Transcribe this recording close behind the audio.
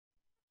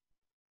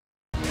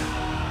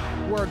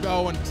We're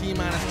going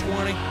T-minus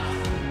 20.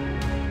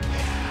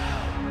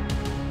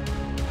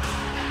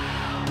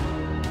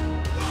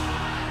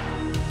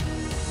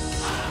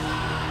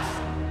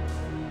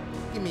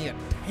 Give me a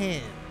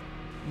 10,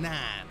 9,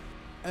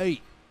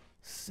 8,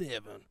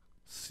 7,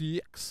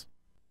 6.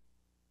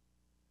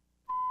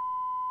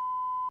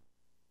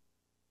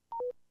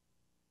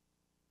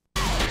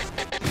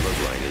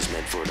 LoveLine is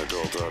meant for an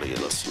adult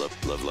audience.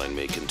 LoveLine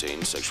may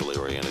contain sexually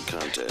oriented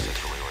content.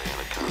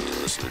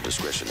 Listener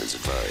discretion is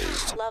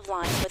advised.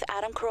 LoveLine with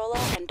Adam Carolla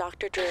and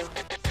Dr. Drew.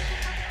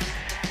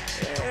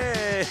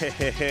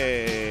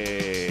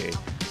 Hey.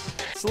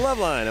 It's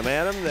LoveLine. I'm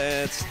Adam.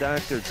 That's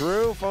Dr.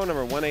 Drew. Phone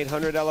number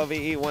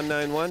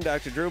 1-800-LOVE-191.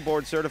 Dr. Drew,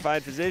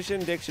 board-certified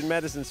physician, diction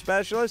medicine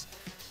specialist.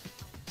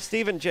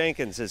 Stephan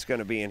Jenkins is going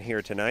to be in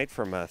here tonight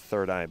from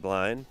Third Eye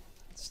Blind.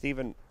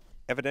 Stephan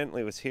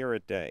evidently was here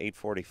at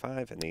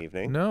 8:45 in the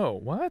evening. No,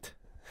 what?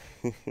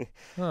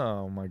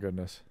 Oh, my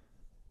goodness.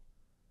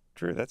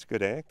 Drew, that's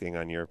good acting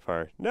on your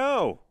part.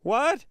 No,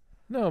 what?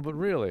 No, but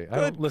really.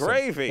 Good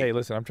gravy. Hey,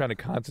 listen, I'm trying to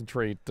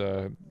concentrate,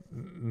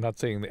 not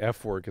saying the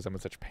F word because I'm in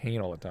such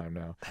pain all the time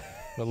now.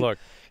 But look.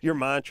 Your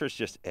mantra's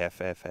just F,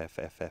 F, F,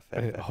 F, F,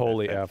 F,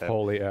 holy F,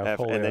 holy F,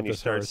 holy F. And then you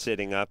start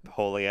sitting up,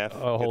 holy F.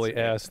 Oh, holy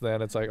S,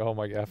 then it's like, oh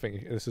my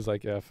effing, this is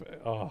like F.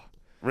 Oh.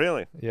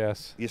 Really?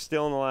 Yes. You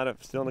still in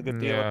a good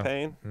deal of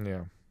pain?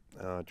 Yeah.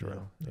 Oh,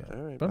 Drew. Yeah.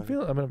 All right. But I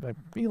feel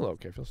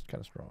okay. I feel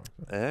kind of strong.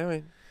 So. All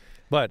right.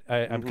 But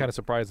I'm kind of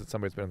surprised that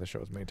somebody's been on the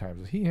show as many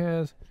times as he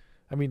has.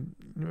 I mean,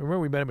 remember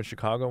we met him in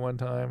Chicago one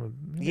time?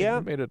 Yeah.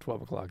 We made it at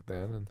 12 o'clock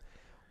then. And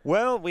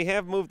well, we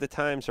have moved the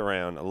times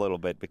around a little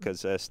bit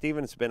because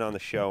Stephan's been on the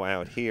show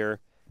out here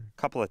a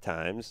couple of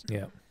times.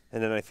 Yeah.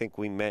 And then I think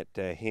we met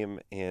him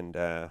and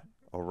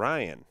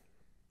Orion.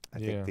 I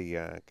think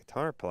the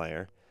guitar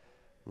player.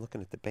 I'm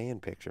looking at the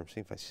band picture. I'm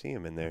seeing if I see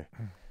him in there.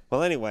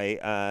 Well, anyway,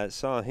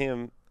 saw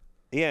him.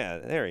 Yeah,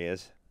 there he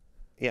is.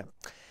 Yeah.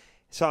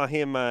 Saw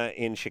him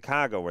in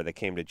Chicago where they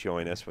came to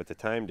join us with the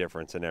time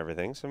difference and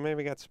everything, so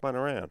maybe got spun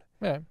around.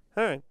 Yeah.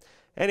 All right.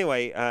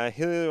 Anyway,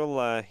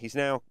 he's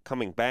now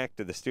coming back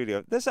to the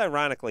studio. This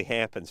ironically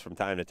happens from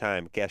time to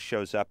time. Guest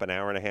shows up an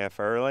hour and a half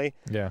early.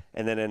 Yeah.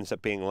 And then ends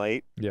up being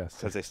late. Yes.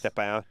 Because they step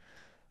out.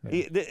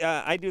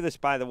 Yeah. I do this,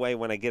 by the way,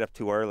 when I get up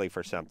too early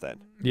for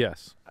something.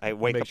 Yes. I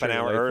wake up an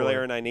hour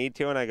earlier and I need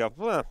to, and I go,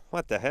 well,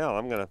 what the hell?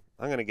 I'm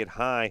gonna get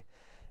high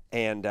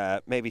and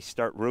maybe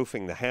start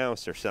roofing the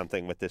house or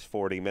something with this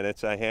 40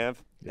 minutes I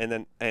have, and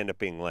then I end up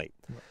being late.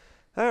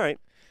 All right.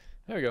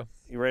 There we go.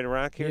 You ready to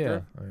rock here, Yeah.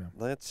 Drew? Oh, yeah.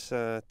 Let's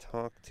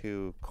talk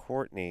to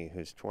Courtney,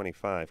 who's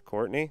 25.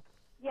 Courtney?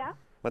 Yeah.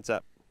 What's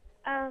up?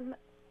 I'm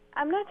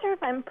not sure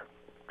if I'm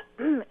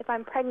if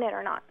I'm pregnant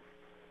or not.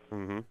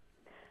 Mm-hmm.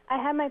 I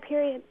had my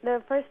period.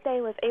 The first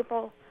day was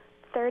April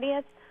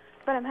 30th,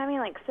 but I'm having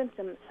like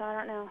symptoms, so I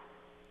don't know.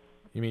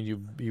 You mean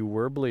you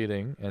were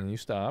bleeding and you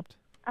stopped?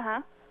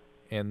 Uh-huh.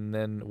 And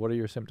then what are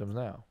your symptoms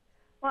now?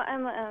 Well,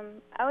 I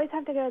always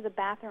have to go to the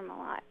bathroom a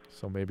lot.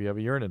 So maybe you have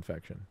a urine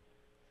infection.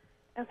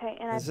 Okay,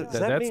 and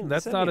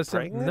that's not a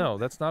symptom. No,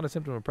 that's not a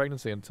symptom of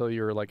pregnancy until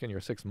you're like in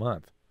your 6th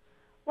month.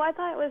 Well, I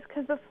thought it was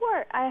because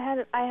before I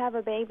have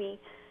a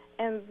baby,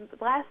 and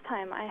last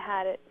time I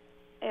had it,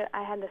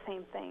 I had the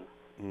same thing.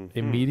 Mm-hmm.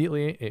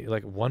 Immediately,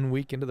 like 1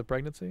 week into the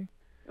pregnancy?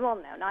 Well,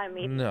 no, not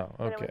immediately. No,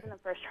 okay. But it was in the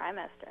first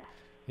trimester.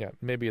 Yeah,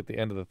 maybe at the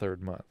end of the 3rd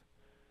month.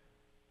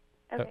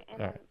 Okay, and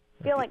right.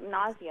 I feel like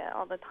nausea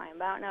all the time,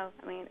 but I don't know.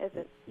 I mean, is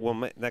it?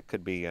 Well, that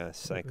could be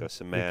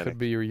psychosomatic. It could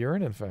be your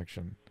urine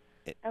infection.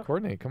 Okay.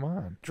 Courtney, come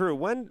on. Drew,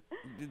 when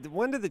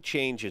do the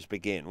changes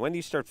begin? When do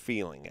you start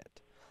feeling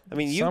it? I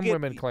mean, some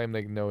women claim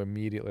they know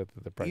immediately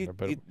that they're pregnant,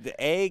 but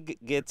the egg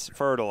gets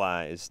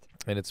fertilized,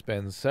 and it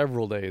spends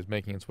several days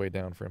making its way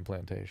down for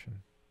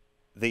implantation.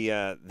 The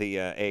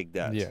egg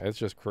does. Yeah, it's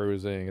just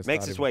cruising. It's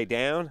makes its way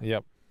down.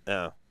 Yep.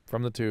 Oh.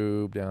 From the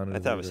tube down. I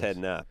thought it was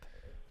heading up.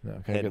 No,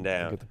 can heading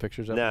down. Get the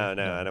pictures up? No,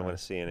 I don't want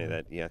to see any of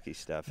that yucky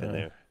stuff in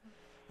there.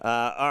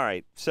 All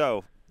right,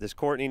 so. Does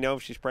Courtney know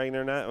if she's pregnant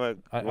or not?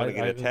 Want to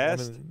get a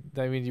test?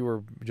 I mean,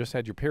 you just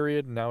had your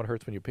period, and now it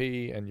hurts when you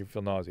pee, and you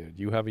feel nauseated.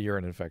 You have a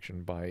urine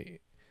infection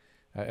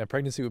a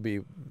pregnancy would be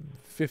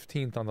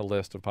 15th on the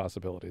list of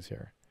possibilities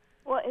here.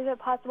 Well, is it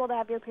possible to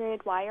have your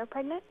period while you're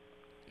pregnant?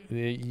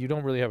 You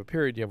don't really have a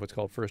period. You have what's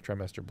called first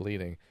trimester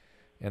bleeding,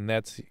 and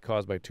that's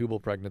caused by tubal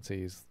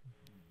pregnancies,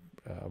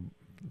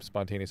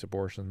 spontaneous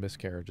abortions,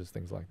 miscarriages,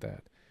 things like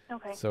that.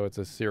 Okay. So it's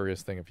a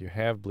serious thing if you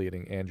have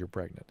bleeding and you're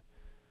pregnant.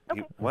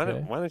 Okay. Why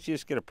don't you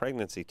just get a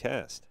pregnancy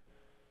test?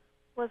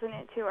 Wasn't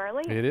it too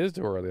early? It is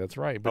too early. That's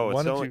right. But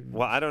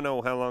well, I don't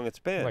know how long it's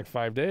been. Like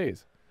 5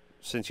 days.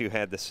 Since you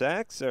had the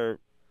sex, or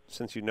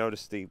since you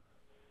noticed the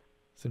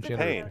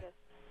pain?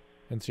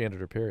 Since she entered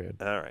her period.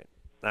 All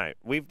right.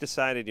 We've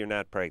decided you're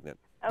not pregnant.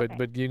 Okay.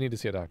 But you need to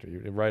see a doctor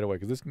right away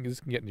because this can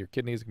get in your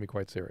kidneys. It can be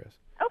quite serious.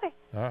 Okay.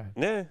 All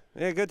right.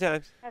 Yeah, good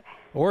times. Okay.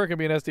 Or it can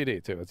be an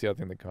STD too. That's the other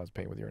thing that causes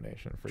pain with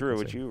urination. Drew,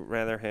 would you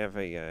rather have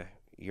a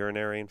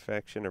urinary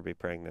infection or be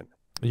pregnant?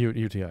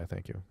 UTI,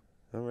 thank you.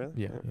 Oh, really?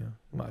 Yeah.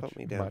 Put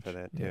me down for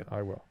that, too. Yeah,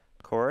 I will.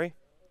 Corey?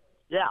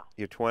 Yeah.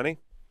 You're 20?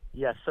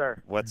 Yes,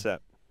 sir. What's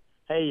up?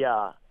 Hey,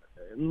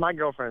 my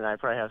girlfriend and I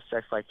probably have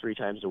sex like 3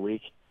 times a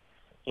week,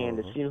 and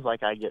it seems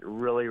like I get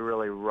really,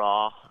 really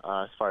raw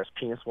as far as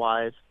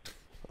penis-wise.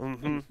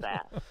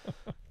 That.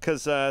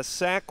 Because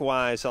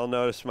sack-wise, I'll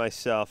notice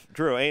myself.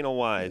 Drew,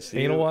 anal-wise.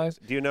 Anal-wise?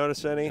 Do you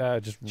notice any?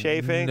 Just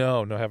chafing?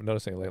 No, I haven't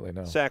noticed any lately,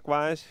 no.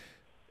 Sack-wise?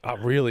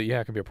 Really?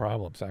 Yeah, it can be a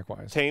problem,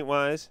 sack-wise.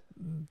 Taint-wise?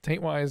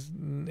 Taint-wise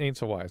ain't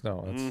so wise,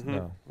 no.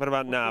 No. What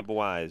about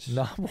knob-wise?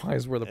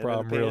 Knob-wise were the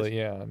problem, penis? really,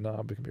 yeah.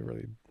 Knob can be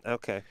really...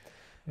 Okay.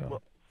 Yeah.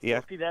 Well, Yeah.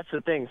 see, that's the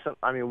thing. So,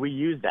 I mean, we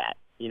use that,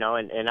 you know,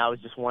 and I was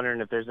just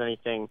wondering if there's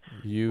anything.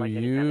 You like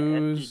any kind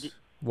of use... STD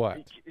What?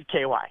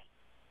 KY.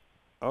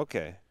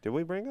 Okay. Did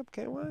we bring up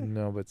KY?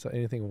 No, but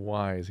anything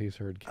wise, he's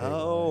heard KY.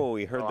 Oh,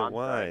 he heard Oh, the I'm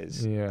sorry.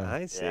 wise. Yeah.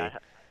 I see. Yeah,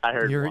 I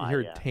heard You Y,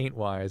 heard yeah.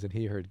 taint-wise, and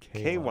he heard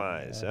KY.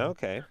 KY's. Yeah.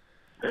 Okay.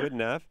 Good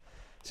enough.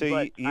 So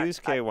But you use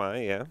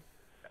KY, yeah?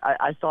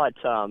 I thought,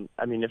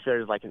 I mean, if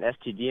there's like an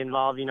STD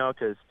involved, you know,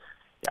 because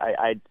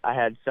I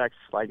had sex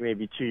like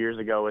maybe 2 years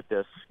ago with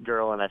this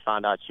girl, and I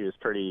found out she was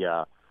pretty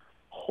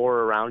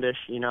horror roundish,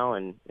 you know,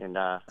 and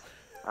I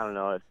don't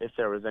know if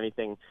there was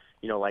anything,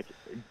 you know, like.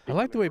 I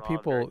like the way involved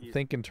people or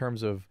think in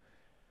terms of,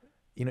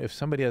 you know, if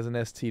somebody has an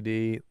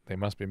STD, they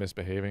must be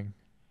misbehaving.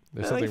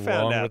 There's Well, something they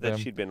found wrong out with that them.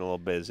 she'd been a little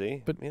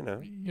busy, But you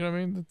know. You know what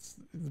I mean? It's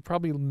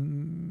probably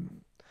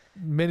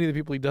many of the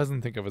people he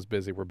doesn't think of as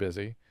busy were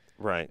busy,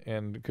 Right.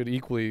 and could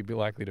equally be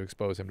likely to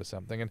expose him to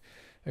something. And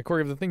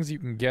Corey, of the things you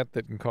can get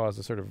that can cause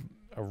a sort of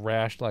a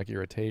rash-like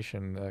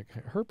irritation,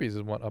 herpes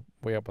is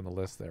way up on the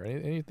list there.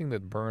 Anything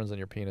that burns on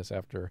your penis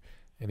after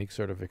any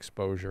sort of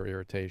exposure,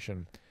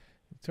 irritation,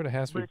 it sort of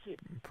has to be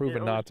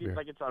proven not to be.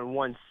 Like it's on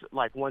one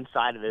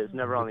side of it. It's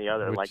never on the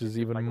other. Which like is it's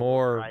even like a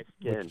more, dry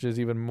skin. which is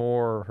even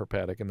more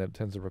herpetic, and that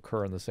tends to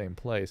recur in the same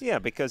place. Yeah,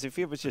 because if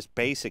it was just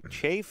basic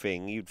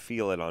chafing, you'd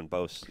feel it on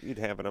both. You'd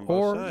have it on both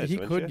Or sides. he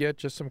wouldn't could you? get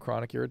just some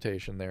chronic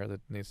irritation there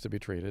that needs to be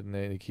treated, and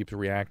then he keeps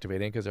reactivating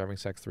because they're having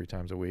sex 3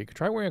 times a week.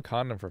 Try wearing a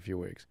condom for a few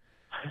weeks.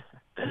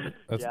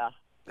 Yeah.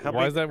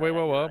 Why is that? Wait,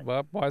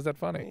 why is that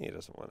funny? He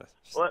doesn't want to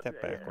Well,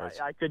 step backwards.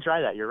 I could try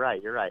that. You're right.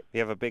 You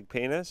have a big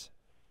penis?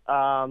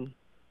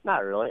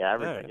 Not really.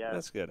 Average, All I right, guess.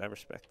 that's good. I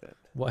respect that.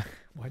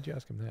 Why'd you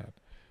ask him that?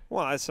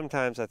 Well,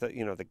 sometimes I thought,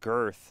 you know, the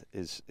girth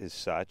is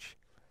such.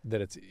 That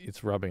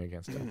it's rubbing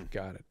against stuff.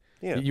 Got it.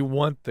 Yeah. You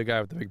want the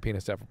guy with the big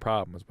penis to have a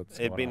problem, is what's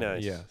It'd be going on.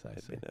 nice. Yes, I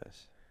It'd see. be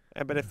nice.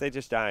 But if they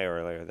just die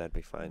earlier, that'd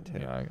be fine, too.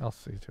 Yeah, I'll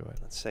see to it.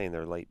 Let's say in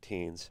their late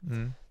teens.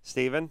 Mhm.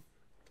 Stephen,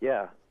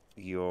 Yeah.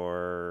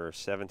 you're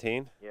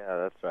 17? Yeah,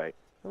 that's right.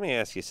 Let me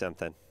ask you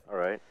something. All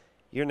right.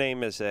 Your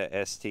name is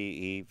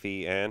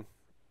Steven.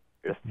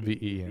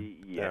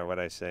 V-E-N. Or what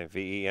I say,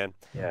 V-E-N.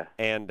 Yeah.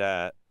 And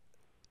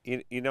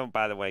you know,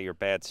 by the way, you're a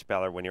bad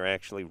speller when you're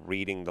actually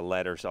reading the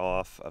letters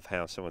off of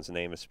how someone's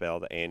name is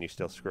spelled, and you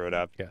still screw it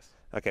up. Yes.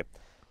 Okay.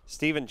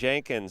 Stephen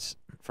Jenkins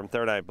from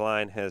Third Eye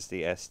Blind has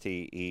the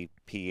Stephan.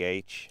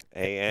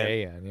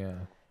 A-N, yeah.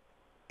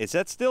 Is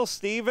that still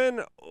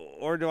Stephen,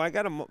 or do I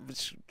got to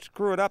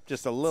screw it up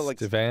just a little?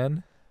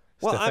 Stephan?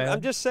 Well, Stephan?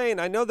 I'm just saying,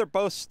 I know they're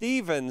both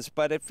Stevens,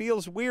 but it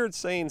feels weird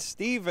saying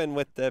Stephen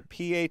with the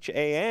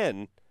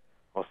Phan.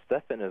 Well,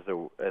 Stephan is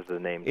a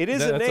name. It is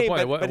That's a the name,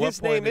 point. but What his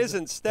point name is it-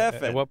 isn't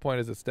Stephan. At what point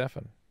is it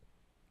Stephan?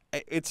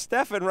 It's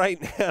Stephan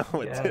right now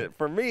Yeah.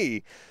 for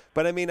me.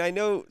 But, I mean, I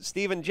know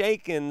Stephen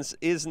Jenkins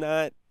is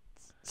not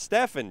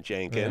Stephan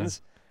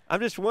Jenkins. I'm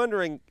just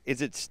wondering,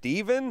 is it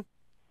Stephen?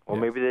 Well,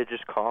 maybe they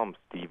just call him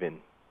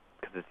Stephen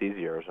because it's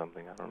easier or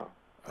something. I don't know.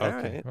 All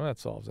Okay, right. well, that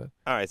solves it.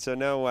 All right, so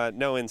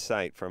no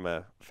insight from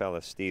a fellow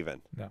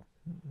Stephen. No.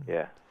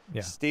 Yeah.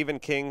 Yeah. Stephen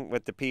King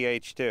with the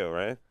PH too,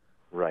 right?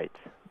 Right.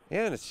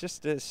 Yeah, and it's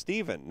just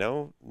Stephen.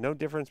 No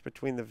difference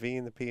between the V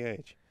and the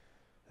PH.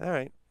 All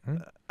right.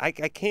 I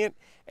can't.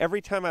 Every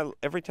time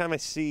I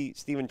see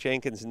Stephen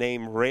Jenkins'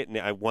 name written,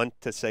 I want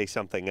to say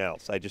something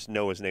else. I just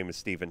know his name is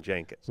Stephen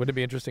Jenkins. Wouldn't it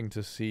be interesting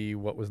to see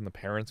what was in the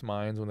parents'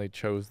 minds when they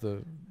chose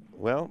the?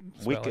 Well,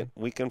 spelling?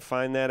 we can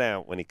find that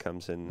out when he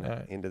comes in All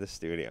right. into the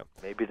studio.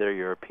 Maybe they're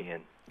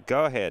European.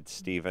 Go ahead,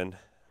 Stephen.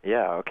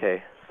 Yeah.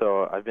 Okay.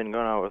 So I've been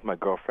going out with my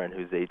girlfriend,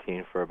 who's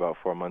 18, for about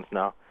 4 months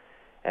now,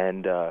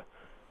 and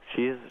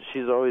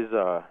she's always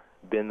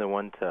been the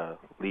one to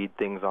lead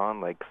things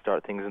on, like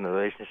start things in the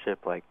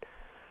relationship, like.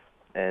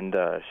 And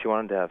she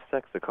wanted to have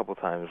sex a couple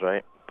times,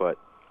 right? But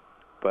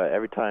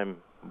every time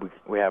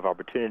we have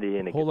opportunity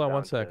and it Hold gets on down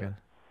one to, second.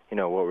 you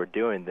know what we're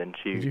doing, then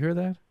Did you hear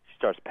that? she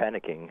starts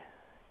panicking,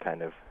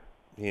 kind of.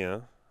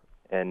 Yeah.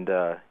 And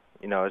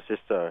you know, it's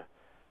just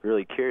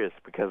really curious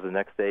because the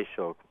next day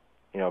she'll,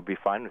 you know, be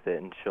fine with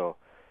it, and she'll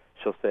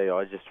say, "Oh,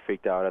 I just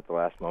freaked out at the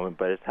last moment."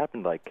 But it's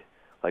happened like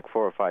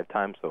 4 or 5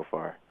 times so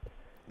far.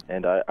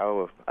 And I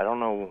don't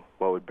know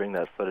what would bring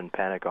that sudden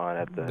panic on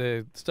at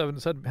the.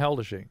 How old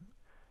is she?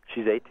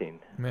 She's 18.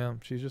 Yeah,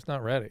 she's just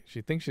not ready. She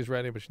thinks she's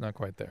ready, but she's not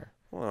quite there.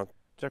 Well,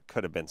 there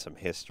could have been some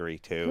history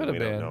too. Could have we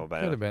been. don't know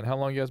about. Could have been. How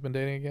long you guys been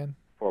dating again?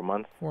 4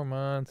 months. 4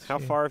 months. How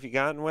far have you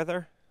gotten with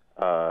her?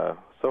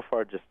 So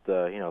far just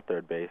you know,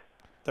 third base.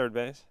 Third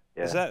base.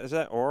 Yeah. Is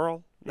that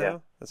oral? No? Yeah.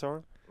 That's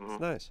oral. Mhm. It's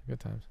nice. Good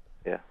times.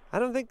 Yeah. I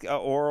don't think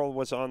oral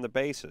was on the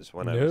bases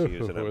when I was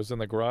using it them. was in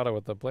the grotto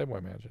at the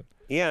Playboy Mansion.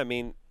 Yeah, I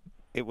mean,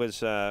 it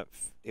was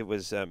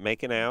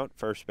making out,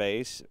 first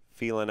base,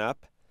 feeling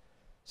up,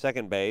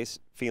 second base,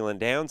 feeling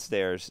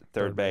downstairs,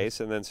 third base,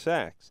 and then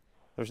sex.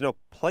 There's no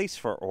place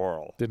for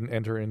oral. Didn't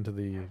enter into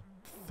the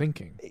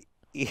thinking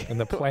Yeah. and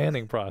the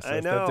planning process. I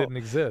know. That didn't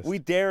exist. We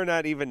dare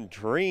not even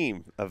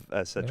dream of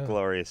such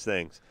glorious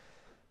things.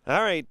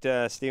 All right,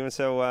 Stephen.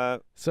 So I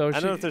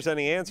don't know if there's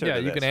any answer to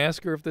this. Yeah, you can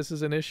ask her if this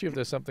is an issue, if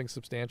there's something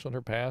substantial in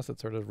her past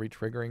that's sort of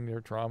re-triggering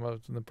her trauma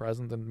in the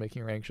present and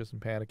making her anxious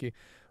and panicky.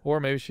 Or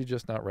maybe she's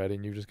just not ready,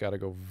 and you just got to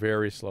go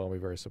very slow and be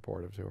very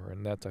supportive to her.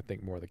 And that's, I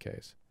think, more the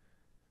case.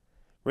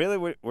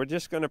 Really, we're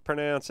just going to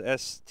pronounce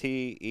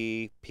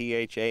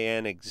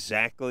Stephan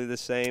exactly the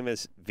same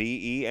as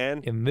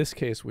Ven? In this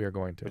case, we are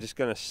going to. We're just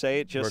going to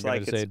say it just we're like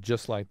going to say it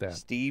just like that.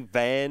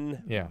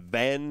 Stephen. Yeah.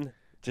 Ben.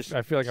 Just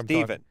I feel like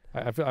Stephen.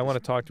 I want to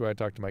talk to her. I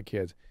talk to my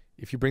kids.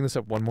 If you bring this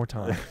up one more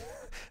time,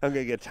 I'm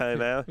going to get time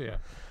out. Yeah.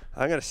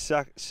 I'm going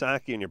to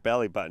sock you in your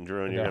belly button,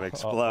 Drew, and you're going to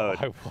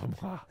explode.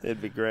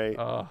 It'd be great.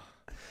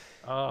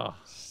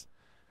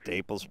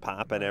 Staples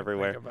popping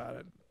everywhere. Think about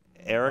it.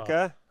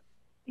 Erica,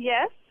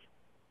 Yes.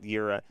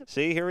 you're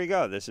see, here we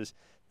go. This is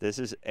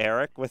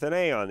Eric with an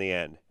A on the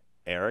end.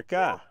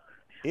 Erica.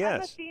 I'm a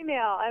Yes.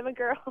 female. I'm a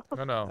girl.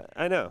 No.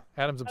 I know.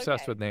 Adam's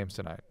obsessed Okay. with names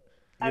tonight.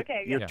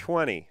 Okay, You're Yeah.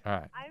 20. All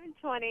right. I'm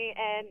 20,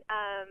 and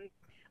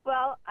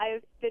well,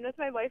 I've been with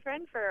my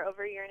boyfriend for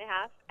over a year and a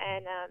half,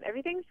 and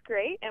everything's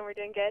great, and we're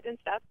doing good and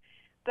stuff.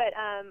 But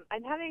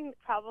I'm having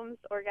problems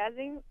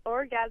orgasming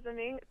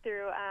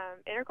through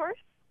intercourse.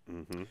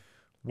 Mm-hmm.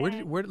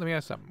 Let me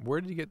ask something.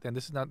 Where did you get? And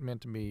this is not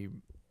meant to be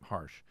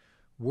harsh.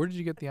 Where did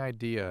you get the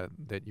idea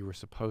that you were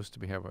supposed to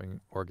be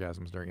having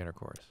orgasms during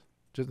intercourse?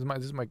 This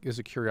is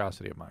a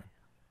curiosity of mine.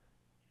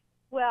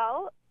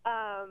 Well,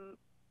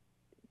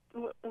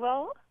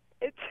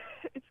 it's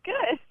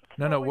good.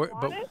 No.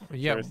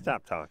 Yeah. Sure,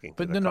 stop talking.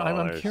 But to the no. I'm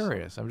callers.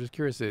 curious. I'm just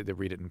curious. They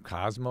read it in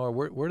Cosmo, or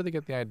where do they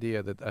get the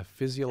idea that a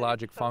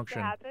physiologic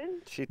function?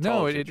 She No,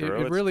 told you, it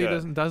Drew. It's really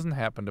good. doesn't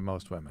happen to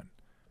most women.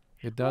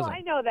 It doesn't. Well,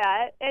 I know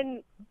that,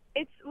 and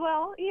it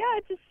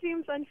just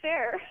seems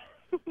unfair.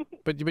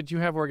 But you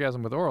have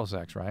orgasm with oral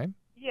sex, right?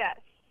 Yes.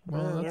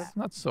 Well, that's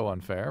not so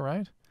unfair,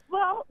 right?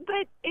 Well,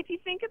 but if you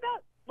think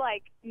about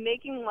like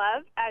making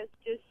love as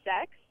just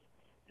sex,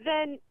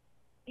 then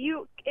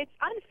it's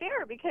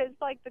unfair because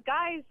like the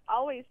guys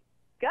always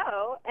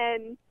go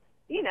and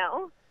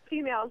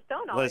females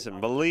don't always.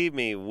 Listen, believe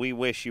me, we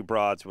wish you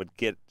broads would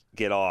get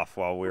off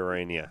while we were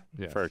in you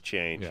for a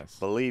change. Yes.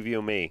 Believe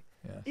you me.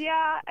 Yes.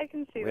 Yeah, I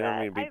can see that. We don't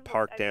need to be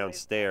parked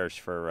downstairs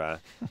for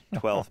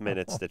 12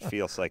 minutes that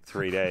feels like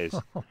 3 days.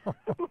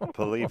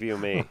 Believe you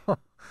me.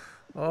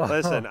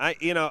 Listen, I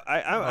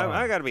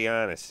got to be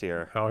honest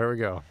here. Oh, here we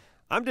go.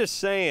 I'm just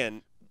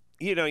saying,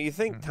 you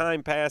think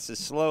time passes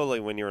slowly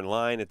when you're in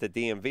line at the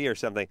DMV or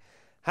something.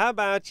 How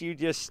about you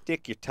just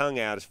stick your tongue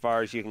out as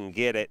far as you can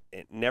get it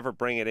and never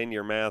bring it into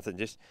your mouth and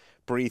just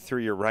breathe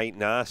through your right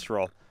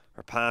nostril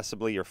or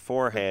possibly your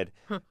forehead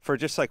for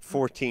just like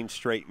 14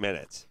 straight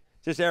minutes.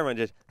 Just everyone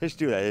just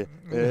do that.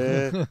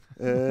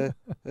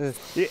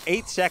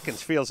 8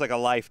 seconds feels like a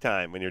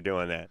lifetime when you're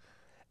doing that.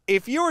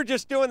 If you were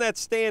just doing that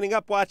standing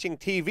up watching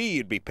TV,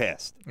 you'd be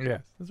pissed.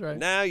 Yes, that's right.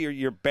 Now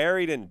you're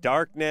buried in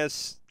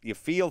darkness. You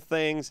feel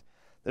things.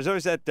 There's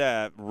always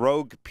that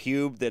rogue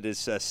pube that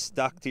is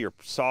stuck to your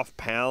soft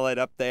palate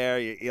up there.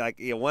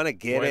 You want to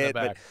get Way in it, the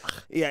back.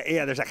 but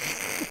yeah. There's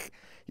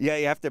you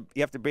have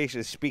to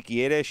basically speak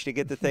Yiddish to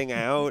get the thing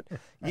out.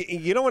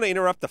 You don't want to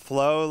interrupt the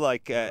flow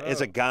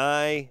as a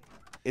guy.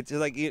 It's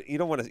like you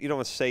don't want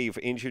to say you've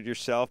injured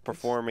yourself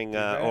performing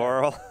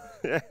oral.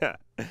 Yeah.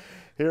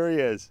 Here he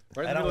is.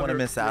 I don't want to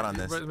miss out on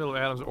this. Right in the middle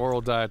of Adam's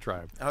oral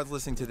diatribe. I was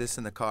listening to this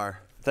in the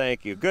car.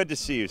 Thank you. Good to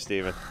see you,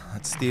 Stephen.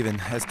 That's Stephan,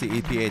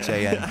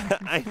 Stephan.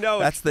 I know.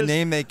 That's the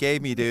name they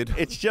gave me, dude.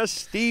 It's just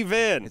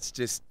Stephen.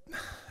 It's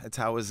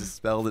how it was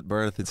spelled at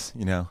birth. It's,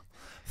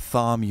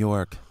 Thom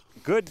York.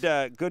 Good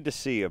to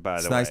see you, by the way.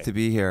 It's nice to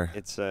be here.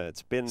 It's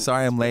been.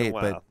 Sorry I'm late,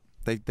 but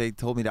they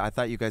told me I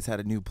thought you guys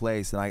had a new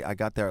place, and I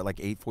got there at like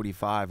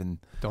 8:45, and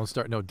don't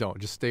start. No, don't.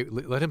 Just stay.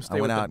 Let him stay.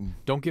 I went out and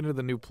don't get into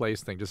the new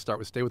place thing. Just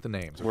stay with the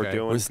names. Okay? We're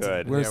doing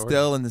good. We're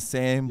still in the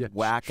same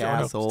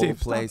whack-ass old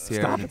place here.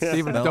 Stop it,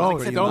 Stephen.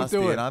 Don't do it. Don't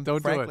do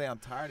it. Frankly, I'm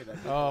tired of it.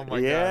 Oh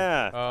my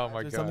God. Oh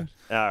my God.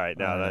 All right,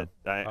 now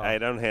I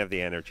don't have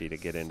the energy to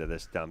get into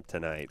this dump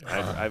tonight.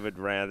 I would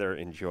rather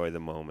enjoy the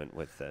moment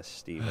with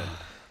Stephen.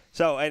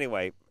 So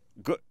anyway.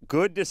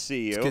 Good to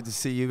see you. It's good to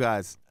see you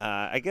guys.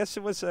 I guess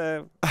it was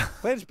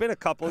it's been a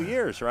couple of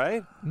years,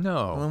 right?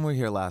 No. When were we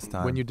here last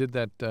time? When you did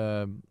that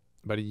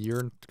about a year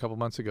and a couple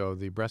months ago,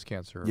 the breast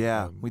cancer.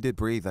 Yeah, we did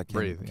Breathe. I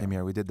came yeah.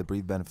 here. We did the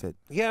Breathe benefit.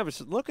 Yeah, I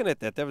was looking at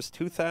that. That was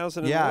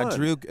 2001.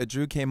 Yeah,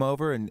 Drew came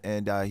over and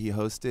he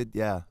hosted.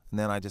 Yeah, and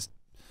then I just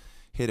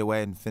hit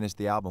away and finished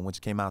the album,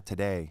 which came out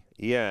today.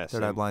 Yes.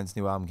 Third Eye Blind's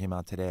new album came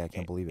out today. I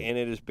can't believe it. And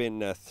it has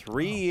been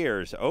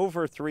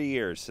over 3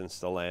 years since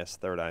the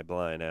last Third Eye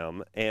Blind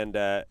album. And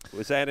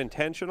was that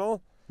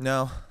intentional?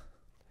 No.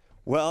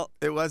 Well,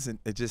 it wasn't.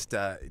 It just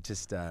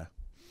the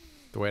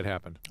way it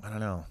happened. I don't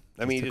know.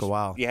 I mean, took a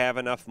while. You have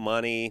enough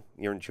money.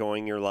 You're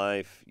enjoying your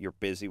life. You're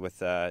busy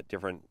with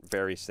different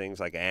various things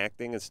like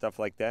acting and stuff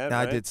like that. Yeah,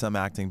 right? I did some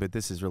acting, but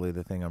this is really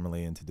the thing I'm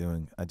really into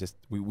doing.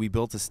 We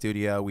built a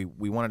studio. We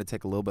wanted to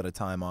take a little bit of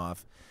time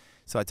off,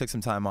 so I took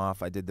some time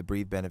off. I did the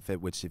Breathe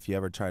benefit, which if you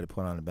ever try to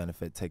put on a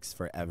benefit, takes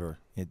forever.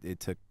 It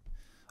took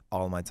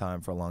all my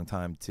time for a long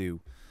time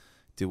to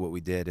do what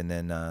we did, and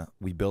then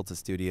we built a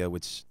studio,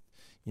 which,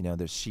 you know,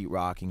 there's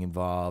sheetrocking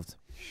involved.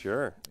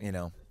 Sure. You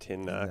know,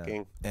 tin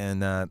knocking,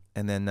 and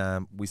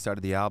then we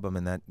started the album,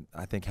 and that,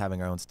 I think,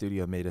 having our own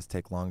studio made us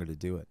take longer to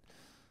do it.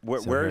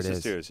 Where is the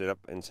studio? Is it up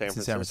in San Francisco?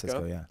 In San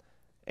Francisco, yeah.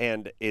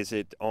 And is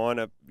it on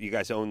a? You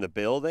guys own the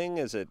building?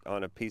 Is it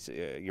on a piece of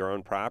your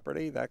own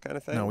property? That kind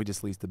of thing? No, we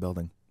just leased the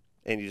building.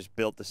 And you just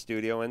built the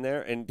studio in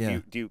there? And Yeah.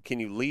 can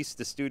you lease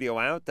the studio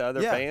out to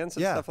other bands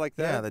and stuff like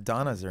that? Yeah, the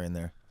Donnas are in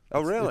there.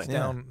 Oh, really? It's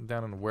down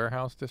in the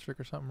warehouse district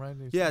or something, right?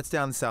 Yeah, it's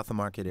down in the South of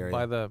Market area.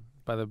 By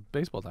the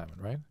baseball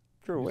diamond, right?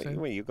 Drew,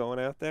 wait, you going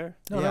out there?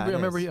 No, Yeah, I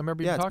remember you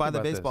it's talking by the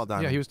about baseball this.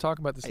 diamond. Yeah, he was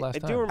talking about this last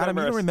time. Adam,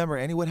 you don't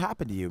remember what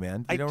happened to you,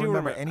 man. You don't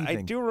remember anything.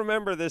 I do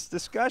remember this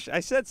discussion. I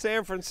said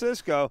San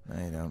Francisco.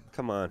 I don't.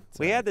 Come on.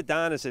 We had the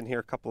Donnas in here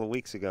a couple of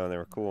weeks ago, and they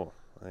were cool.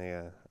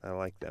 I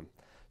like them.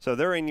 So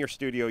they're in your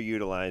studio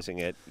utilizing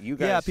it. You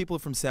guys. Yeah, people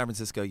from San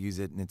Francisco use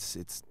it, and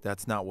it's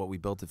that's not what we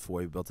built it for.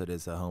 We built it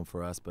as a home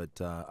for us, but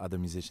other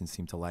musicians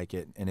seem to like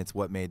it, and it's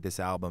what made this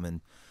album.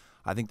 And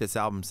I think this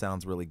album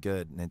sounds really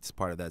good, and it's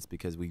part of that's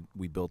because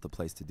we built a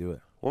place to do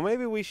it. Well,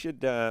 maybe we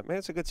should. Man,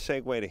 it's a good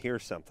segue to hear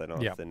something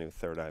off the new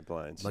Third Eye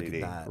Blind Look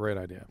CD. at that. Great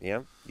idea.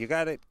 Yeah, you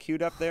got it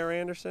queued up there,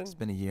 Anderson. It's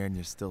been a year, and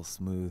you're still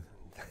smooth.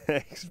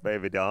 Thanks,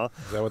 baby doll.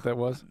 Is that what that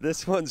was?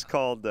 This one's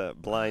called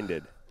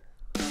Blinded.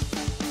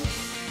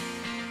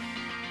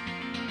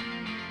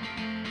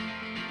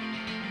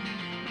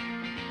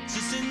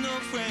 Just an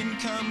old friend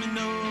coming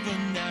over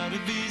now to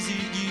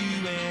visit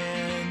you,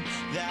 and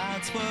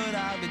that's what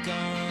I've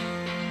become.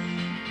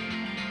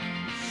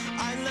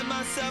 I let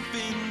myself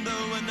in, though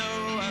I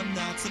know I'm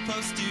not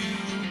supposed to,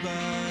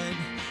 but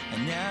I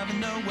never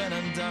know when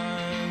I'm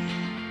done.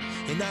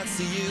 And I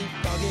see you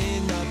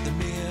fogging up the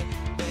mirror,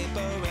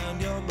 vapor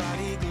around your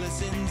body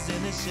glistens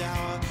in the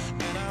shower,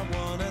 and I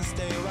wanna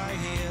stay right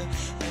here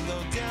and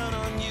go down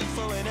on you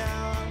for an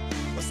hour,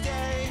 or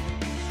stay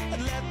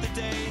and let the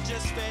day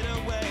just fade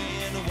away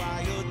in a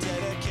wild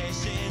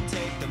dedication.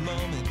 Take the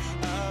moment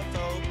of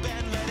hope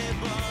and let it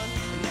run.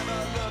 Never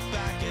look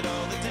back at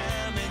all the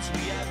damage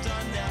we have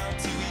done now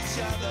to each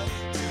other,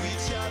 to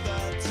each other,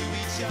 to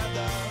each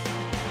other.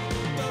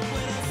 But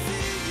when I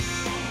see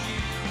you,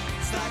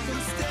 it's like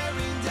I'm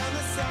staring down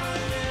the sun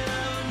and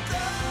I'm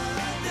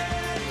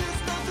blinded.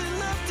 There's nothing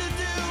left to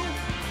do,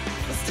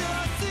 but still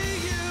I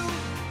see you.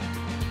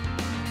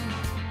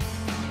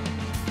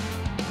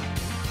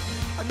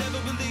 I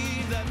never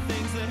believed that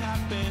things that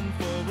happen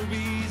for a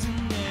reason,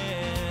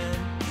 and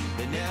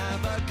they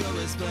never go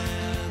as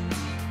planned.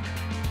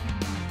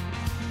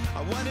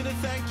 I wanted to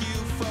thank you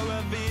for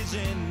a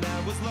vision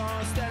that was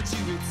lost that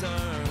you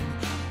returned,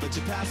 but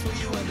your past will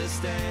you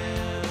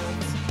understand.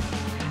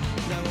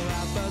 Now her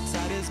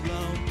appetite is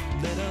blown,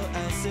 little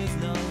else is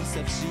known,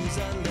 except she's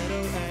a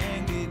little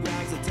angry,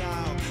 grabs a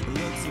towel,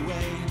 looks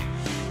away,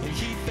 and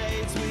he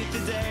fades with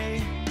the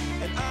day,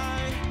 and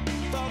I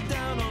fall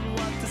down on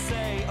what to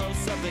say. Oh,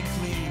 something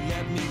clean,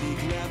 let me be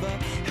clever.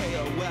 Hey,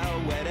 oh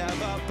well,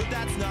 whatever, but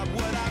that's not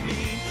what I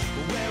mean.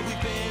 Where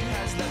we've been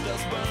has left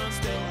us burned.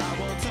 Still, I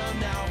won't turn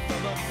now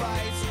from a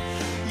fight.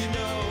 You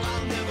know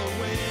I'll never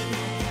win.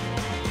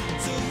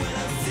 So when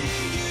I see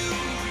you,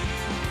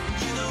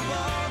 you know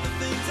all the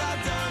things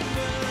I've done.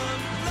 But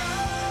I'm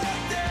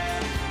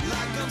blinded,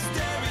 like I'm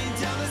staring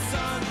down the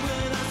sun.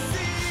 When I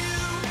see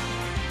you,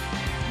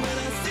 when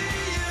I see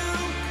you,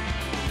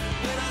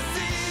 when I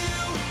see you,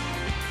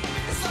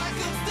 it's like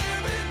I'm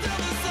staring down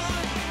the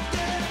sun.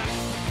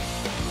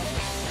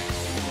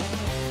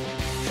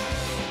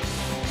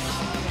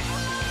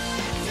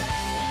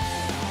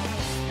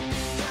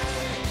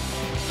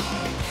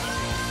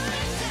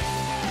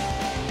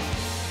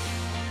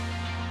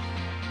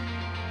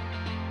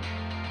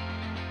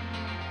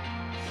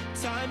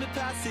 Time it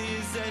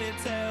passes and it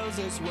tells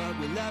us what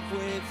we're left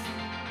with.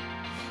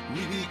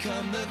 We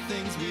become the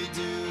things we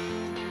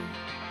do.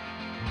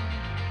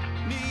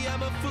 Me,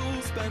 I'm a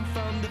fool, spent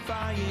from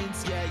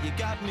defiance. Yeah, you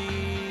got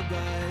me,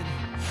 but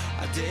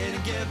I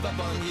didn't give up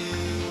on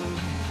you.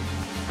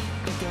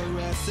 The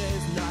caress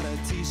is not a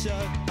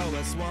t-shirt or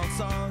a swan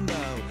song,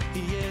 no.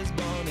 He is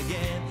born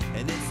again,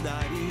 and it's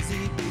not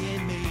easy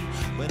being me.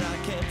 But I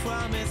can't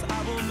promise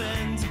I will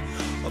mend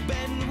or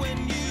bend when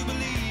you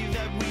believe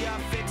that we are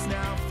fixed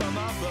now from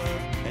our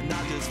birth, and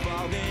not just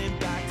falling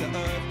back to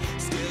earth.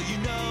 Still, you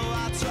know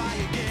I'll try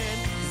again,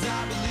 'cause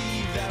I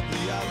believe that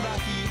we are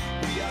lucky,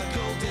 we are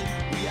golden,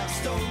 we have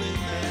stolen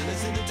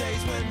manners in the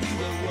days when we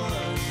were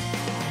one.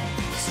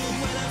 So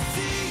when I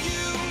see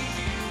you,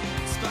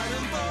 spite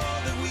of all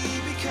that we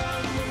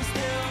become, we're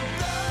still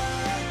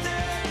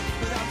blinded,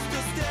 but I'm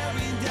still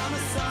staring down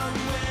the sun.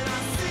 When I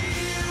see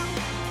you,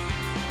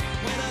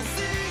 when I see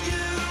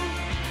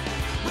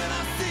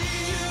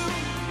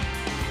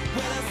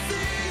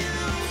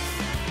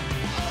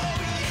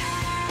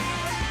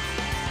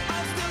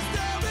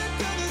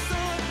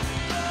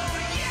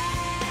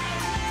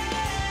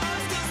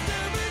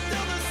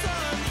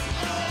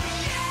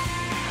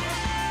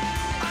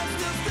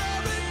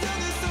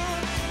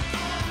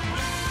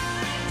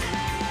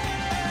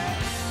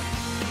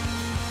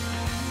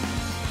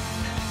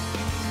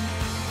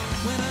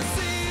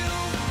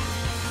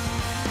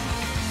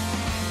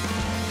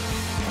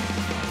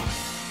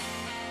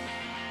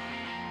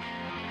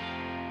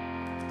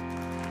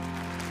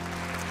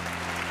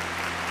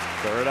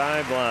Third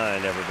Eye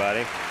Blind,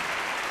 everybody.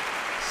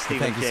 Stephan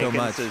Thank you so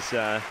Jenkins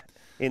much. is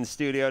in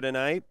studio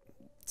tonight.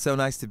 So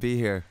nice to be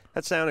here.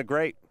 That sounded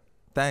great.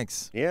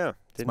 Thanks. Yeah.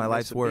 It's my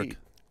life's work. Beat.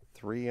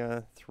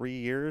 3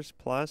 years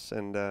plus,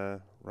 and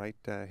hit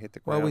the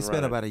ground Well, we spent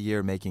running. about a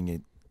year making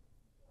it.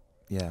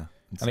 Yeah.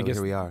 And so I guess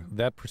here we are.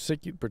 that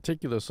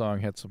particular song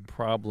had some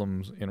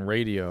problems in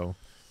radio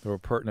that were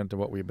pertinent to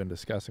what we've been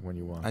discussing when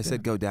you walked I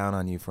said go down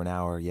on you for an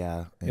hour,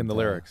 yeah. in the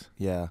lyrics.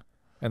 Yeah.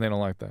 And they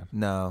don't like that.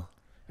 No.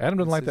 Adam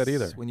didn't like that This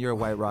either. is- When you're a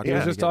white rocker, He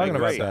was just talking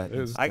about that. that.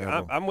 It was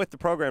I'm with the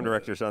program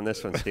directors on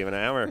this one, Stephen. An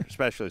hour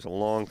especially is a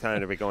long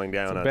time to be going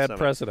down It's a on bad somebody.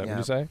 precedent, would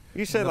you say?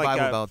 You said In the like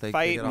Bible a Belt, they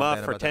fight get all muff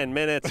mad for about 10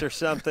 minutes or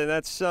something.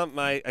 That's something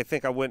I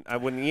think I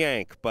wouldn't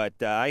yank.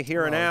 But I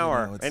hear an Well, you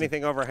hour. know, it's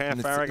Anything over a half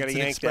and hour, I got to it's an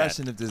yank that.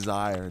 expression of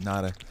desire,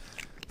 not a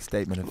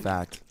statement of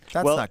fact.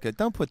 That's Well, not good.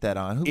 Don't put that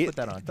on. Who put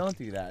that on? Don't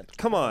do that.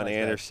 Come on, Like that.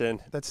 Anderson.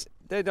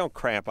 They don't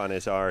crap on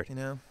his art. You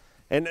know.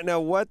 And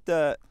now what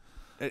do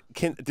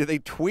they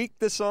tweak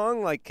the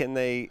song? Like can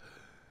they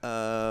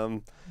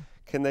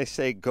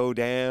say go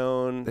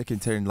down? They can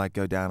turn like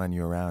go down on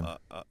you around.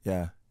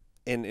 Yeah.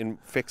 And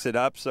fix it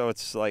up so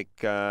it's like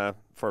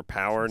for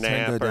power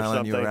nap go or down on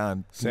something. you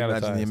around. Can you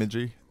imagine the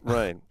imagery?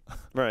 Right,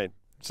 right.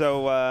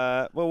 So,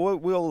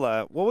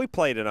 we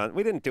played it on.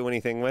 We didn't do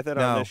anything with it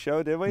on this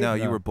show, did we? No,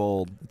 you were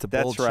bold. It's a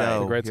bold That's right. show.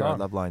 It's a great here on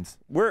song. LoveLines.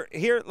 We're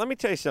here. Let me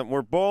tell you something.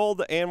 We're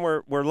bold and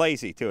we're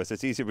lazy too. So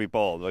it's easy to be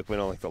bold. Like we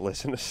don't like to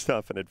listen to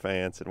stuff in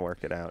advance and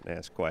work it out and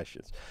ask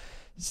questions.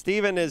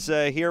 Stephan is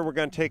here. We're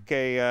going to take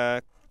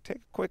a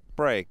quick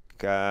break.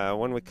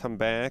 When we come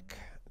back,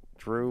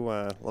 Drew,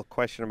 a little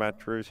question about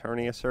Drew's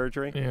hernia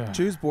surgery. Yeah.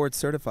 Drew's board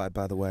certified,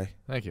 by the way.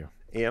 Thank you.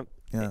 Yep.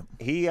 Yeah.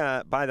 He,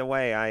 by the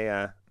way,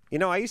 I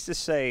used to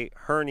say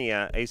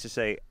hernia. I used to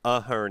say a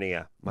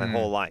hernia my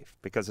whole life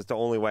because it's the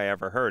only way I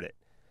ever heard it.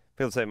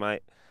 People say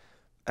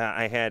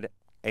I had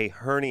a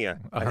hernia.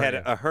 I had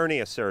a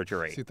hernia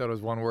surgery. So you thought it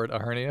was one word, a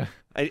hernia?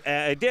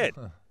 I did.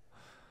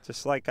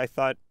 Just like I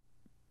thought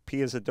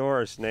Pia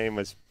Zadora's name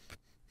was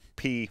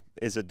P.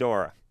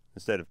 Isadora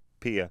instead of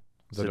Pia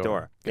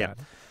Zadora. Yeah.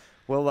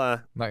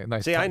 Well,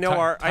 nice. See, I know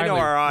our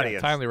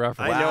audience. Timely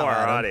reference. I know Wow, our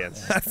Adam.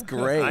 audience. That's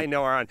great. I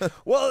know our audience.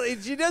 Well,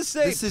 did you just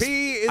say P.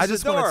 Isadora? I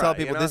just want to tell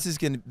people you know? this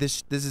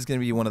is gonna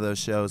be one of those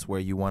shows where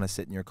you want to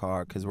sit in your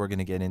car because we're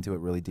gonna get into it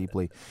really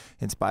deeply,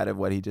 in spite of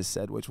what he just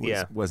said, which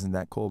wasn't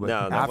that cool. But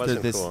No, that after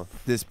wasn't cool.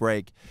 this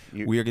break,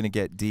 we are gonna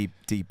get deep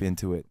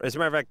into it. As a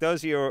matter of fact,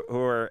 those of you who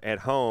are at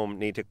home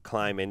need to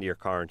climb into your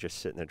car and just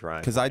sit in the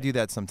driveway. Because I do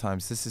that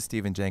sometimes. This is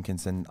Stephan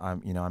Jenkins, and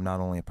I'm not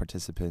only a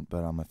participant, but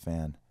I'm a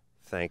fan.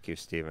 Thank you,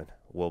 Stephan.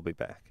 We'll be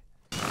back.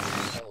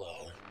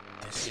 Hello,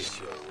 this is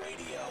your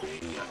radio.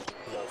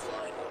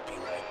 LoveLine will be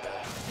right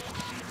back.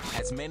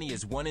 As many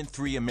as 1 in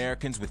 3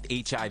 Americans with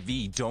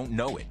HIV don't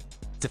know it.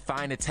 To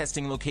find a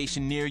testing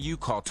location near you,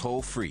 call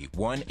toll-free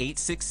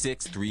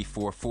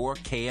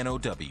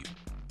 1-866-344-KNOW.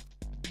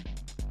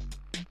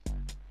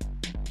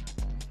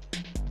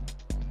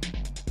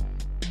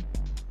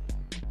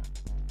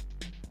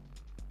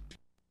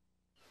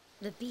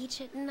 The beach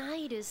at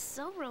night is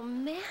so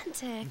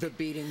romantic. The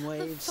beating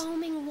waves. The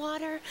foaming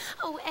water.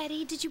 Oh,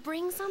 Eddie, did you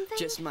bring something?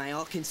 Just my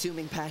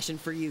all-consuming passion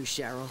for you,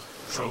 Cheryl.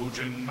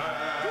 Trojan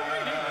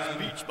Man.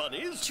 Beach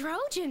bunnies.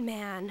 Trojan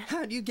Man.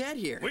 How'd you get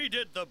here? We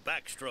did the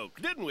backstroke,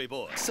 didn't we,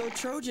 boy? So,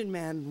 Trojan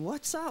Man,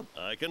 what's up?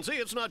 I can see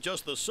it's not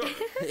just the surf.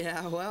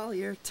 Yeah, well,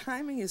 your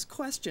timing is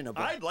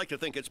questionable. I'd like to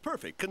think it's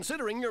perfect,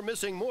 considering you're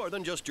missing more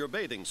than just your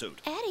bathing suit.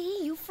 Eddie,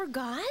 you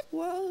forgot?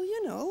 Well,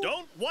 you know.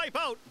 Don't wipe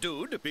out,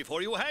 dude.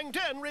 Before you hang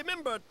 10,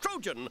 remember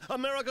Trojan,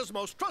 America's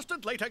most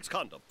trusted latex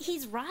condom.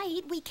 He's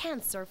right. We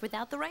can't surf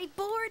without the right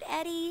board,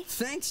 Eddie.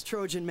 Thanks,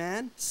 Trojan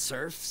Man.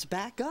 Surf's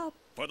back up.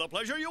 For the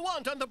pleasure you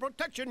want and the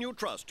protection you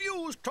trust,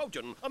 use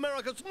Trojan,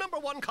 America's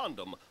 #1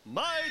 condom.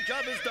 My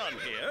job is done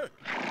here.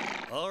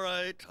 All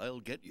right,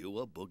 I'll get you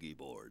a boogie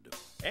board.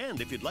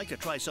 And if you'd like to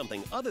try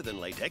something other than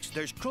latex,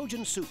 there's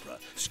Trojan Supra.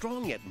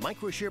 Strong yet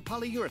micro-shear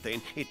polyurethane,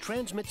 it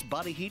transmits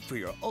body heat for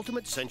your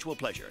ultimate sensual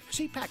pleasure.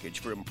 See package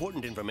for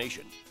important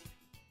information.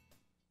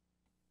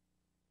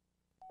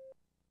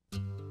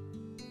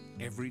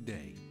 Every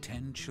day,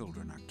 10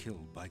 children are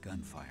killed by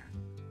gunfire.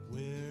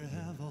 Where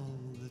have all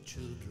the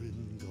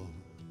children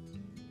gone?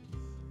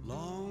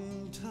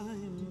 Long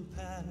time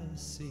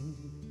passing.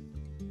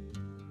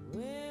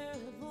 Where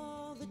have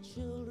all the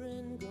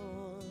children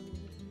gone?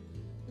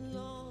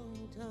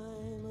 Long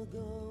time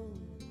ago.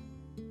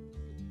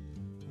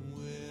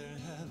 Where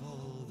have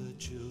all the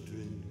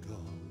children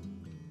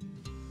gone?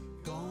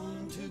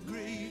 Gone to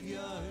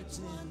graveyards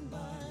one by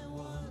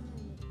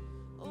one.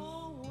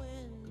 Oh,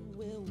 when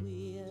will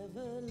we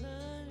ever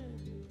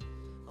learn?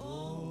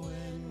 Oh,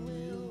 when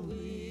will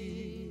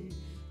we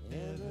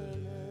ever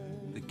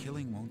learn? The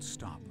killing won't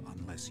stop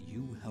unless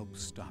you help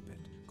stop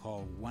it.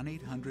 Call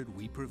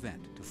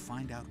 1-800-WE-PREVENT to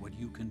find out what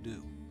you can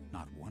do.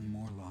 Not one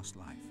more lost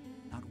life.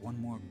 Not one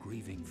more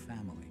grieving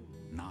family.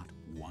 Not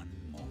one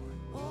more.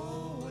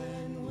 Oh,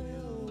 when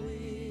will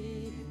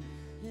we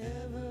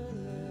ever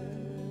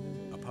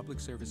learn? A public public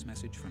service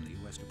message from the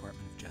U.S.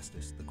 Department of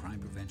Justice, the Crime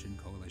Prevention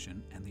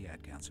Coalition, and the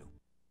Ad Council.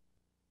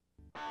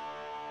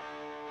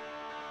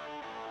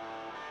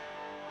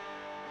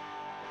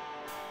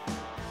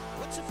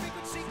 What's the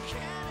frequency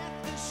count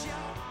at the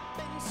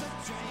shopping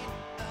subtrain?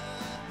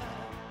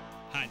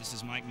 Hi, this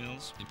is Mike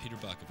Mills and Peter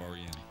Buck of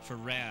REM. For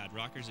RAD,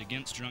 Rockers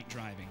Against Drunk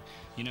Driving.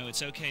 You know,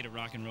 it's okay to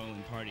rock and roll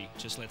and party.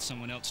 Just let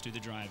someone else do the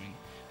driving.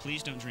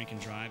 Please don't drink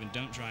and drive, and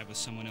don't drive with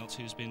someone else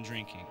who's been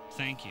drinking.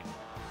 Thank you.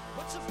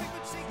 What's the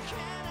frequency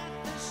count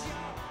at the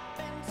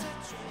shopping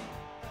subtrain?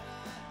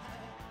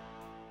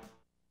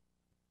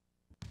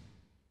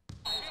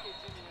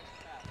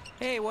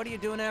 Hey, what are you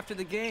doing after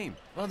the game?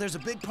 Well, there's a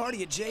big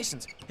party at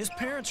Jason's. His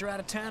parents are out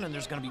of town and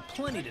there's gonna be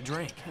plenty to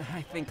drink.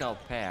 I think I'll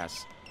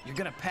pass. You're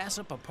gonna pass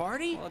up a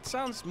party? Well, it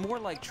sounds more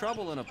like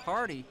trouble than a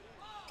party.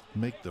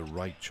 Make the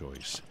right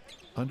choice.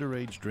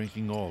 Underage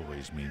drinking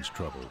always means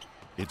trouble.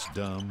 It's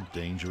dumb,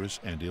 dangerous,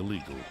 and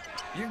illegal.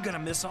 You're gonna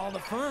miss all the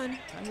fun.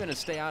 I'm gonna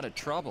stay out of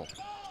trouble.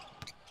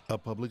 A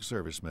public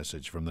service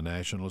message from the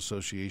National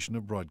Association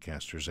of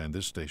Broadcasters and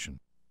this station.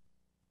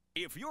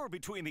 If you're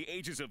between the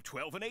ages of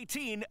 12 and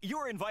 18,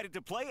 you're invited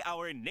to play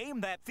our Name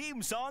That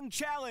Theme Song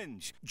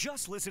Challenge.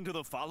 Just listen to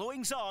the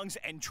following songs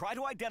and try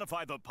to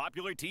identify the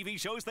popular TV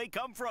shows they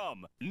come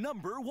from.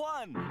 Number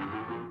 1.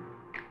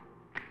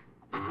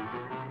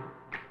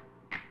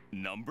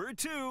 Number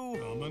 2.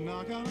 Come and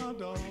knock on our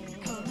door.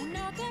 Come and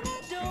knock on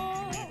our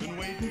door. We've been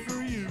waiting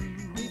for you.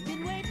 We've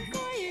been waiting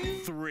for you.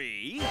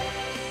 3.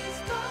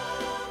 Days go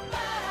by.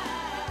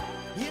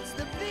 It's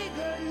the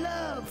bigger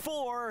love.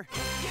 4.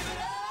 Give it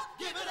up.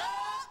 Give it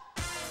up!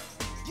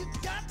 You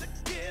got to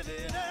give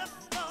it up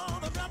for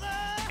the brother!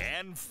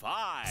 And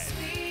 5.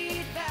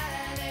 Sweet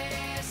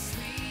Valley,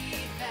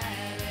 Sweet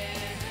Valley.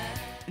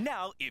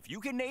 Now, if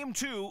you can name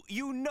 2,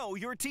 you know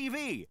your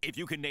TV. If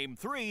you can name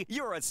 3,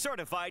 you're a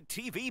certified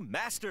TV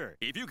master.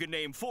 If you can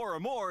name 4 or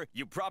more,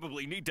 you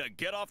probably need to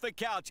get off the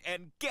couch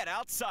and get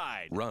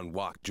outside. Run,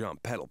 walk,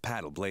 jump, pedal,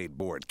 paddle, blade,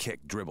 board,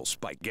 kick, dribble,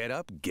 spike. Get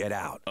up, get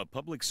out. A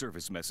public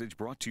service message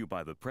brought to you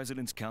by the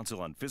President's Council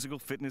on Physical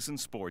Fitness and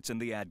Sports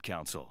and the Ad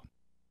Council.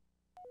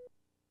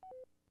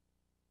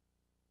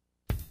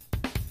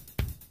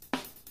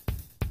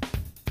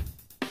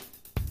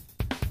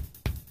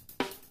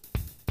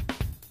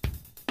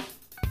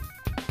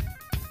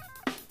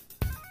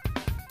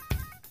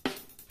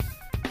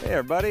 Hey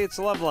everybody, it's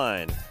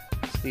LoveLine.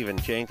 Stephen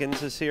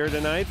Jenkins is here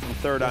tonight from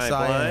Third Eye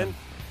Blind.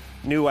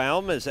 New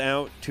album is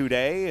out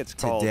today. It's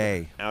called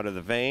Out of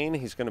the Vein.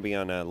 He's going to be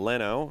on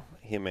Leno,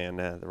 him and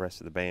the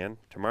rest of the band,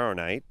 tomorrow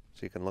night,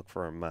 so you can look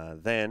for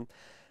him then.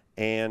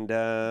 And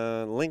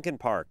Lincoln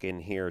Park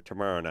in here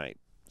tomorrow night.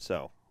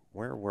 So,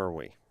 where were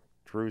we?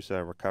 Drew's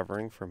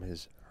recovering from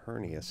his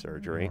hernia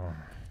surgery.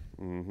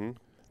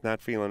 Not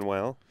feeling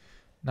well.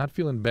 Not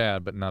feeling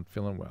bad, but not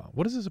feeling well.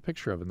 What is this a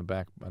picture of in the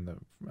back on the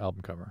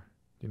album cover?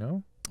 Do you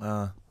know?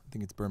 I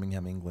think it's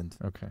Birmingham, England.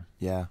 Okay.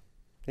 Yeah.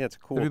 Yeah, it's a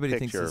cool Everybody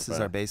picture. thinks this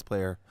is our bass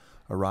player,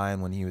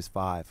 Orion, when he was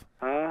 5.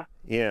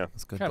 Yeah.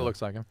 It's good. Kind of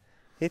looks like him.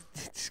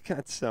 It's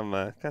got some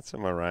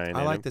Orion.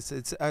 I in like him. this.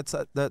 It's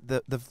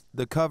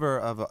the cover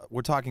of.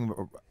 We're talking.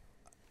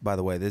 By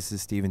the way, this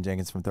is Stephen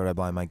Jenkins from Third Eye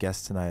Blind. My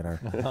guests tonight are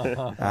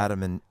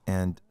Adam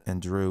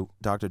and Drew,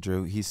 Dr.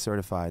 Drew. He's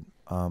certified.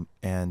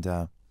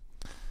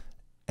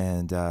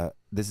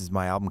 This is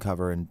my album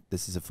cover, and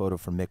this is a photo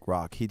from Mick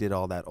Rock. He did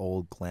all that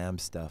old glam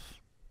stuff.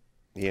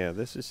 Yeah,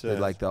 this is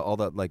Did, like all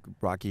the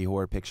Rocky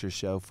Horror Picture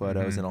Show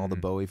photos and all the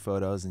Bowie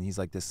photos, and he's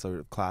like this sort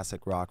of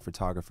classic rock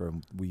photographer.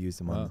 And we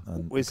used him on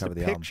the cover of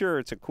the album. Picture?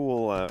 It's a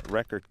cool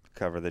record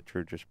cover that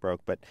Drew just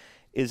broke. But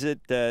is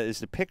it is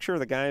the picture of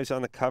the guy who's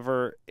on the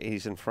cover?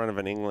 He's in front of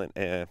an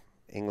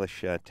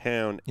English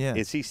town. Yeah.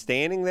 Is he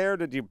standing there? Or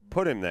did you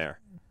put him there?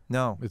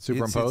 No, it's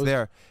superimposed. It's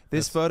there.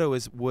 This photo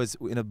was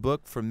in a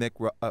book from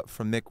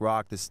Mick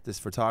Rock, this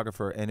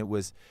photographer, and it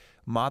was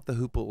Mott the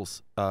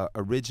Hoople's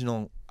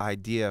original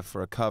idea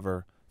for a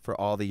cover for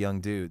all the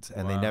young dudes,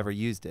 and they never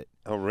used it.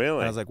 Oh, really?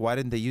 And I was like, why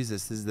didn't they use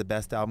this? This is the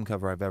best album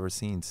cover I've ever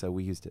seen, so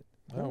we used it.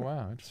 Oh,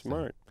 wow. Interesting.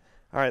 Smart.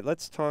 All right,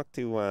 let's talk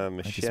to Michelle.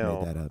 I just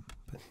made that up.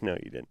 No,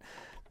 you didn't.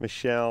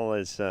 Michelle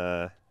is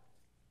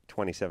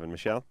 27.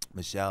 Michelle?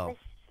 Michelle.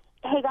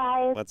 Hey,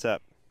 guys. What's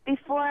up?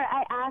 Before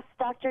I ask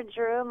Dr.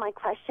 Drew my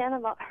question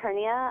about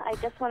hernia, I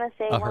just want to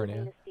say one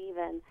thing to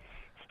Stephen.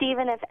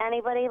 Stephen, if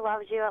anybody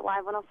loves you at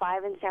Live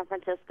 105 in San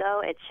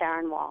Francisco, it's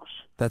Sharon Walsh.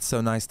 That's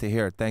so nice to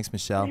hear. Thanks,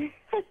 Michelle.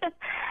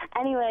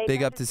 Anyway. Big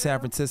Dr. up to San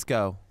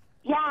Francisco.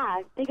 Yeah,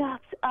 big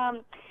ups.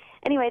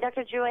 Anyway,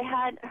 Dr. Drew, I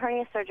had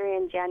hernia surgery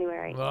in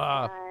January.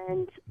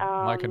 And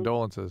my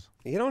condolences.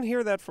 You don't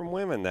hear that from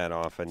women that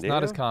often, It's do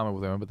not you? as common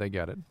with women, but they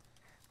get it.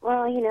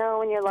 Well, you know,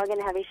 when you're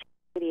lugging heavy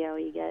radio,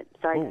 you get...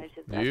 Sorry, guys.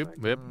 it's that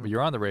word. Yep,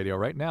 you're on the radio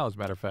right now, as a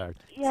matter of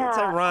fact. Yeah, It's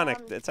ironic.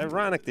 It's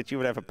ironic that you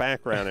would have a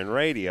background in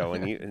radio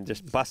and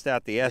just bust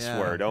out the S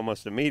word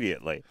almost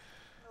immediately.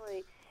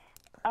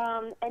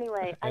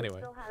 Anyway, I'm Anyway.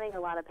 still having a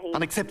lot of pain.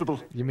 Unacceptable.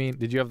 You mean,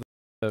 did you have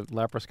the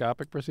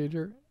laparoscopic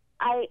procedure?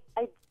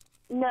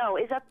 No,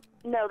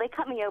 they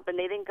cut me open.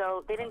 They didn't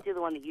do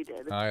the one that you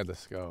did. I had the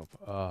scope.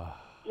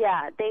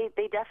 Yeah, they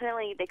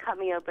definitely they cut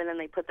me open and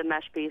they put the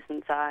mesh piece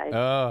inside.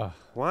 Oh,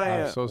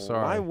 Why? I'm so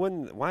sorry.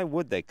 Why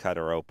would they cut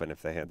her open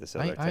if they had this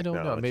other technology? I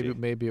don't know.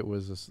 Maybe it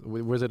was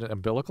was it an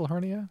umbilical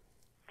hernia?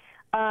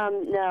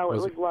 No,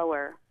 it was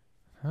lower.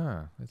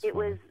 Huh. That's It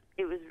funny. was.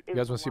 You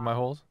guys want to see my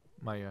holes?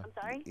 My. I'm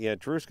sorry. Yeah,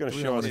 Drew's going to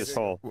We show us only his see-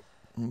 hole.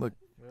 Look,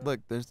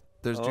 there's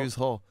Oh. Drew's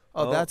hole.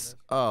 Oh, Oh. that's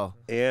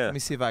Yeah. Let me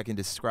see if I can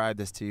describe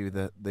this to you.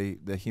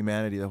 The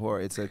humanity, the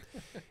horror. It's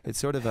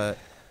sort of a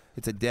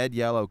dead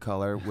yellow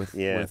color with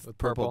With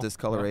purple purple.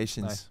 discolorations.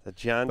 Yeah, nice. The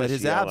jaundice But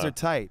his abs yellow. are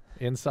tight.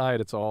 Inside,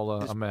 it's all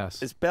a mess.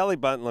 His belly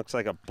button looks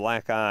like a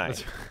black eye.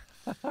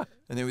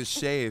 And it was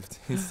shaved.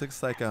 He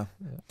looks like a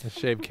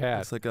shaved cat.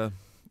 Looks like a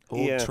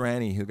old Yeah.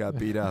 tranny who got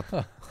beat up.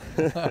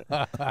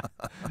 Yeah,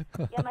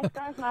 my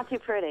scar's not too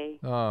pretty.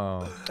 Oh.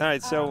 All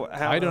right, so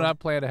I do not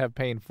plan to have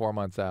pain 4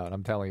 months out.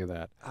 I'm telling you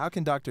that. How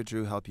can Dr.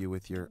 Drew help you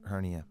with your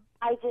hernia?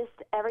 I just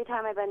every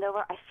time I bend over,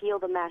 I feel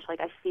the mesh. Like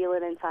I feel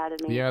it inside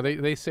of me. Yeah,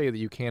 they say that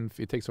you can.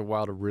 It takes a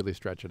while to really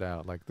stretch it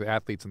out. Like the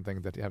athletes and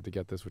things that have to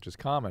get this, which is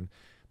common.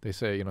 They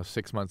say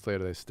 6 months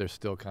later they're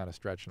still kind of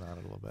stretching on it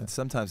a little bit. And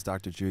sometimes,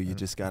 Dr. Drew, you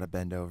just got to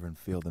bend over and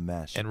feel the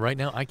mesh. And right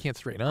now I can't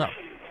straighten up,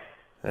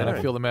 and All I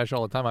right. feel the mesh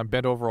all the time. I'm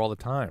bent over all the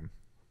time.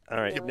 All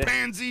right.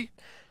 Pansy.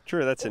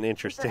 True, that's an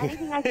interesting,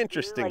 anything I can do,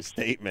 interesting like-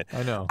 statement.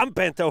 I know. I'm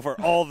bent over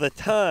all the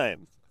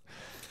time.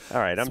 All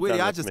right, I'm Sweetie,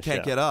 done I with just Michelle.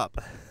 can't get up.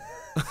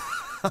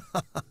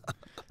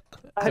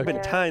 I've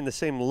been tying the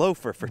same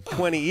loafer for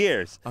 20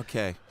 years.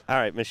 Okay. All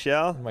right,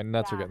 Michelle. My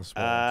nuts are getting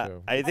swollen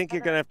too. I think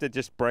you're going to have to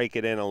just break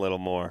it in a little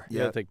more.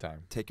 Yeah, take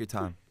time. Take your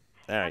time.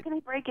 All How right. can I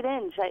break it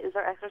in? Is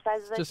there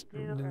exercises Just I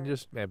can do? or-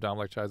 just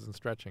abdominal exercises and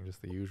stretching,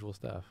 just the usual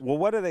stuff. Well,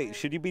 what are they?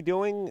 Should you be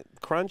doing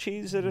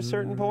crunchies at a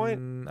certain point?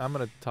 I'm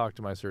going to talk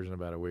to my surgeon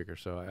about a week or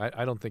so.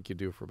 I don't think you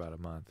do for about a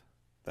month.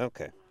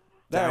 Okay.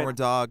 Downward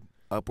dog,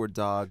 upward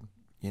dog,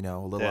 a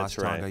little That's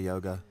Ashtanga right.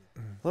 yoga.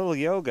 Little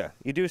yoga.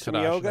 You do some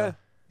Tadasana. yoga?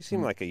 You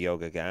seem like a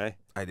yoga guy.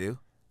 I do.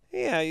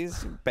 Yeah, you're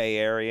Bay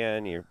Area,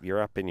 and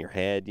you're up in your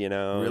head, and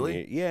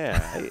Really?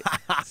 yeah. It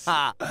seems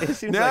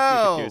like you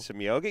No. could do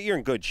some yoga. You're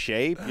in good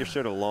shape. You're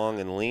sort of long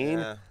and lean.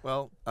 Yeah.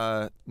 Well,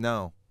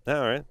 no. All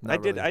right.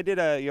 Not really. I did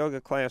a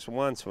yoga class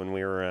once when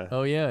we were.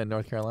 Oh yeah, in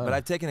North Carolina. But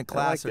I've taken a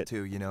class liked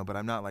or it. two, but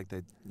I'm not like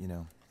the, I don't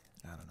know.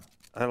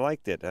 I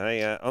liked it.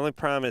 I only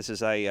problem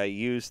is I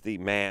used the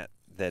mat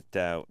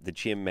the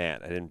gym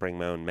mat. I didn't bring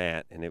my own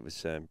mat, and it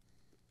was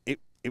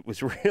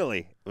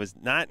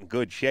not in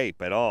good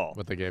shape at all.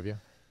 What they gave you?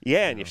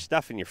 Yeah, and you're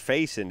stuffing your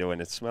face into it,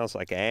 and it smells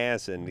like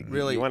ass, and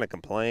Really, you want to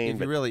complain.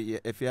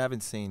 If you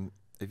haven't seen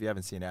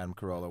Adam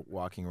Carolla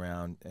walking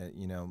around,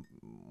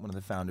 one of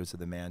the founders of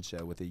the Man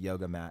Show with a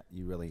yoga mat,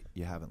 you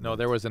haven't. No, looked.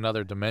 there was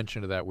another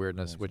dimension to that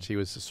weirdness, which he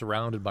was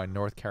surrounded by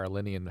North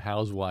Carolinian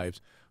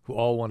housewives who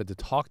all wanted to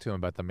talk to him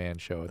about the Man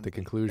Show at the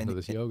conclusion of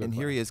this yoga. And class.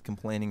 here he is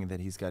complaining that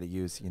he's got to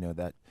use,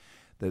 that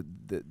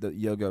the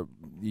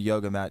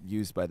yoga mat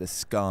used by the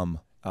scum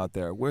out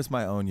there. Where's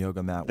my own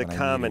yoga mat? The when I need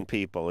common it?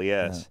 people,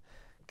 yes.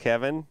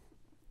 Kevin,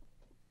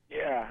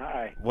 Yeah,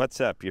 hi.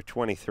 what's up? You're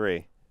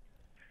 23.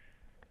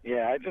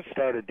 Yeah, I just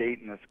started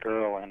dating this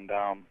girl, and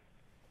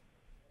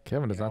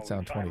Kevin does not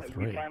sound we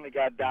 23. finally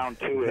got down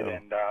to it,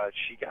 and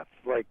she got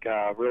like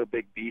real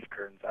big beef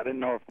curtains. I didn't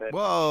know if that.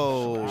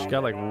 Whoa! She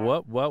got like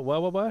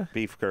what?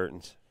 Beef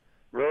curtains.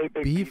 Really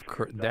big Beef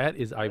curtain. That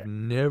is, I've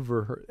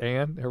never heard.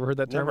 Ann, ever heard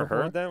that term Never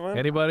before? heard that one?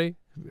 Anybody?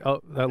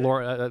 Oh,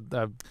 Laura,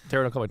 Tara,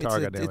 don't call me Tara.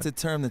 goddammit. It's a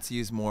term that's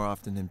used more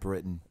often in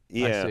Britain.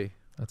 Yeah. I see.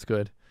 That's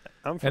good.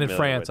 I'm And in familiar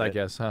France, with I it.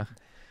 guess, huh?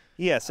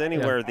 Yes,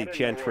 anywhere the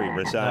gentry I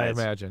resides.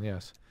 imagine,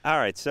 yes. All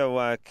right,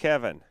 so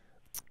Kevin.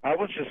 I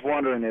was just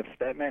wondering if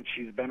that meant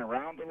she's been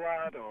around a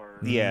lot, or.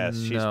 Yes,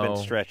 she's been No.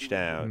 stretched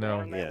out.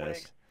 No.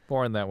 Yes.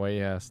 Born that way,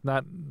 yes.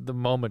 Not the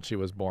moment she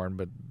was born,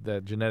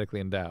 but genetically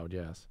endowed,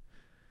 yes.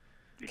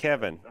 I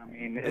Kevin.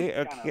 mean, it's Hey,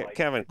 kinda like-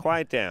 Kevin,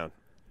 quiet down.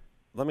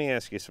 Let me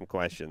ask you some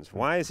questions.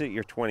 Why is it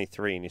you're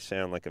 23 and you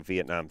sound like a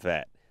Vietnam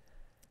vet?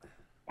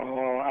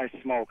 Oh, I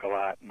smoke a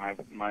lot.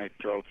 My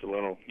throat's a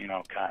little,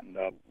 cottoned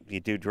up. You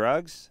do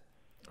drugs?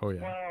 Oh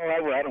yeah.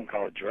 Well, I don't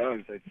call it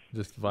drugs. It's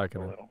Just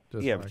Vicodin.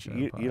 Just Yeah, but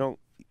Vicodin. you don't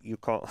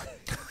call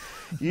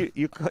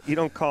you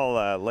don't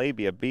call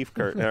labia beef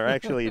curtain, or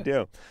actually you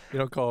do. You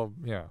don't call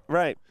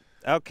Right.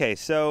 Okay,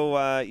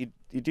 so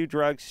you do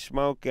drugs,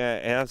 smoke.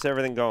 How's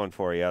everything going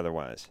for you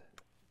otherwise?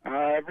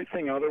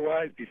 everything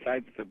otherwise,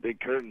 besides the big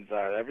curtains,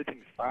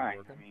 everything's fine.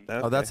 I mean,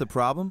 Oh, that's a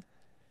problem?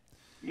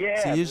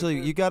 yeah. So usually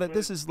this you is- got it.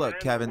 This is look,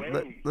 they're in Kevin. the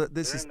way.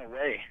 This They're is in the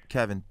way.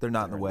 Kevin. They're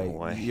not in the They're in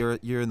way. the way.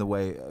 You're in the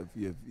way of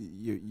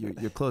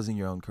you're closing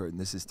your own curtain.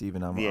 This is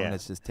Stephen. I'm Yeah. gonna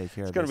just take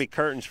care It's of going to this. be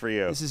curtains for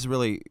you. This is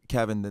really,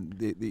 Kevin,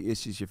 the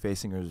issues you're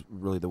facing are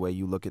really the way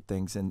you look at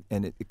things, and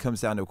it comes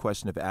down to a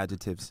question of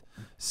adjectives.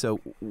 So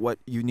what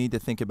you need to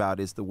think about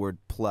is the word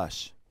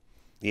plush.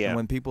 Yeah. And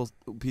when people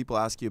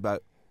ask you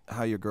about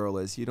how your girl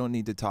is, you don't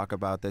need to talk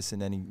about this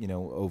in any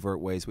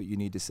overt ways. What you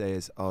need to say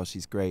is, oh,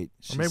 she's great.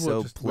 She's Or maybe so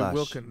we'll just plush.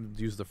 we'll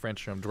use the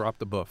French term, drop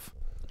the buff.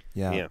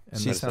 Yeah. Yeah. And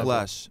She's that's-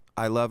 plush.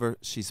 I love her.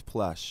 She's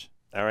plush.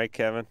 All right,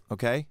 Kevin.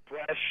 Okay?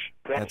 Fresh.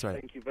 That's right.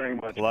 Thank you very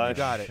much. Plush. You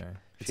got it. Okay.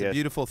 It's a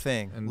beautiful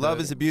thing. Love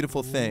is a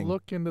beautiful thing.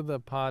 Look into the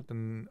pot,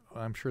 and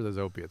I'm sure there's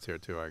opiates here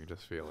too. I can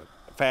just feel it.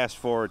 Fast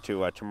forward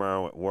to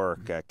tomorrow at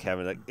work,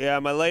 Kevin. Like, yeah,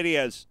 my lady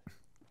has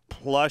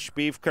plush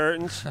beef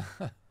curtains,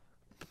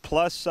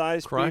 plus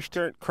size beef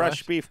curtain,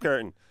 crushed beef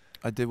curtain.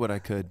 I did what I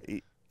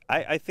could.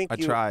 I think I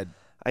tried.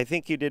 I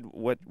think you did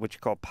what you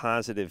call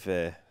positive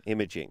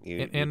imaging.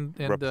 You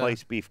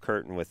replace beef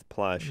curtain with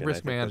plush. And risk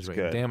I think management,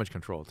 that's good. damage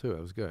control too. It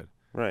was good.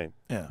 Right.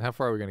 Yeah. How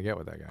far are we going to get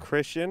with that guy?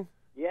 Christian?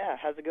 Yeah,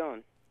 how's it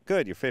going?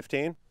 Good. You're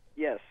 15?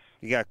 Yes.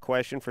 You got a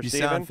question for You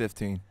Stephen? sound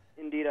 15.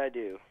 Indeed, I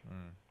do.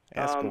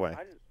 Ask away.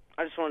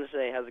 I just wanted to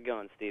say, how's it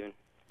going, Stephen?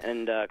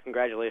 And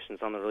congratulations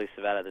on the release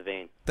of Out of the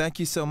Vein. Thank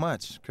you so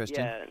much,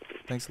 Christian. Yeah.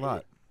 Thanks a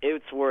lot.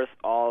 It's worth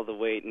all the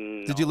wait.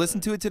 And Did you listen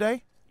to it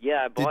today?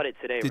 Yeah, I bought it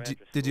today.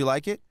 Did you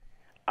like it?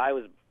 I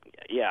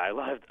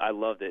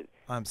loved it.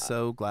 I'm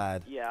so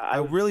glad. Yeah, I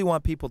really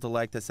want people to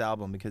like this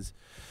album because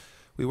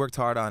we worked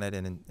hard on it,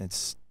 and it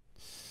makes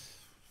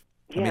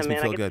me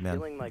feel good, man.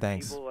 Feeling like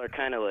Thanks. people are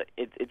kind of like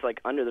it's like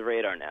under the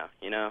radar now,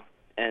 you know.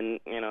 And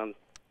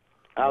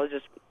I was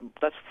just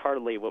that's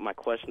partly what my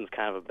question's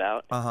kind of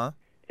about.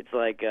 It's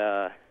like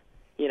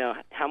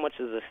how much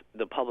does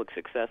the public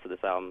success of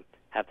this album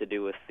have to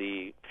do with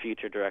the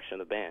future direction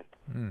of the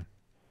band?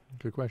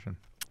 Good question.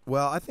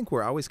 Well, I think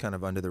we're always kind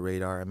of under the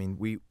radar. I mean,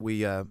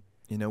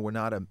 we're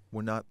not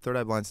Third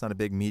Eye Blind's not a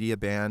big media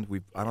band.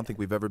 I don't think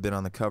we've ever been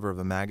on the cover of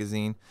a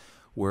magazine.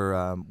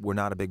 We're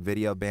not a big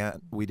video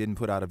band. We didn't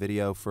put out a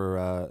video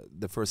for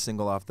the first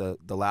single off the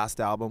last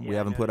album. We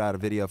haven't put out a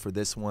video for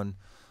this one.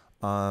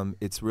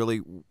 It's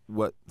really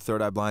what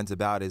Third Eye Blind's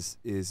about is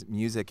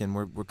music, and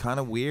we're kind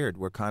of weird.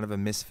 We're kind of a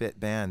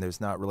misfit band.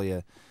 There's not really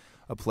a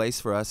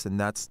place for us, and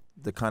that's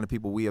the kind of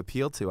people we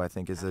appeal to, I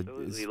think, is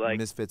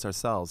misfits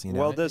ourselves. You know?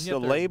 Well, does the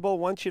label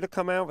want you to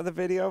come out with a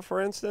video, for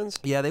instance?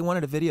 Yeah, they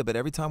wanted a video, but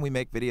every time we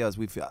make videos,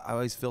 I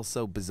always feel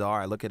so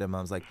bizarre. I look at them,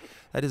 I was like,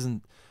 that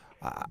isn't...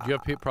 Do you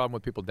have a problem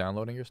with people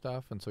downloading your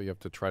stuff, and so you have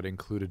to try to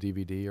include a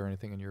DVD or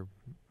anything in your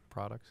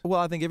products? Well,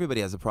 I think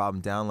everybody has a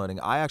problem downloading.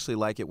 I actually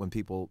like it when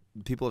people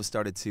have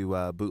started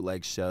to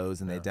bootleg shows,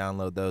 and they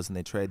download those and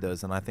they trade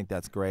those, and I think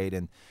that's great.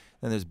 And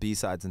then there's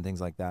B-sides and things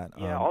like that.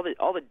 Yeah, all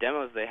the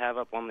demos they have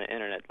up on the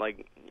internet,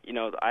 like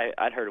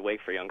I'd heard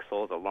 "Wake for Young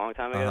Souls" a long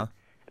time ago,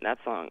 and that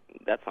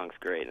song's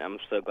great, and I'm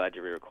so glad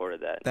you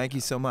re-recorded that. Thank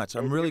you so much.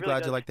 I'm really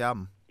glad you liked the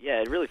album. Yeah,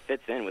 it really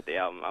fits in with the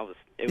album.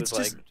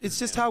 It's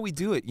just how we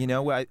do it, you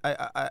know.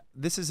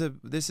 This is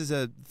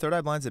a Third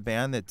Eye Blind's a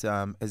band that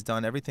has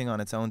done everything on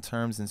its own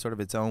terms and sort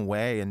of its own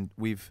way, and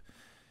we've,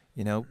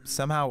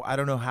 somehow I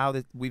don't know how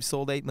that we've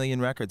sold 8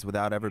 million records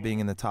without ever being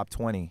in the top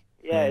 20.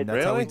 Yeah, and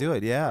that's how we do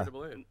it. Yeah.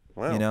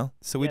 Wow.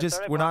 So we're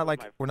not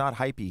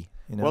hypey.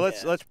 Well,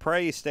 let's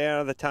pray you stay out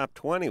of the top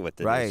 20 with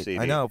the new CD.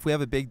 I know. If we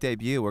have a big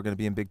debut, we're going to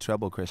be in big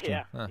trouble,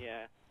 Christian.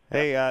 Yeah.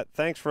 Hey,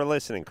 thanks for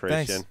listening,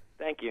 Christian. Thanks.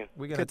 Thank you.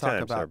 We're going to talk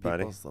about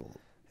everybody. people's little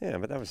Yeah,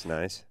 but that was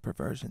nice.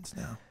 perversions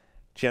now.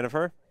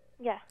 Jennifer?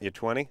 Yeah. You're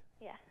 20?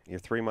 Yeah. You're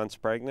 3 months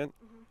pregnant?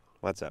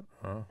 What's up?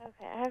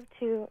 Okay, I have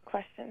 2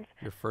 questions.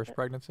 Your first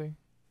pregnancy?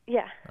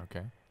 Yeah.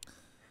 Okay.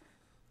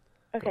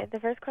 Okay, the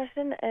first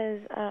question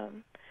is,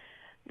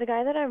 the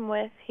guy that I'm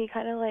with, he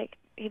kind of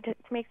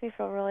makes me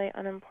feel really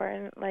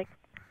unimportant. Like,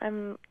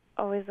 I'm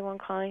always the one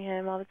calling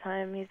him all the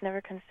time. He's never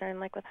concerned,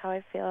 with how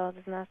I feel.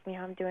 Doesn't ask me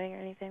how I'm doing or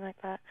anything like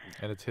that.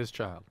 And it's his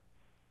child?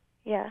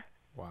 Yeah.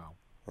 Wow.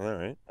 All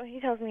right. Well, he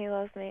tells me he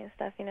loves me and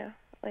stuff, and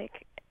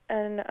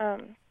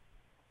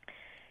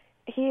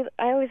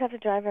I always have to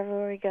drive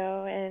everywhere we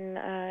go,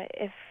 and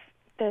if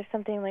there's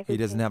something He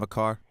doesn't have a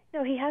car?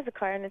 No, he has a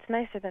car, and it's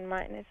nicer than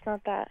mine. It's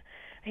not that.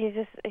 I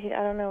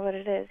don't know what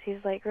it is. He's,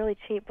 really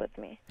cheap with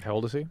me. How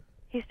old is he?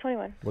 He's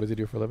 21. What does he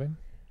do for a living?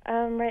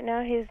 Right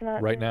now he's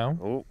not. Right now?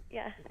 Oh.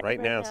 Yeah. Right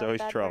now, it's always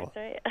bad trouble.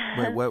 words,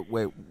 right?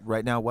 Wait.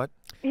 Right now what?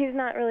 He's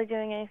not really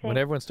doing anything. When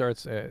everyone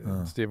starts,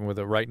 Stephen, with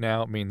a right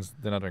now, it means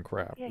they're not doing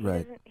crap.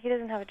 Yeah, he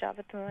doesn't have a job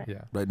at the moment.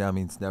 Yeah. Right now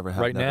means never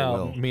have. Right never now,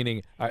 will.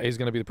 meaning he's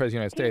going to be the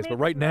president of the United States, but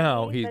right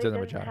now he doesn't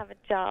have a job. Have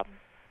a job.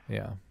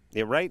 Yeah.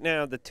 Yeah, right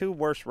now, the 2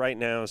 worst right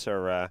nows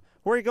are,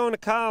 where are you going to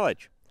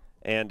college?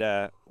 And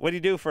what do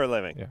you do for a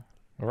living? Yeah.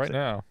 Well, right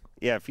now.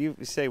 Yeah, if you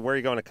say where are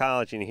you going to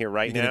college and you hear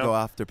right You're now. going to go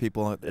after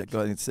people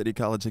going to city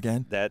college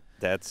again?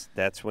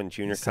 That's when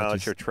junior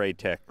college or trade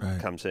tech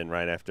comes in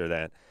right after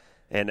that.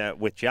 And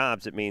with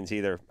jobs, it means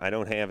either I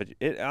don't have it.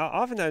 It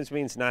oftentimes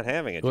means not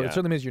having a job. Well, it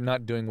certainly means you're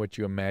not doing what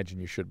you imagine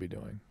you should be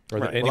doing. Or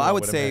that Well, anyone I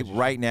would say imagine.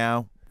 right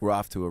now we're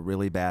off to a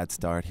really bad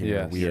start here.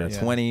 Yes, we are yes.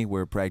 20,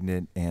 we're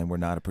pregnant, and we're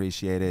not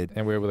appreciated.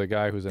 And we're with a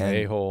guy who's an and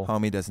a-hole.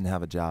 Homie doesn't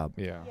have a job.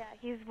 Yeah. Yeah,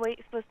 he's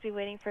supposed to be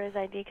waiting for his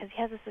ID because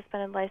he has a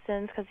suspended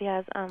license because he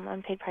has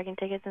unpaid parking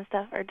tickets and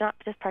stuff, or not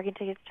just parking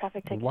tickets,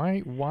 traffic tickets.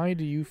 Why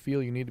do you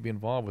feel you need to be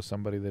involved with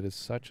somebody that is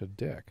such a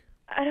dick?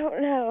 I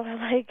don't know.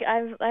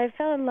 I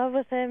fell in love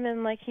with him,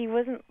 and he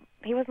wasn't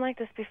like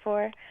this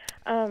before.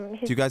 Do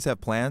you guys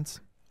have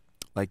plans?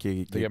 Like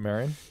you get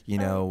married? Is he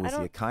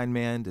a kind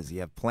man? Does he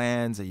have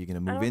plans? Are you going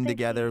to move in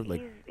together?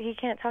 He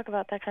can't talk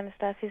about that kind of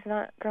stuff. He's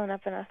not grown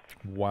up enough.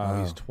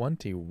 Wow, he's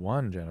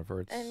 21,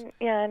 Jennifer.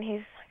 And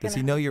he's. Does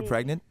he know you're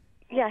pregnant?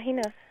 Yeah, he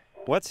knows.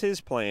 What's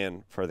his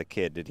plan for the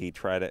kid? Did he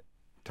try to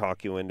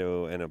talk you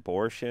into an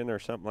abortion or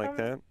something like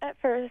that? At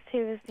first,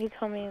 he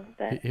told me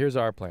that. Here's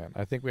our plan.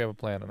 I think we have a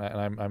plan,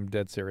 and I'm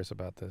dead serious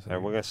about this. All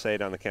right, we're going to say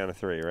it on the count of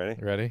 3.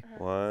 Ready? Ready?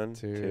 1,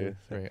 2,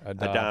 3. 3.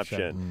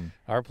 Adoption.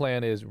 Our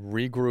plan is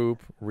regroup,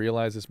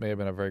 realize this may have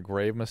been a very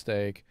grave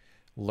mistake,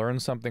 learn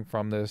something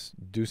from this,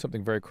 do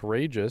something very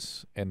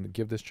courageous, and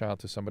give this child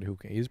to somebody who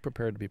is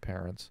prepared to be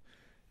parents,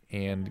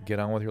 and get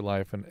on with your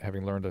life, and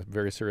having learned a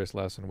very serious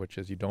lesson, which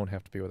is you don't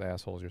have to be with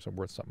assholes. You're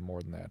worth something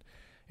more than that.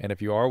 And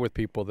if you are with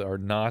people that are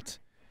not,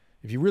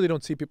 if you really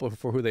don't see people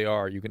for who they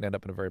are, you can end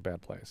up in a very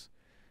bad place.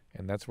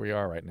 And that's where you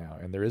are right now.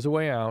 And there is a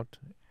way out,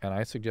 and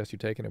I suggest you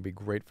take it. It'll be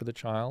great for the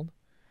child,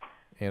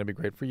 and it'll be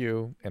great for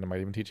you, and it might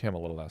even teach him a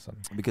little lesson.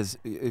 Because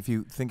if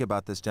you think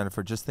about this,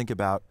 Jennifer, just think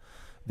about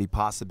the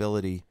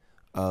possibility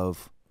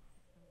of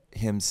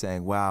him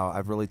saying, wow,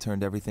 I've really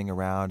turned everything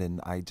around, and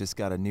I just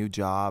got a new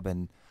job,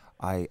 and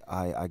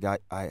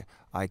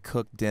I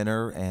cooked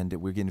dinner, and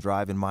we're going to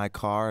drive in my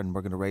car, and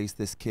we're going to raise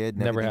this kid, and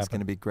Never everything's happened. going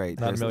to be great.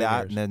 Not There's in a that,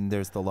 million and then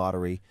there's the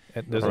lottery,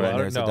 And there's and a then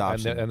lottery, there's no,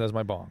 adoption. and there's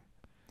my bong.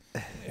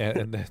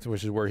 and that's,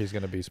 which is where he's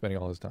going to be spending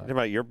all his time. What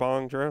about your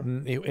bong,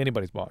 Drew?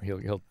 Anybody's bong.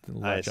 He'll I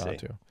latch see. on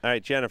to. All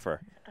right,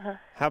 Jennifer. Uh-huh.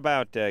 How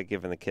about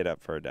giving the kid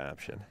up for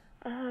adoption?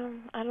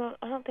 I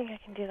don't think I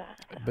can do that.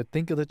 But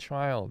think of the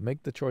child.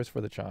 Make the choice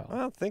for the child.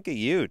 Well, think of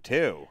you,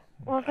 too.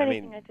 Well, if I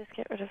anything, mean, I'd just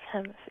get rid of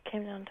him if it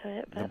came down to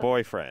it. the But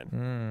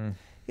boyfriend.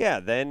 Yeah,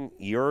 then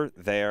you're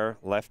there,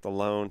 left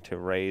alone to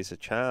raise a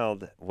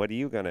child. How are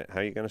you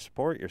gonna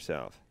support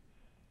yourself?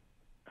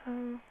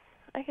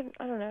 I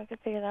don't know. I could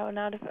figure that one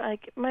out. If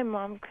my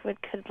mom could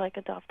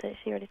adopt it.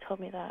 She already told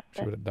me that.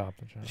 She would adopt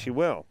the child. She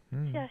will.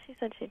 Yeah, she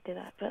said she'd do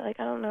that. But I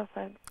don't know if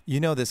I. You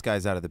know this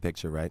guy's out of the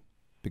picture, right?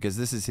 Because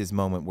this is his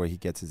moment where he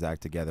gets his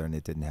act together, and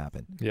it didn't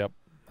happen. Yep,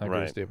 I agree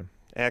with Right. Stephen.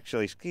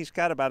 Actually, he's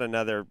got about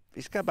another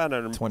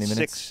 20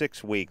 minutes?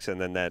 six weeks,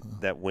 and then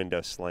that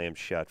window slams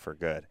shut for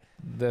good.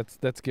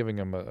 That's giving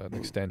him an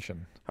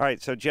extension. All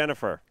right, so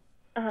Jennifer,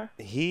 Uh-huh.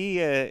 he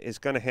is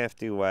going to have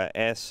to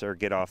S or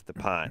get off the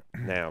pot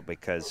now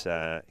because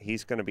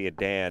he's going to be a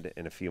dad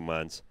in a few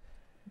months.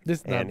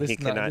 This and he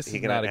cannot is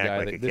act not a guy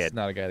like that a this kid. is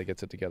not a guy that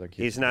gets it together. keeps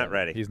He's it not together.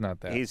 ready. He's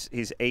not that.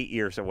 He's 8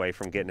 years away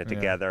from getting it Yeah.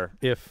 together.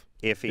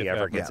 If he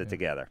ever gets it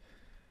together.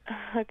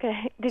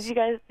 Okay. Did you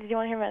want to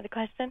hear my other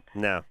question?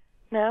 No.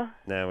 No.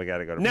 No, we got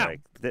to go to No.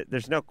 break.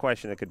 There's no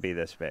question that could be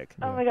this big.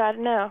 Oh my God,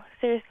 no.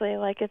 Seriously,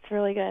 it's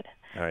really good.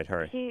 All right,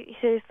 hurry. He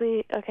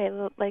seriously,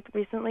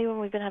 recently when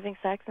we've been having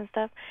sex and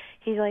stuff,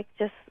 he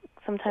just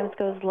sometimes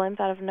goes limp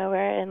out of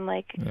nowhere, and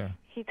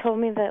he told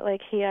me that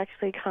he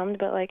actually cummed,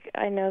 but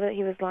I know that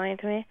he was lying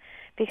to me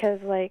because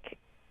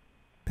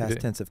Past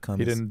tense of come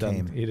He is didn't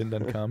came. done. He didn't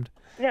done cummed.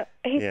 no,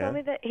 he Yeah. told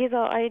me that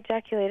I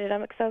ejaculated.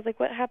 Because I was like,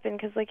 what happened?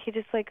 Because he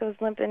just goes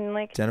limp and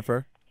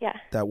Jennifer? Yeah.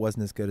 That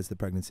wasn't as good as the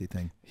pregnancy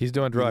thing. He's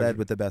doing You drugs. led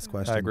with the best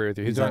question. I agree with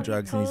you. He's on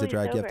drugs and he's a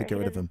totally drug. You have to sober. get He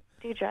rid of doesn't him.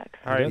 do drugs.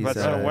 All right,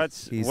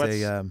 He's,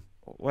 but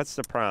what's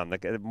the problem?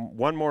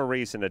 One more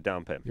reason to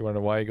dump him. You want to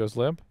know why he goes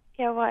limp?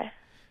 Yeah, why?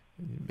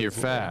 You're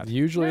fat.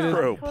 Usually, No, it is.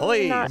 Drew,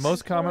 totally not. The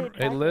most common.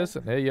 Totally Hey,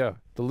 listen. Hey, yeah.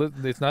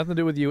 It's nothing to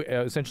do with you.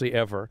 Essentially,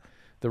 ever.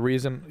 The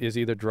reason is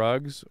either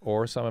drugs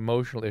or some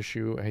emotional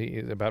issue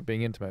about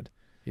being intimate.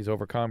 He's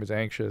overcome. He's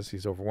anxious.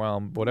 He's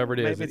overwhelmed. Whatever it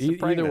is. Maybe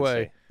it's the Either way,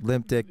 pregnancy.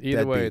 Limp dick,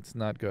 Either way, deadbeat. it's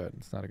not good.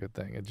 It's not a good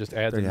thing. It just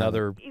adds There you have it.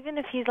 another. Even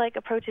if he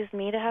approaches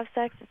me to have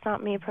sex, it's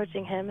not me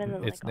approaching him, and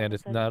then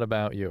It's not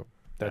about you.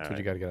 That's All what you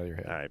right. got to get out of your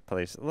head. All right,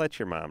 please let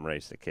your mom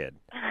raise the kid,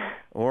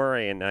 or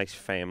a nice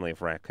family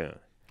of raccoon.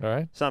 All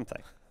right.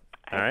 Something.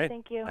 All right.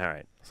 Thank you. All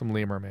right. Some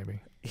lemur,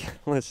 maybe.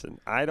 Listen,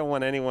 I don't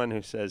want anyone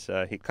who says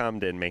he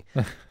cummed in me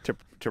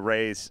to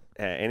raise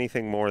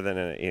anything more than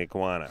an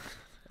iguana.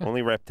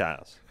 Only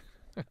reptiles.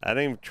 I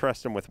don't even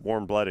trust them with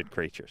warm-blooded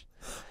creatures.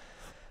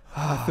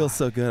 I feel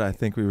so good. I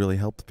think we really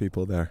helped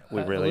people there.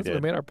 We really Listen,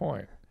 did. We made our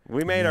point.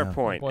 We made our Yeah.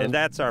 point, and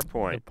that's our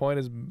point. The point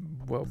is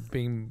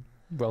being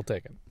well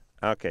taken.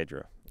 Okay,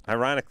 Drew.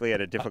 Ironically,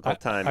 at a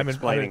difficult time I'm in-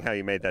 explaining I'm in- how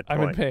you made that I'm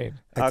in point. pain.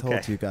 I Okay.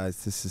 told you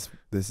guys this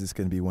is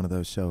going to be one of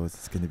those shows.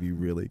 It's going to be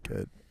really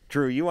good.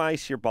 Drew, you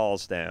ice your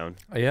balls down.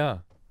 Yeah.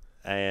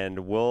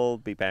 And we'll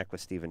be back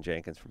with Stephan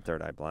Jenkins from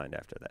Third Eye Blind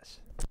after this.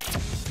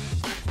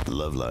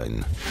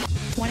 LoveLine.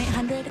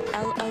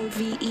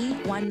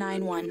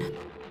 1-800-LOVE-191.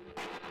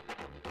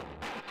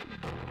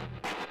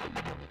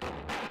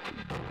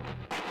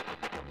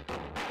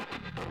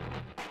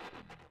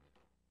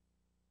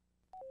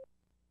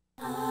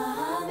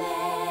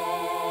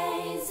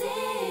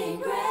 Amazing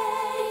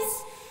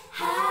grace,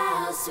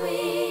 how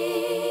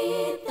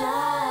sweet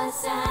the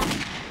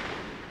sound.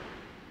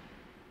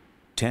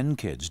 10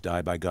 kids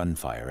die by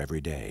gunfire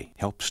every day.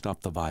 Help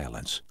stop the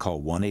violence.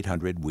 Call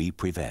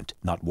 1-800-WE-PREVENT.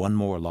 Not one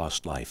more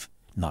lost life.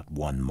 Not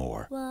one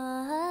more.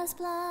 Was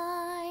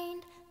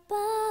blind,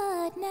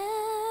 but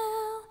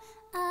now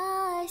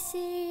I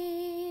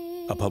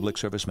see. A public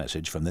service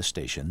message from this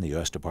station, the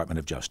U.S. Department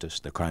of Justice,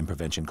 the Crime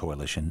Prevention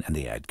Coalition, and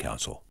the Ad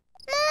Council.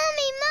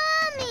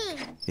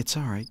 Mommy! It's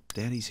all right.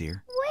 Daddy's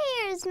here.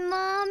 Where's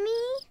Mommy?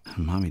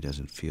 Mommy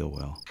doesn't feel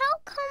well. How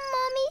come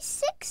Mommy's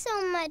sick?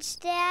 much,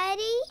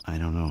 Daddy? I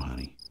don't know,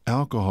 honey.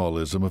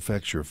 Alcoholism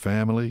affects your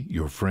family,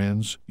 your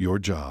friends, your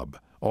job,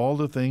 all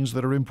the things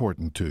that are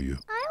important to you.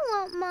 I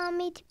want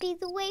Mommy to be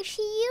the way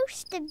she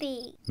used to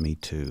be. Me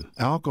too.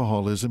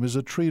 Alcoholism is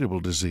a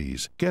treatable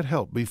disease. Get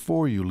help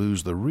before you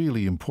lose the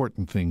really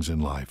important things in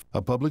life.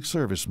 A public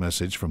service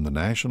message from the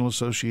National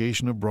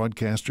Association of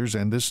Broadcasters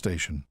and this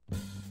station.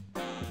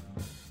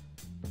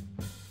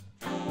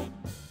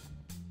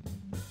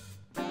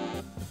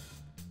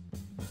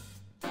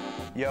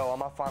 Yo,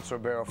 I'm Alfonso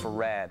Ribeiro for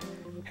RAD.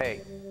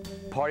 Hey,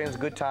 partying's a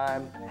good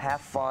time,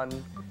 have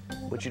fun,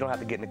 but you don't have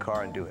to get in the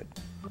car and do it.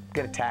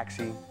 Get a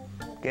taxi,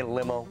 get a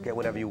limo, get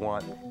whatever you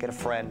want, get a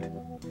friend,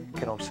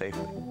 get home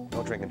safely.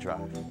 Don't drink and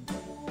drive.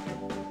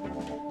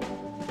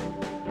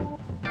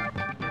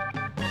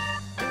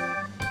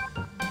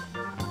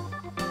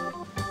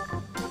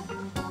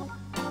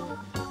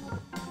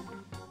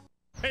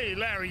 Hey,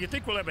 Larry, you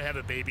think we'll ever have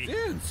a baby?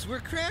 Vince,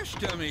 we're crash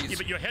dummies. Yeah,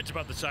 but your head's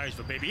about the size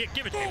of a baby. Here,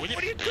 give it to me, will you?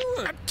 What are you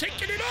doing? I'm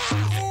taking it off!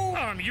 Oh,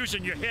 I'm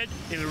using your head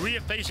in the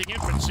rear-facing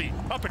infant seat.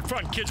 Up in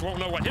front, kids won't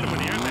know what hit them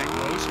when the airbag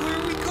blows. Where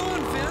are we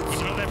going, Vince?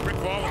 You know that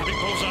brick wall with a big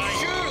bullseye?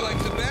 Sure,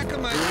 like the back of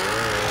my...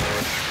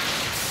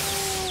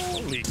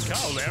 Holy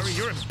cow, Larry,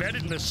 you're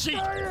embedded in the seat.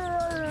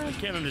 I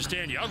can't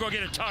understand you. I'll go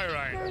get a tire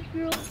iron.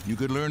 You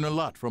could learn a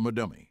lot from a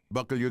dummy.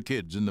 Buckle your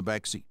kids in the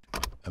back seat.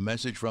 A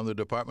message from the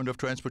Department of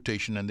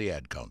Transportation and the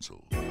Ad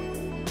Council.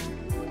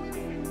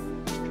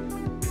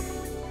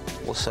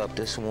 What's up?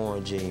 This is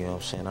Warren G, you know what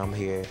I'm saying? I'm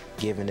here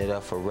giving it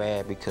up for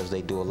RAD because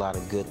they do a lot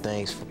of good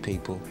things for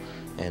people.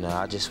 And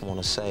I just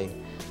want to say,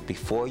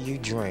 before you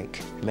drink,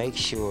 make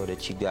sure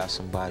that you got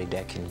somebody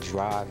that can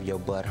drive your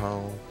butt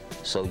home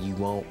so you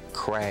won't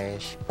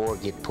crash or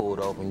get pulled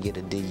over and get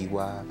a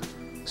DUI.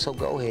 So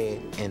go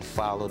ahead and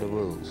follow the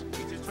rules.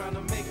 Just trying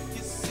to make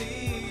you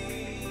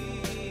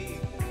see.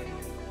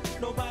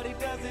 Nobody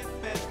does it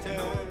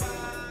better.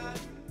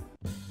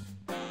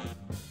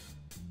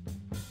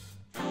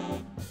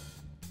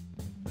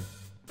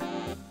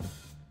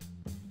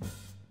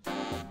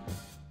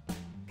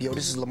 Yo,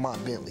 this is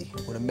Lamont Bentley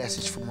with a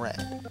message from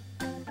RAD.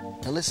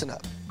 Now listen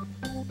up.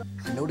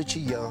 I know that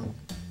you're young,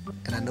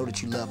 and I know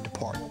that you love to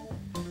party.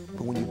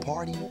 But when you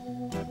party,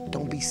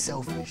 don't be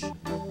selfish.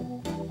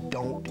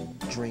 Don't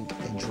drink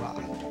and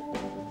drive.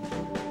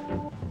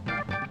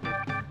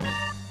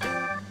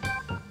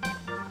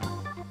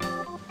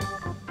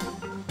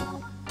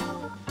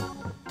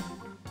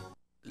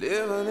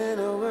 Living in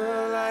a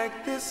world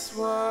like this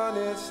one,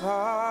 it's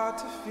hard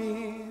to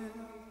feel.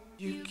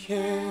 You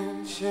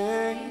can't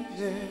change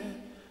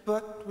it,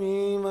 but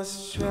we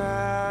must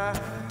try.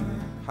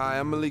 Hi,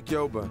 I'm Malik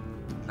Yoba,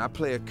 and I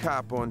play a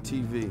cop on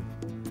TV.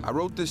 I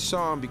wrote this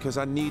song because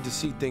I need to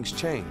see things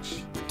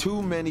change.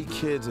 Too many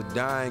kids are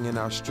dying in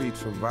our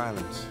streets from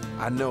violence.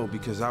 I know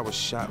because I was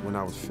shot when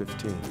I was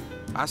 15.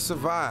 I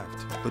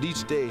survived, but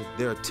each day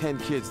there are 10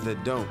 kids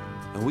that don't,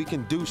 and we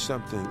can do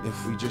something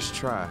if we just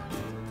try.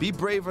 Be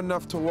brave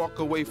enough to walk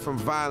away from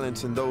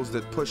violence and those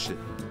that push it.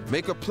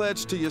 Make a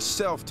pledge to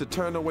yourself to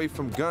turn away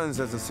from guns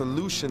as a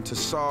solution to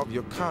solve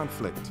your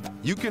conflict.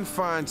 You can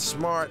find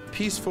smart,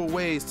 peaceful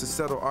ways to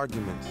settle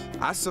arguments.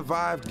 I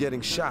survived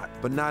getting shot,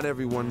 but not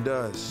everyone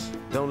does.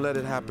 Don't let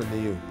it happen to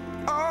you.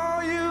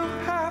 All you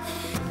have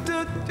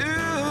to do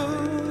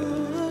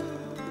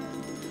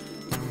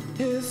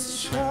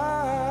is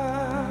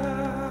try.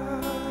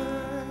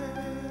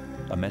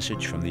 A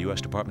message from the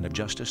U.S. Department of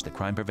Justice, the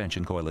Crime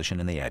Prevention Coalition,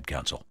 and the Ad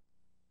Council.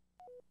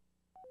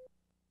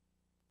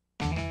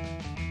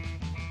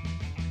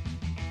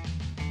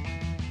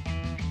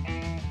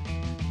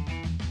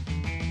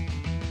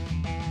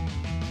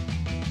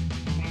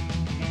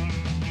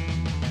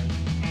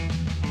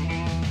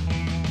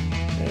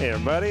 Hey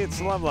everybody,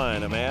 it's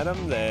LoveLine. I'm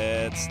Adam.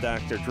 That's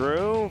Dr.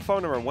 Drew.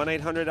 Phone number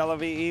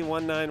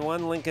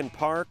 1-800-LOVE-191. Lincoln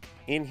Park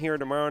in here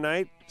tomorrow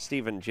night.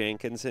 Stephan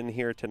Jenkins in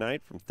here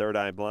tonight from Third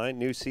Eye Blind.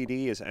 New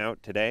CD is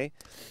out today.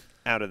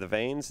 Out of the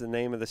Veins, the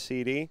name of the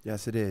CD.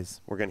 Yes, it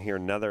is. We're going to hear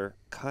another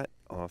cut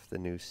off the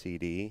new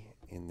CD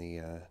in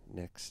the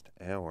next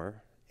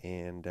hour.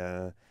 And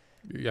after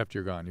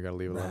you're gone, you got to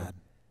leave it alone.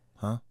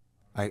 Huh?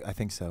 I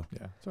think so.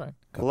 Yeah, it's all right.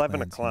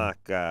 11 o'clock,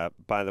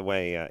 by the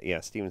way,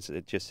 Stephen's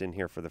just in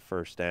here for the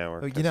first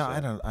hour. Oh, you know, I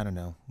don't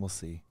know. We'll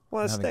see.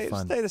 Well, stay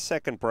the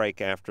second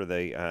break after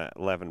the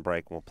 11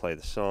 break. We'll play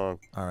the song.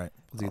 All right,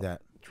 we'll do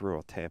that. Drew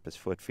will tap his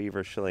foot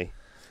feverishly.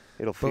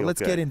 It'll feel But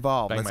let's good. get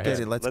involved. Let's get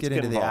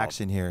into the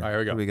action here. All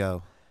right, here we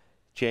go.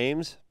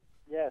 James?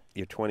 Yes.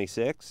 You're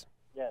 26?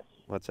 Yes.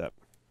 What's up?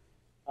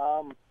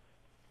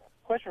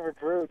 Question for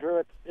Drew.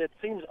 Drew, it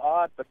seems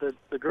odd, but the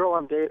girl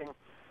I'm dating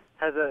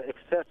has an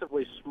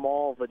excessively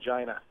small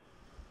vagina.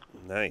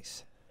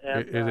 Nice.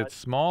 And, Is it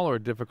small or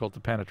difficult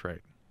to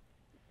penetrate?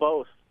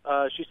 Both.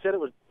 She said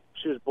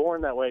she was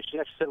born that way. She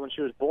actually said when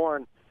she was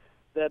born,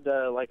 they had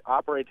to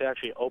operate to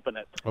actually open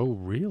it. Oh,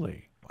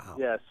 really? Wow.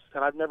 Yes,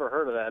 and I've never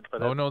heard of that. But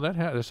no,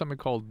 there's something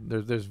called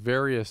there's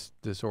various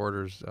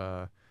disorders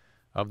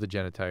of the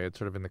genitalia. It's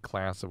sort of in the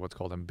class of what's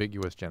called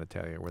ambiguous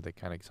genitalia, where they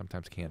kind of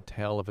sometimes can't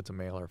tell if it's a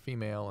male or a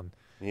female, and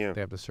they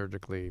have to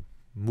surgically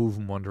move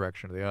in one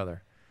direction or the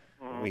other.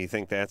 Well, you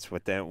think that's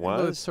what that Well,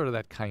 it's was? sort of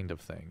that kind of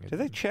thing. Do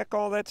they check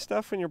all that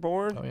stuff when you're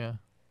born? Oh, yeah.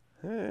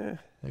 Good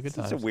That's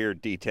a times.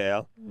 weird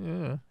detail.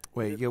 Yeah.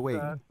 Wait, you're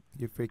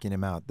freaking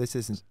him out. This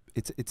isn't.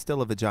 It's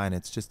still a vagina.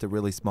 It's just a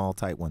really small,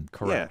 tight one.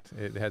 Correct.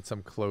 It had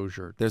some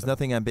closure. There's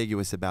nothing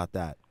ambiguous about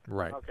that.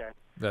 Right. Okay.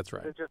 That's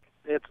right.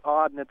 It's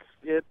odd, and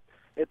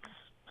it's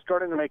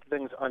starting to make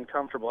things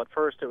uncomfortable. At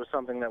first, it was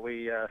something that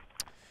we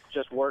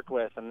just worked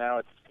with, and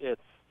now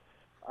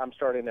I'm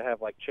starting to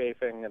have like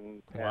chafing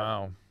and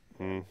Wow.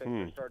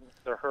 things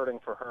they're hurting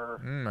for her.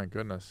 My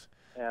goodness.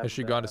 And, Has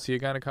she gone to see a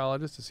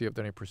gynecologist to see if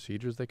there are any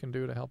procedures they can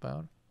do to help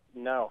out?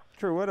 No.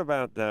 Drew, what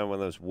about one of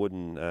those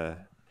wooden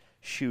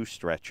shoe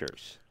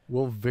stretchers?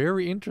 Well,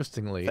 very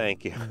interestingly,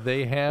 Thank you.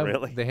 They have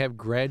Really? they have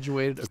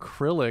graduated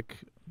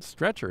acrylic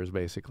stretchers,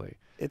 basically.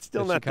 It's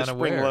still that not she the kinda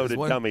wears.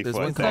 spring-loaded dummy There's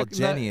foot. one called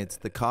Jenny. It's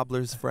the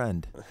cobbler's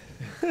friend.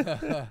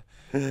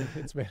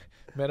 It's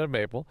made of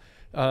maple,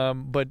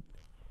 but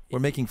we're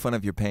making fun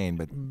of your pain,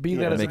 but be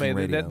we're that as it making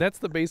may, radio. that's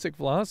the basic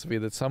philosophy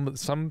that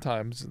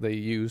sometimes they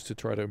use to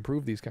try to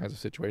improve these kinds of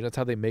situations. That's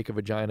how they make a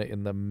vagina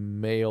in the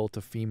male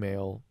to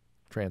female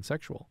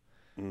transsexual.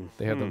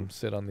 They have them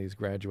sit on these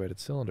graduated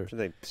cylinders. Do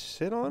they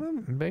sit on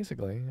them?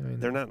 Basically, I mean,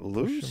 They're not push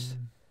loose.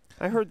 'em.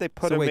 I heard they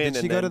put So them wait, in. did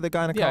she and go to then-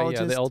 the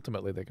gynecologist? Yeah,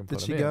 ultimately they can put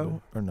Did them she in.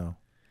 go or no?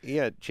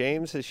 Yeah,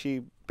 James, has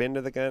she been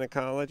to the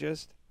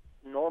gynecologist?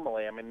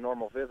 Normally, I mean,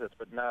 normal visits,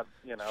 but not,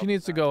 She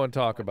needs to go and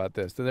talk about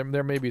this. There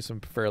may be some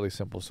fairly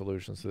simple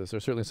solutions to this.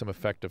 There's certainly some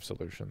effective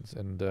solutions,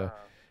 and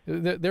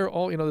they're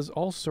all there's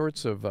all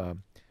sorts of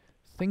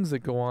things that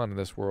go on in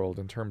this world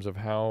in terms of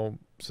how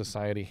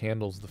society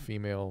handles the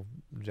female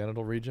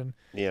genital region.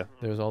 Yeah.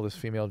 There's all this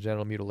female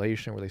genital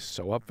mutilation where they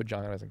sew up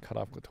vaginas and cut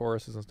off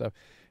clitorises and stuff.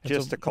 And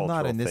Just a cultural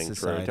Not in this thing, Drew.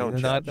 society. Don't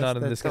not judge.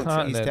 in this That's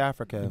continent. East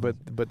Africa.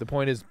 But the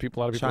point is, a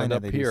lot of people China, end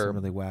up they do here, some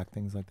really whack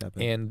things like that.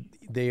 But and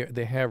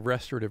they have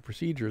restorative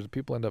procedures.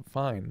 People end up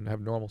fine and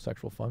have normal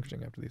sexual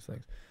functioning after these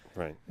things.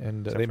 Right.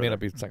 And Except they for may the not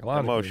be psychologically.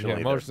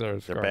 emotionally, Emotionally, they're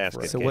scarred basket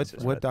forever. so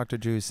cases, what but- Dr.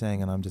 Drew is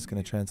saying, and I'm just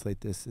going to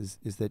translate this, is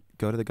that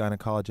go to the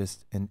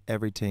gynecologist and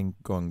everything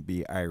going to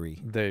be irie.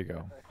 There you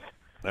go.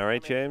 All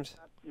right, James.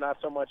 not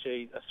so much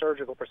a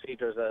surgical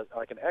procedure as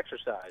like an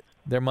exercise.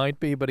 There might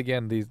be, but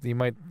again, they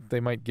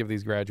might give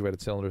these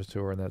graduated cylinders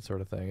to her and that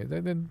sort of thing.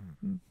 Then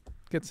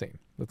get seen.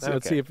 Let's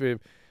see if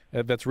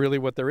that's really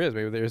what there is.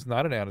 Maybe there's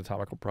not an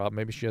anatomical problem.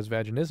 Maybe she has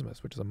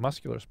vaginismus, which is a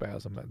muscular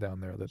spasm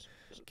down there that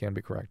can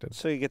be corrected.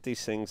 So you get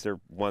these things, they're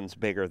one's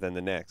bigger than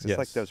the next. It's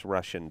like those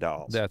Russian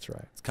dolls. That's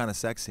right. It's kind of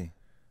sexy.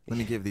 Let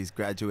me give these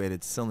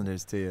graduated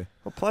cylinders to you.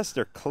 Well, plus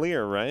they're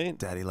clear, right?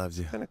 Daddy loves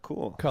you. Kind of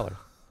cool. Color.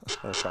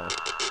 Oh, color.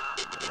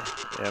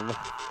 Emma?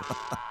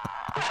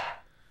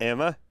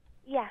 Emma?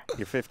 Yeah.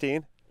 You're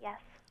 15? Yes.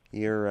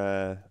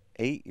 You're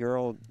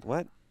 8-year-old,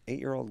 what?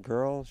 8-year-old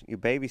girl? You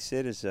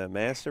babysit is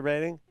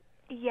masturbating?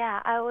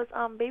 Yeah, I was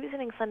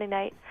babysitting Sunday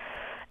night,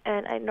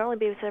 and I normally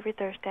babysit every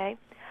Thursday.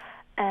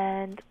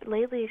 And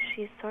lately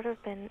she's sort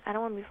of been, I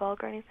don't want to be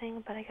vulgar or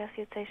anything, but I guess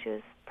you'd say she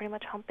was pretty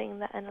much humping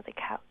the end of the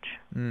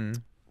couch.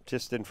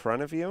 Just in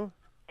front of you?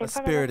 In A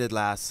front of spirited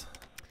lass.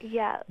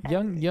 Yeah.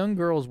 Young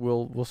girls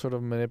will sort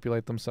of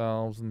manipulate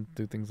themselves and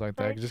do things like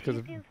that But just she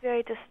because. seems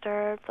very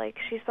disturbed. Like,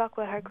 she spoke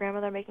with her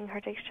grandmother making her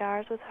take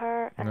showers with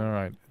her. All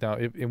right. Now,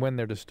 when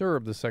they're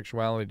disturbed, the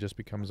sexuality just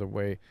becomes a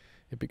way.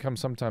 It becomes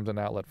sometimes an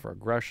outlet for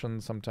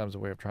aggression, sometimes a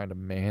way of trying to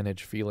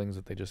manage feelings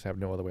that they just have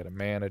no other way to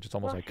manage. It's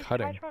almost like she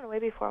cutting. tried to run away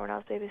before when I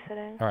was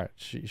babysitting. All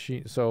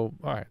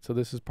right. So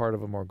this is part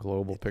of a more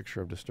global picture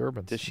of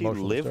disturbance. Does she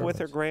emotional live with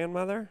her disturbance.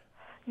 grandmother?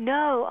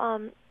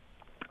 No,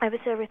 I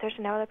visit every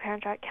Thursday now with her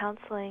parents are at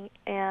counseling,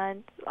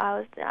 and I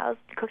was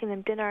cooking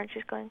them dinner, and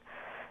she's going,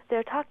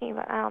 they're talking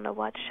about, I don't know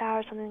what,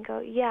 showers, something, and go,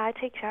 yeah, I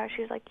take showers.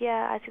 She's like,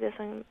 yeah, I see this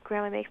when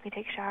Grandma makes me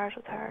take showers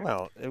with her.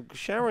 Well,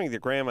 showering with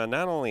your grandma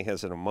not only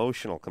has an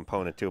emotional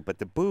component to it, but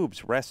the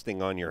boobs resting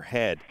on your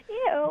head.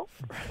 Ew.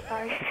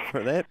 Sorry.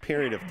 For that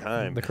period of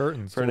time. The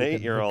curtains. For an so they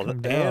can 8-year-old.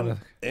 come down.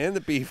 And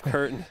the beef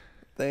curtain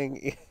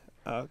thing.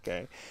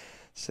 Okay.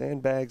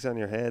 Sandbags on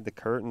your head, the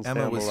curtains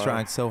Emma down was below.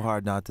 trying so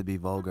hard not to be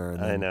vulgar.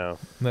 And I then know.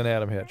 And then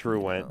Adam hit. Drew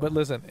went. But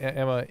listen,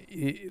 Emma,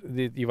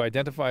 you've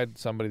identified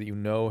somebody that you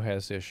know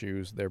has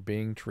issues. They're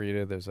being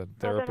treated. There's a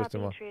therapist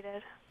they're not involved. being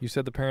treated. You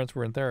said the parents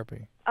were in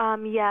therapy.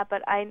 Yeah,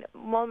 but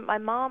my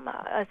mom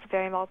is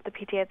very involved with the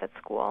PTA at that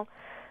school.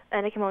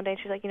 And I came home one day and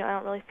she's like, I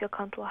don't really feel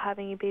comfortable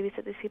having you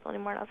babysit these people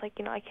anymore. And I was like,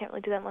 I can't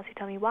really do that unless you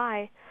tell me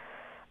why.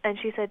 And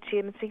she said she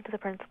had been speaking to the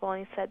principal,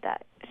 and he said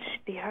that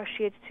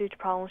she had huge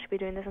problems. She'd be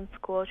doing this in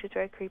school. She was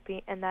very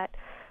creepy, and that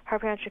her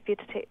parents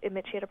refused to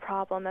admit she had a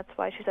problem. That's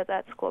why she's at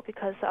that school,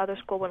 because the other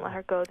school wouldn't let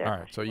her go there. All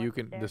right, so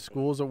the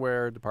school's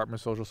aware, Department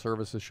of Social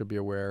Services should be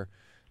aware.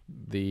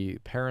 The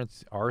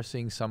parents are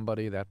seeing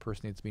somebody. That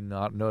person needs to be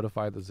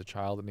notified. There's a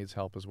child that needs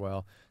help as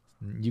well.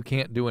 You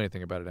can't do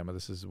anything about it, Emma.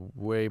 This is a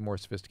way more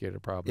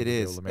sophisticated problem. It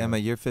is. Emma,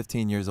 you're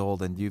 15 years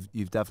old, and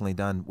you've definitely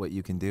done what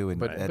you can do.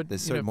 And at a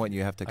certain point,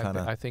 you have to kind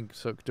of. I think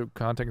so.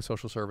 Contacting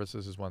social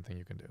services is one thing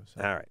you can do.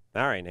 So.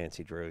 All right,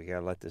 Nancy Drew, you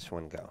gotta let this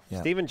one go. Yeah.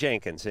 Stephen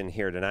Jenkins in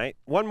here tonight.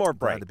 One more Glad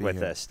break to be with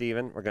here.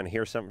 Stephen. We're gonna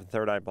hear something from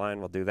Third Eye Blind.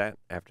 We'll do that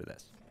after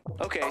this.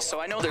 Okay, so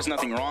I know there's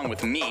nothing wrong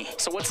with me.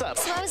 So what's up?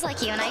 So I was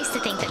like you, and I used to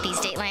think that these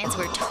Datelines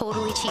were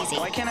totally cheesy.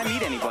 Why can't I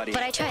meet anybody?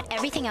 But I tried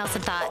everything else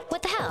and thought,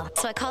 what the hell?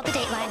 So I called the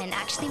Dateline and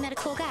actually met a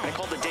cool guy. I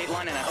called the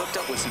Dateline and I hooked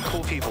up with some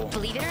cool people.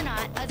 Believe it or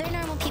not, other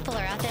normal people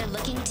are out there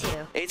looking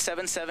too.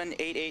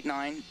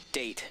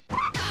 877-889-DATE.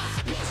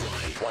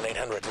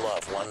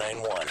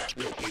 1-800-LOVE-191.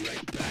 We'll be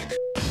right back.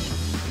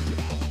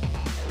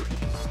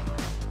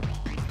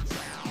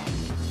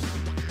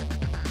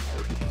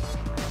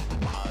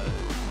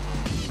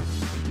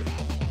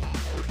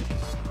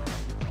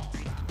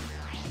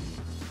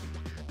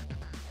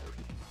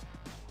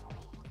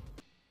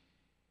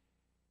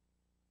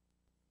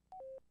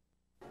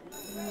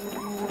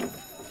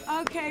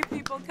 Okay,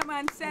 people, come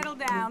on, settle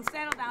down,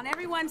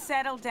 Everyone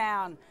settle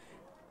down.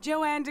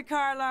 Joanne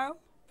DiCarlo?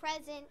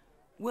 Present.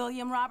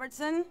 William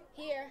Robertson?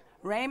 Here.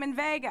 Raymond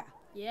Vega?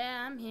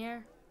 Yeah, I'm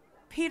here.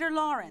 Peter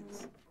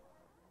Lawrence?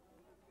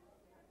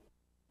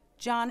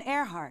 John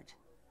Earhart?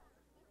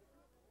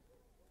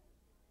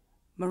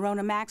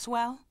 Marona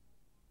Maxwell?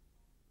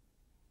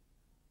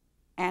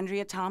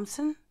 Andrea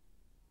Thompson?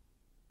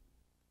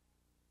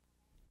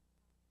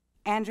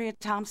 Andrea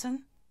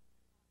Thompson?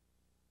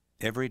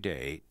 Every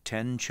day,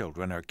 10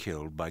 children are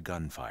killed by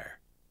gunfire.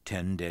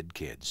 10 dead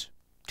kids.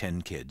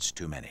 10 kids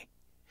too many.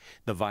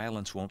 The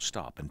violence won't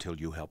stop until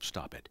you help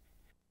stop it.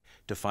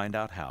 To find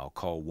out how,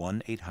 call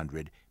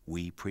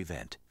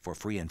 1-800-WE-PREVENT for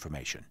free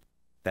information.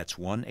 That's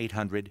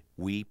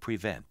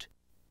 1-800-WE-PREVENT.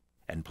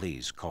 And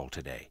please call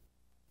today.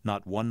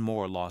 Not one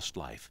more lost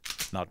life.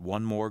 Not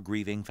one more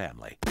grieving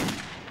family.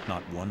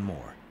 Not one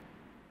more.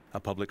 A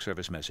public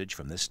service message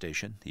from this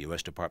station, the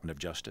U.S. Department of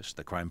Justice,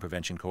 the Crime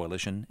Prevention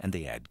Coalition, and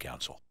the Ad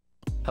Council.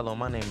 Hello,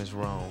 my name is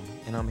Rome,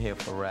 and I'm here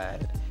for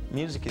RAD.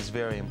 Music is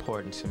very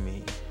important to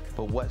me,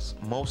 but what's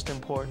most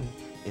important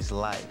is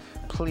life.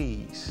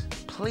 Please,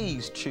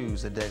 please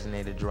choose a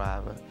designated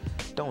driver.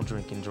 Don't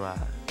drink and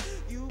drive.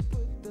 You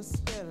put the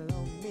spell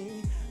on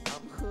me.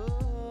 I'm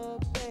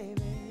hooked,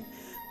 baby.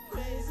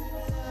 Crazy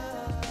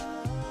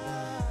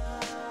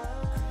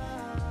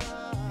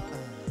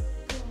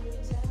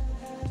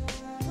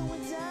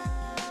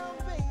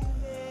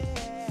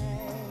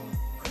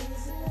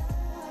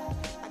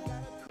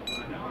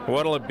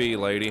What'll it be,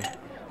 lady?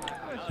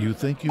 You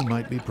think you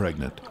might be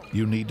pregnant.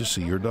 You need to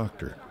see your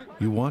doctor.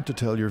 You want to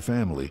tell your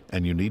family,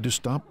 and you need to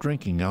stop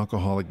drinking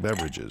alcoholic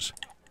beverages.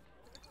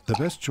 The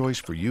best choice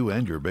for you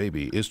and your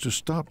baby is to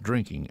stop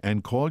drinking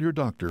and call your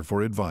doctor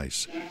for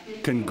advice.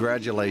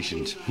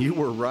 Congratulations. You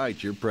were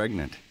right. You're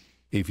pregnant.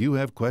 If you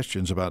have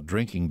questions about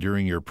drinking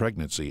during your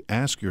pregnancy,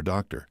 ask your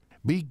doctor.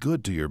 Be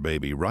good to your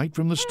baby right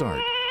from the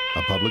start.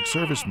 A public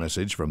service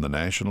message from the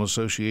National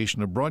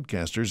Association of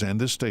Broadcasters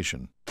and this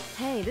station.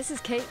 Hey, this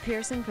is Kate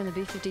Pearson from the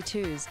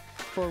B-52s.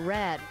 For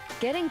RAD,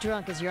 getting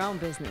drunk is your own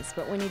business,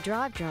 but when you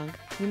drive drunk,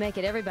 you make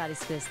it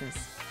everybody's business.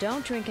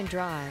 Don't drink and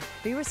drive.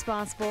 Be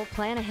responsible,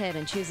 plan ahead,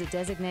 and choose a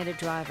designated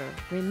driver.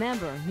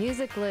 Remember,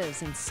 music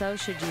lives, and so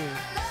should you.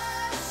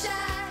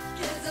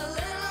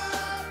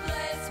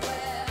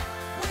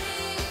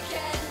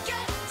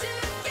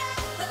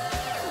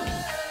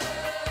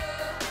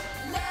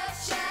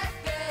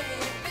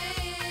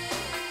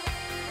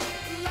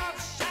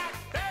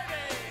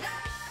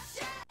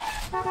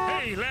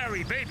 Hey,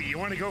 Larry, baby, you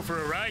want to go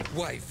for a ride?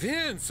 Why,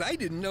 Vince, I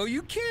didn't know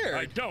you cared.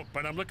 I don't,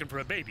 but I'm looking for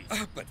a baby.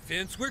 But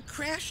Vince, we're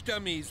crash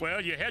dummies.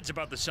 Well, your head's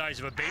about the size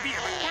of a baby.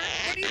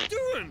 What are you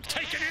doing?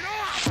 Taking it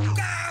off!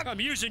 I'm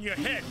using your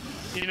head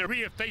in a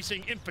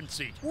rear-facing infant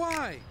seat.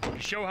 Why? To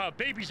show how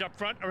babies up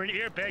front are in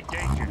airbag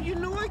danger. You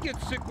know I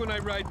get sick when I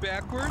ride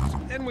backwards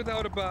and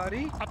without a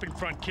body. Up in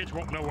front, kids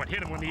won't know what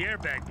hit them when the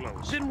airbag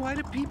blows. Then why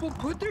do people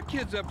put their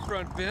kids up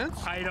front,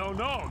 Vince? I don't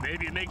know.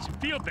 Maybe it makes them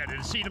feel better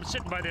to see them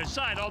sitting by their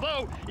side.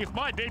 Although, if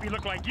my baby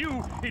looked like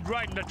you, he'd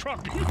ride in the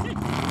trunk. Hey,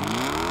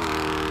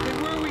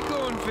 where are we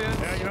going, Vince?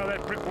 Yeah, you know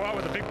that brick wall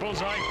with the big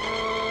bullseye?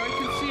 I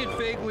can see it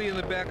vaguely in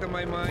the back of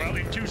my mind. Well,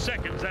 in 2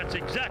 seconds, that's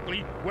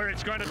exactly where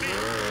it's going to be.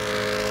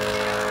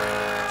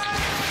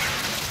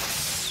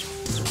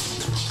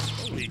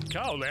 Holy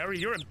cow, Larry,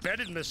 you're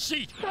embedded in the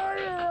seat.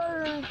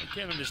 I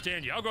can't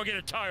understand you. I'll go get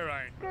a tire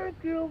iron.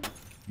 Thank you.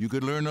 You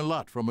could learn a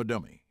lot from a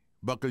dummy.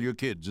 Buckle your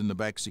kids in the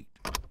back seat.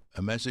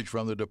 A message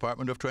from the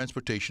Department of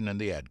Transportation and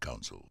the Ad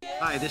Council.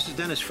 Hi, this is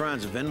Dennis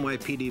Franz of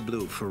NYPD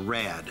Blue for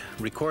RAD,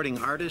 recording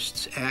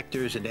artists,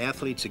 actors, and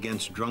athletes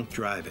against drunk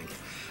driving.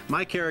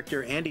 My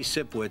character, Andy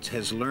Sipwitz,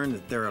 has learned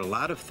that there are a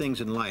lot of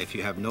things in life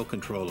you have no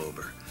control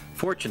over.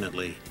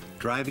 Fortunately,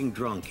 driving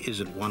drunk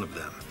isn't one of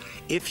them.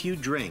 If you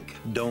drink,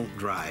 don't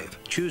drive.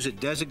 Choose a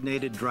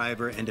designated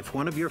driver, and if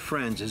one of your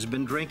friends has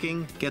been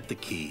drinking, get the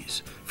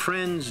keys.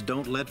 Friends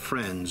don't let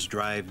friends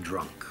drive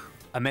drunk.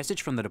 A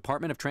message from the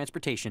Department of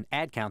Transportation,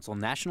 Ad Council,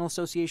 National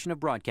Association of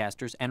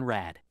Broadcasters, and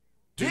RAD.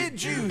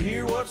 Did you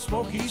hear what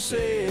Smokey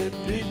said?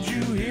 Did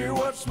you hear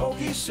what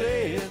Smokey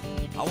said?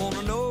 I want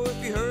to know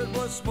if you heard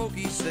what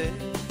Smokey said.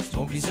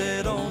 Smokey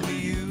said only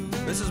you.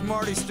 This is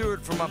Marty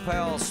Stewart from my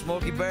pal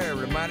Smokey Bear,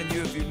 reminding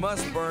you if you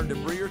must burn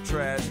debris or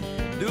trash,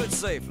 do it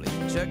safely.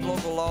 Check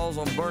local laws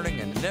on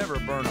burning and never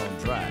burn on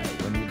dry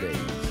when you daze.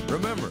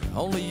 Remember,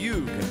 only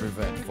you can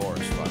prevent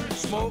forest fires.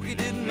 Smokey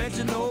didn't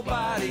mention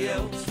nobody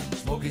else.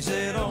 Smokey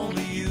said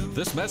only you.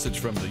 This message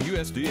from the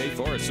USDA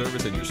Forest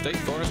Service and your state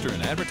forester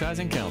and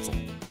advertising council.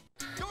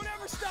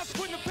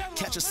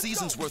 Catch a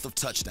season's worth of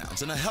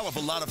touchdowns and a hell of a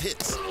lot of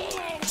hits.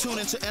 Tune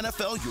into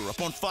NFL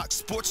Europe on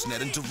Fox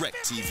Sportsnet and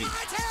DirecTV.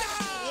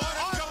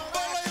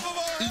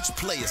 Each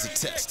play is a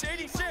test,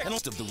 and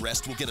most of the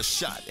rest will get a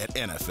shot at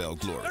NFL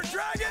glory. They're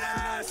dragging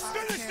us!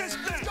 Finish this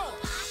thing!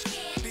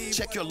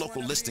 Check your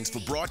local listings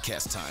for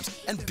broadcast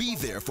times and be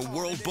there for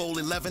World Bowl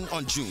 11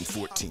 on June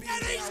 14th.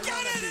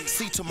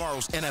 See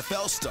tomorrow's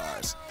NFL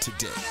stars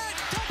today.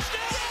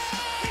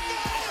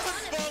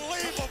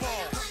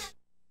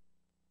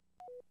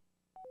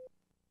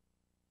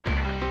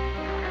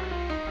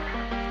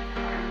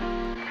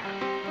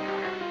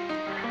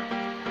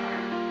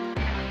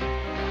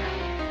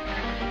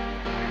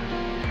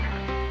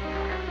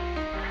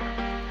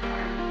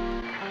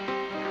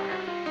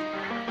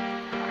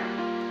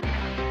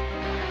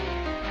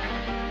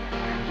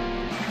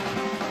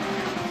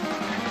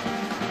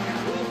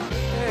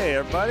 Hey,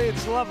 everybody,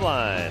 it's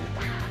LoveLine.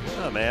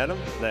 I'm Adam.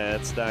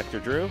 That's Dr.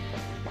 Drew.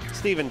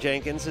 Stephen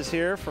Jenkins is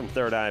here from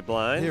Third Eye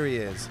Blind. Here he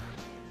is.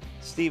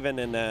 Stephen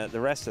and the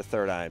rest of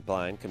Third Eye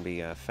Blind can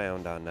be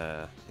found on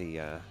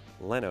the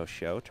Leno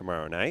Show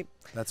tomorrow night.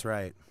 That's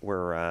right.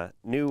 Where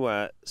new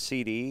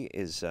CD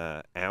is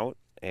out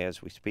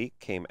as we speak.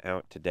 Came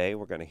out today.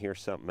 We're going to hear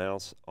something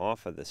else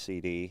off of the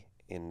CD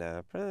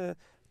in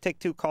take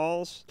 2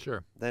 calls.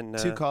 Sure. Then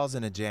 2 calls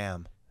and a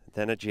jam.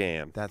 Then a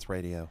jam. That's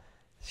radio.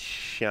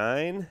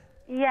 Shine?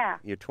 Yeah.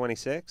 You're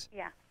 26?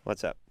 Yeah.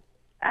 What's up?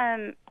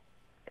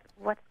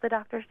 What's the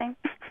doctor's name?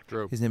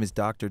 Drew. His name is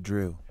Dr.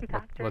 Drew.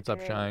 What's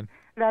up, Shine?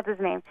 That's his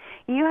name.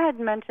 You had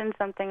mentioned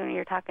something when you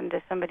were talking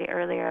to somebody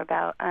earlier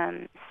about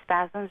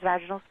spasms,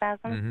 vaginal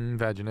spasms. Mm-hmm.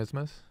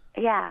 Vaginismus?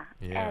 Yeah.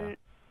 Yeah. And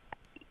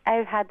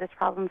I've had this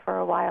problem for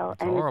a while.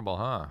 It's horrible,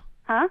 huh?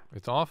 Huh?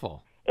 It's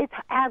awful. It's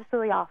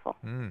absolutely awful.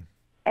 Mm.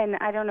 And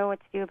I don't know what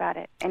to do about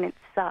it, and it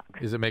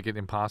sucks. Does it make it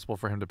impossible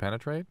for him to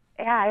penetrate?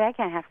 Yeah, I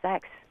can't have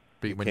sex.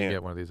 But when you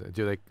get one of these,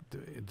 do they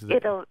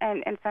It'll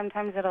and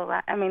sometimes it'll.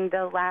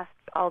 They'll last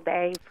all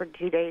day for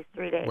 2 days,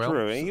 3 days.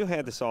 Drew, you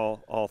had this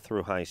all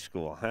through high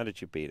school. How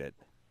did you beat it?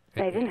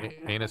 I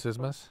didn't.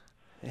 Anusismus?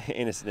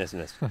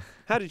 Anusismus.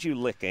 How did you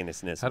lick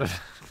anusismus?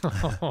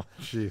 Oh,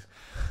 jeez.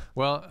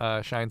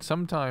 Well, Shine,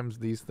 sometimes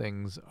these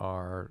things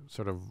are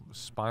sort of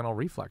spinal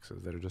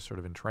reflexes that are just sort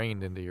of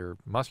entrained into your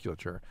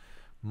musculature.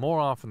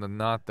 More often than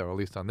not, though, at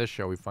least on this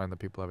show, we find that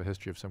people have a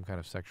history of some kind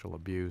of sexual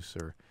abuse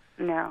or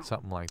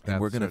something like that.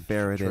 And we're going to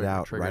ferret it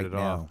out right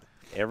now.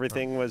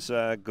 Everything was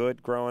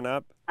good growing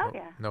up? Oh,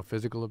 yeah. No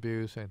physical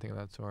abuse, anything of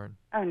that sort?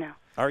 Oh, no.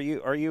 Are you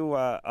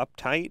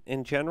uptight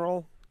in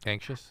general?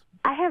 Anxious?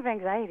 I have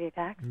anxiety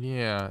attacks.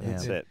 Yeah.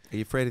 That's it. Are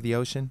you afraid of the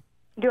ocean?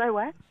 Do I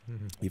what? Are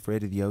you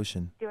afraid of the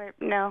ocean?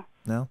 No.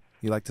 No?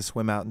 You like to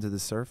swim out into the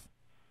surf?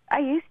 I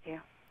used to.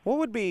 What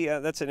would be,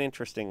 that's an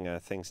interesting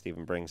thing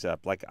Stephen brings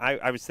up. Like,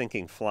 I was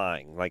thinking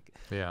flying. Like,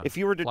 if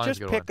you were to just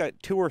pick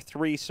 2 or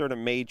 3 sort of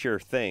major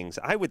things,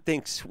 I would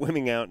think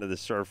swimming out into the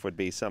surf would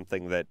be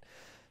something that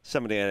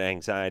somebody with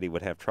anxiety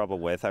would have trouble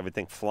with. I would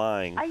think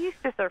flying. I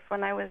used to surf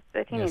when I was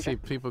a teenager. Yeah, see,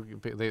 people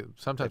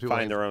sometimes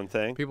find their own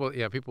thing. People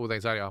with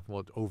anxiety often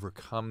will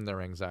overcome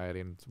their anxiety,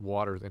 and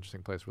water is an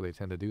interesting place where they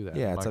tend to do that.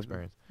 Yeah, in it's my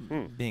experience.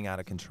 Being out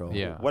of control.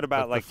 Yeah. What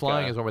about but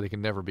flying is one where they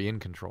can never be in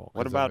control.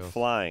 What about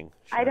flying?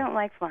 I don't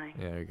like flying.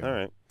 Yeah, you go. All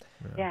right.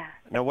 Yeah.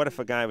 Now, what if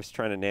a guy was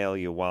trying to nail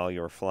you while you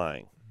were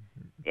flying?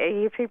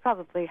 You'd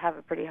probably have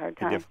a pretty hard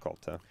time. Difficult,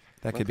 huh?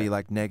 That could be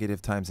like negative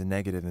times a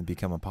negative and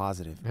become a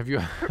positive. Have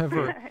you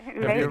ever?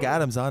 I think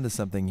Adam's onto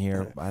something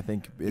here. I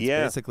think it's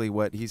basically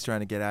what he's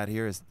trying to get at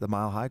here is the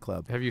Mile High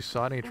Club. Have you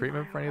sought any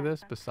treatment for any of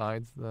this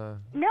besides the?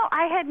 No,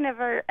 I had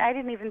never. I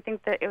didn't even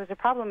think that it was a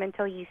problem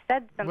until you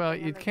said something. Well,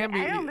 it can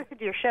be. I don't listen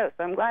to your show,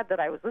 so I'm glad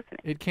that I was listening.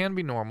 It can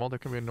be normal. There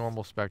can be a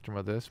normal spectrum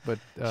of this, but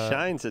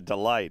Shine's a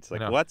delight. It's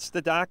like, what's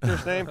the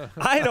doctor's name?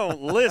 I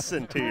don't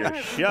listen to your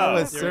show.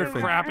 It's a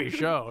crappy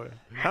show.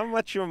 How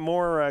much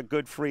more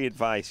good free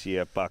advice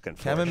you bucking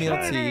for?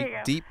 Chamomile tea,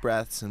 deep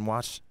breaths, and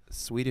watch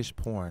Swedish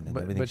porn.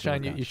 And But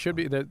Shine, you should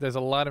be. There's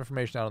a lot of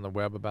information out on the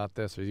web about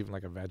this. There's even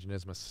like a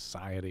vaginismus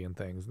society and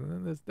things.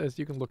 And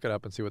you can look it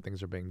up and see what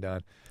things are being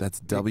done.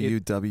 That's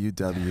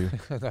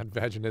www. Not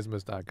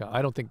vaginismus.com.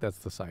 I don't think that's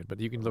the site, but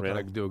you can look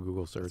like do a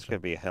Google search. It's gonna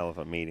be a hell of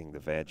a meeting. The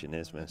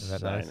vaginismus. Is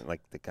that sign, nice?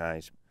 like the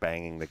guys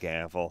banging the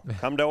gavel.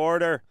 Come to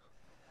order.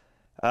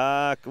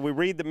 Can we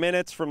read the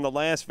minutes from the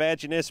last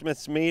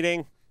vaginismus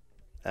meeting?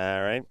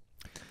 All right.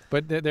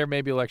 But there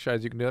may be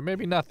exercises you can do. There may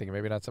be nothing.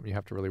 Maybe not something you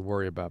have to really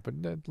worry about. But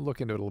look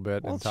into it a little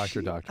bit and talk to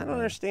your doctor. I don't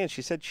understand.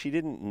 She said she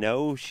didn't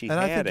know she And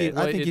had it.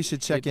 I think you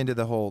should check into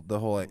the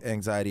whole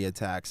anxiety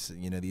attacks.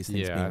 You know, these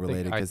things being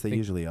related because they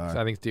usually are.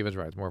 I think Stephen's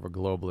right. It's more of a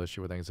global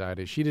issue with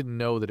anxiety. She didn't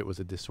know that it was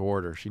a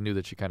disorder. She knew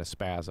that she kind of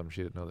spasmed.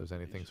 She didn't know there's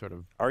anything sort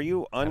of. Are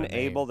you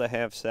unable to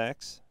have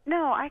sex?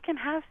 No, I can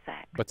have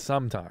sex. But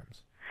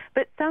sometimes.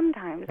 But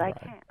sometimes I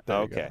can't.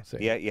 Okay.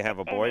 Yeah, you have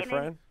a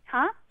boyfriend?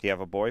 Huh? Do you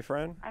have a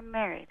boyfriend? I'm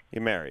married.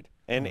 You're married.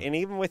 And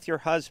even with your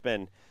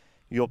husband,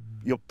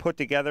 You'll put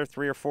together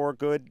 3 or 4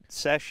 good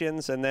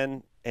sessions, and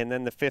then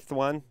the 5th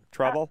one,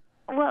 trouble?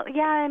 Well,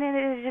 yeah, and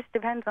it just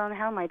depends on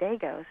how my day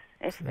goes.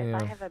 If I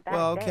have a bad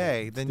Well, day.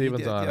 okay, then you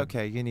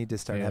need to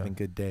start Yeah. having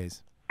good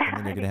days, and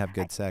then you're going to have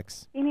good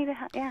sex. You need to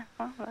yeah,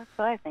 well, that's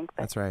what I think.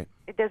 But That's right.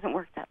 it doesn't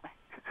work that way.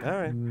 All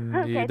right.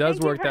 Okay, It does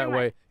thank you work very that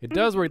way. much. It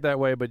does work that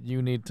way, but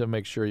you need to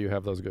make sure you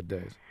have those good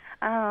days.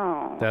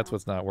 Oh. That's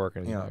what's not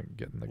working. You're not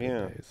getting the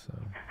good days. So.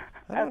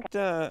 I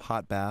don't,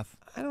 Hot bath.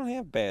 I don't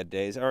have bad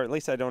days, or at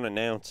least I don't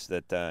announce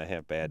that I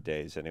have bad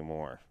days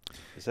anymore.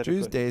 Is that a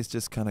Drew's good- days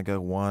just kind of go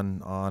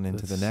one on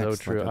into the That's next.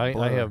 so true. like a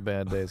I blur. have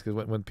bad days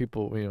because when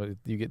people,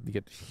 you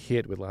get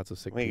hit with lots of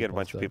sick Well, people. you get a and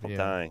bunch of stuff. people Yeah,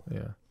 dying.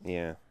 Yeah.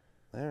 Yeah.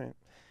 All right.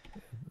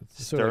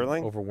 It's sort of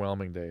Sterling?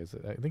 overwhelming days.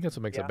 I think that's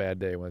what makes a bad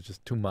day when it's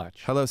just too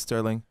much. Hello,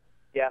 Sterling.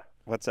 Yeah.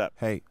 What's up?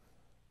 Hey.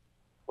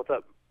 What's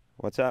up?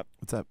 What's up?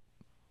 What's up?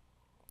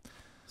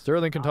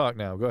 Sterling can talk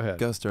now. Go ahead.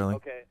 Go, Sterling.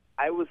 Okay.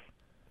 I was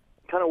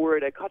kind of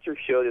worried. I caught your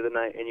show the other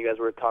night, and you guys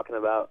were talking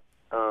about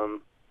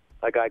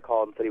a guy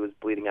called and said he was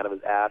bleeding out of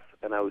his ass,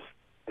 and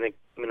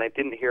I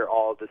didn't hear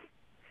all this.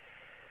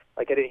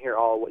 Like, I didn't hear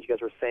all what you guys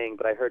were saying,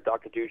 but I heard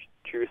Dr.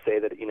 Drew say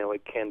that,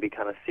 it can be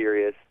kind of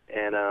serious,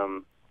 and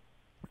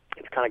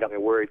it's kind of got me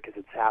worried because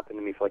it's happened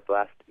to me for, like, the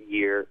last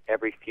year.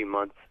 Every few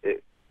months,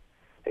 it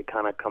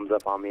kind of comes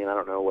up on me, and I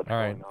don't know what's All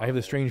right. going on. I have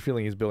the strange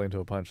feeling he's building to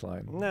a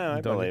punchline. No,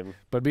 I Don't believe him.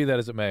 But be that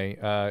as it may,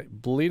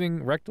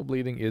 rectal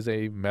bleeding is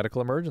a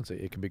medical emergency.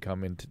 It can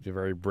become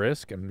very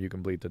brisk, and you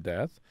can bleed to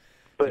death.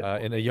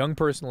 In a young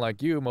person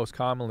like you, most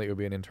commonly it would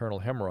be an internal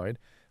hemorrhoid,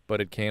 but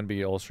it can be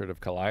ulcerative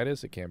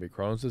colitis, it can be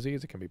Crohn's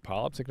disease, it can be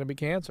polyps, it can be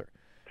cancer.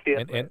 See,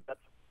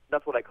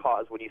 that's what I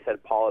caused when you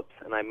said polyps,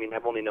 and I mean,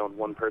 I've only known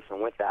one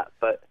person with that,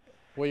 but...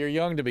 Well, you're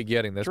young to be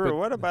getting this. Drew, but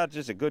what about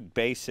just a good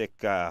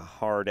basic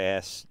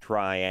hard-ass,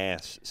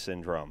 dry-ass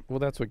syndrome? Well,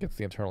 that's what gets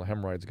the internal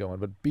hemorrhoids going.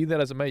 But be that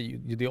as it may,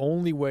 the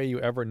only way you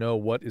ever know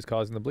what is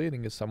causing the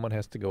bleeding is someone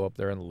has to go up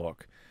there and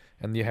look.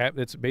 And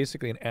it's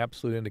basically an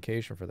absolute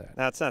indication for that.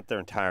 Now, it's not their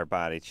entire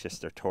body, it's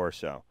just their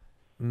torso.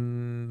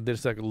 They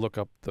just have to look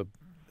up the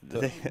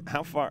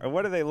How far?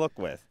 What do they look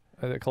with?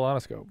 The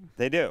colonoscope.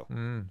 They do?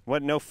 Mm.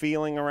 What, no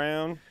feeling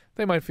around?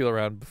 They might feel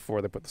around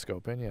before they put the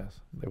scope in, yes.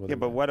 They will Yeah, do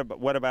but that.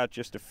 what about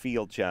just a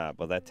field job?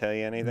 Will that tell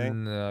you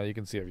anything? No, you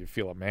can see if you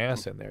feel a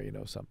mass in there, you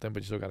know something,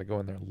 but you still got to go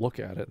in there and look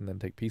at it and then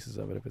take pieces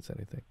of it if it's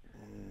anything.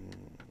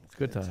 It's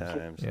good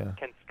times. Yeah.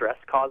 Can stress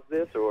cause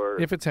this, or...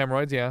 If it's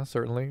hemorrhoids, yeah,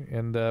 certainly.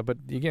 And but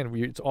again,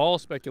 it's all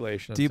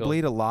speculation. Do you until-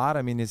 bleed a lot?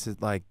 I mean, is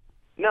it like...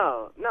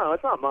 No,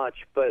 it's not much,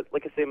 but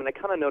like I say, I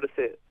kind of notice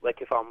it,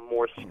 like if I'm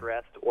more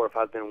stressed or if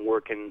I've been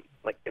working,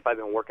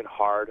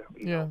 hard.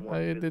 Yeah,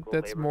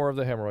 that's more of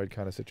the hemorrhoid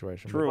kind of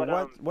situation. Drew,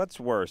 But, what's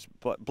worse?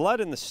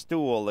 Blood in the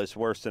stool is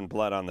worse than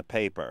blood on the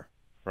paper,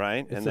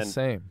 right? It's the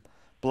same.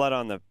 Blood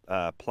on the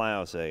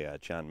plow's a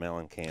John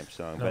Mellencamp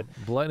song, No,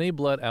 but any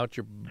blood out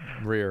your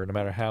rear, no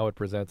matter how it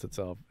presents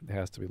itself, it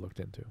has to be looked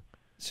into.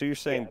 so you're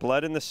saying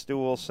blood in the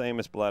stool, same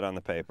as blood on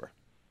the paper?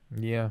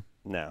 Yeah.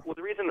 No. Well,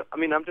 the reason,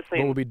 I'm just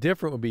saying... What would be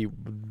different would be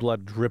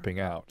blood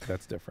dripping out.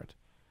 That's different.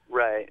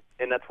 Right,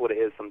 and that's what it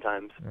is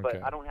sometimes. But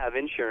Okay. I don't have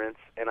insurance,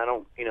 and I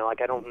don't,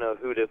 I don't know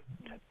who to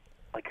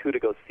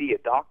go see,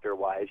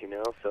 adoctor-wise,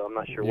 so I'm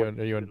not sure what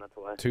to Are you do, in and that's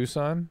why.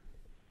 Tucson?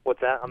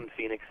 What's that? I'm in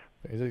Phoenix.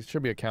 There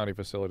should be a county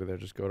facility there.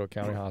 Just go to a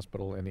county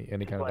hospital,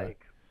 any kind of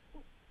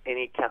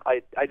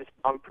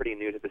I'm pretty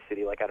new to the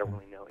city, I don't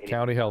really know anything.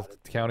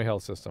 county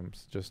health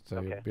systems. Just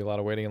be a lot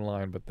of waiting in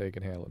line, but they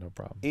can handle it, no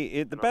problem.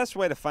 The best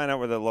way to find out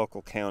where the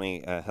local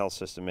county health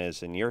system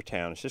is in your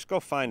town is just go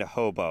find a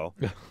hobo.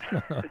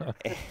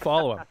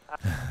 Follow him.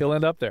 He'll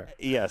end up there.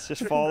 Yes,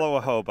 just follow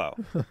a hobo.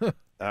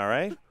 All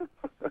right?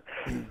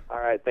 All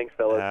right, thanks,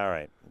 fellas. All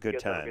right. Good You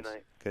guys have a times. good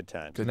night. Good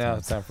times. Now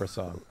it's time for a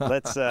song.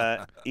 Let's,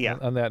 yeah.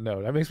 On that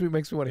note, that makes me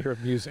want to hear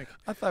music.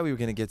 I thought we were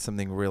going to get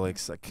something really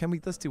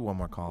exciting. Let's do one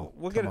more call.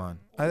 We'll Come get on.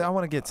 I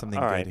want to get something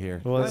All good right.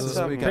 here. Well, This is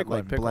we got pick one,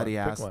 like pick bloody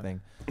one, pick ass one.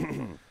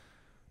 thing.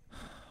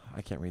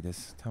 I can't read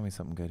this. Tell me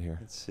something good here.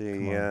 Let's see.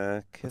 Come on.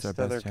 What's Kissed our best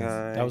Other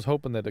chance? Guy. I was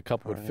hoping that a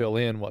couple would Alright. fill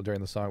in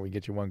during the song. We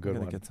get you one good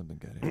We're one. gonna get something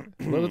good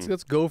here. Well,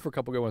 let's go for a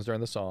couple good ones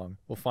during the song.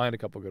 We'll find a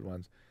couple good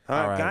ones.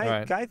 All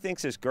right. Guy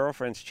thinks his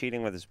girlfriend's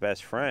cheating with his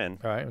best friend.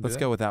 All right. Let's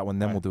go with that one.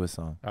 Then we'll do a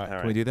song. All right.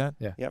 Can we do that?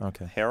 Yeah. Yep.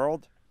 Okay.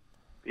 Harold,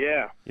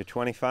 Yeah. you're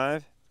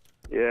 25?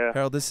 Yeah.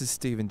 Harold, this is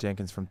Stephen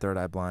Jenkins from Third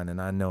Eye Blind, and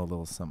I know a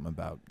little something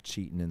about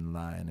cheating and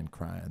lying and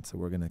crying, so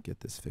we're going to get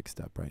this fixed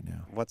up right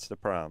now. What's the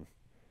problem?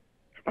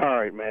 All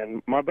right,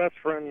 man. My best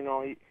friend,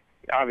 he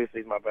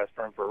obviously he's my best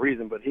friend for a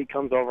reason, but he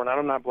comes over, and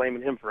I'm not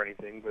blaming him for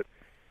anything, but,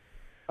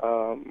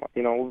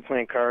 we're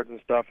playing cards and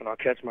stuff, and I'll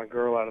catch my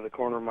girl out of the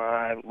corner of my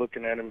eye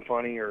looking at him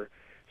funny, or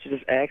she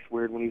just acts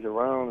weird when he's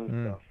around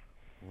and stuff.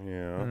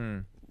 Yeah.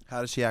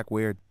 How does she act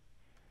weird?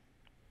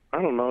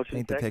 I don't know. She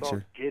Paint the acts all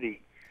picture.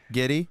 giddy.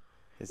 Giddy?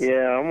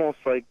 Yeah, almost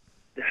like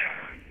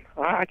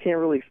I can't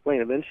really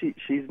explain it. Then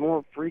she's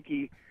more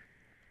freaky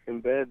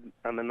in bed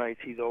on the nights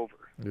he's over.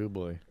 Oh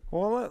boy.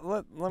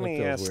 Well, let me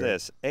feels ask weird.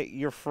 this.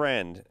 Your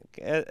friend,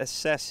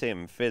 assess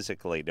him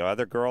physically. Do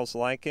other girls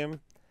like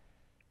him?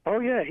 Oh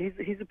yeah, he's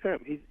a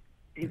pimp.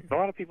 A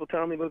lot of people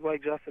tell me he looks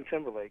like Justin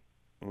Timberlake.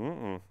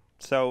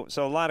 So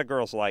a lot of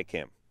girls like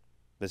him.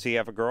 Does he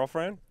have a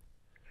girlfriend?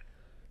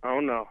 Oh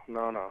no,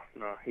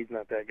 he's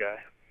not that guy.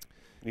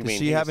 Does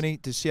she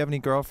have any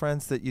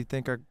girlfriends that you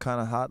think are kind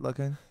of hot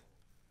looking?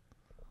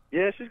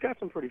 Yeah, she's got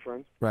some pretty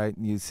friends. Right,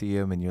 you see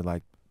him and you're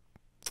like,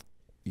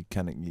 you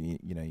kind of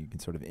you can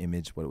sort of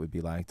image what it would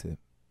be like to.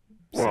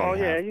 Well, say,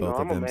 yeah, have both of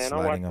I'm a them man. I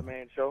watch sliding the up.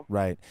 man show.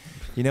 Right,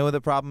 you know what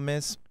the problem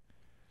is?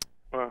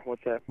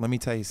 What's that? Let me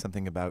tell you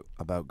something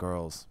about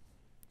girls.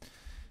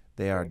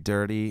 They are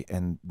dirty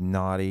and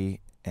naughty,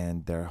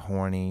 and they're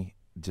horny,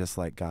 just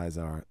like guys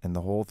are. And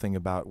the whole thing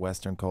about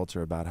Western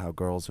culture, about how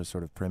girls are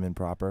sort of prim and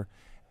proper,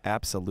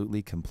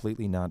 absolutely,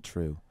 completely not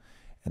true.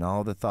 And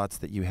all the thoughts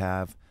that you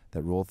have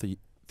that roll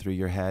through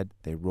your head,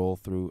 they roll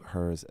through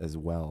hers as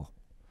well.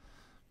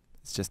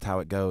 It's just how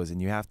it goes, and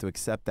you have to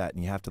accept that,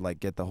 and you have to like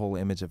get the whole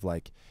image of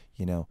like,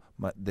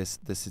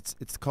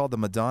 it's called the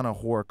Madonna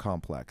whore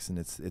complex, and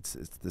it's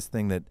this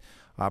thing that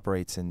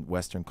operates in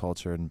Western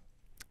culture, and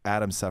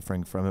Adam's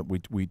suffering from it.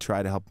 We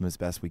try to help him as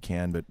best we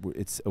can, but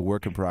it's a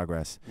work in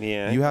progress.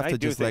 Yeah, you have to I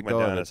do just think let go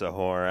of it. Madonna's a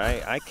whore.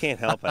 I can't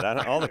help it.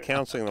 All the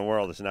counseling in the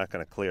world is not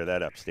going to clear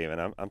that up, Stephen.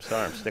 I'm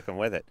sorry. I'm sticking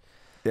with it.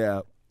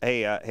 Yeah.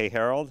 Hey,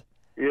 Harold.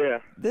 Yeah.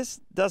 This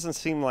doesn't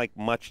seem like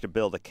much to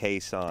build a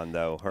case on,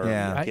 though. Her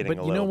getting but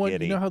a you know little what?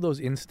 giddy. You know how those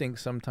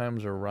instincts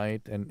sometimes are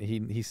right, and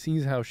he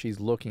sees how she's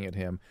looking at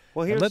him.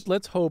 Well, And here's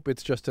let's hope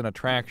it's just an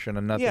attraction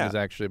and nothing Yeah. has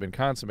actually been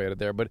consummated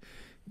there. But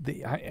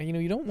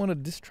you don't want to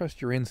distrust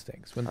your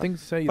instincts when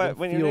things say you But don't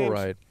when your feel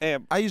name's-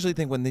 right. I usually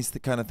think when these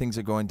kind of things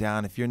are going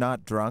down, if you're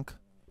not drunk,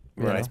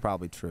 then Right. it's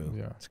probably true.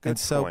 Yeah. It's a good And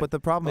so, point. but the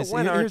problem But is,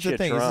 when here's aren't the you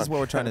thing. This is drunk? what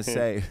we're trying to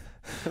say.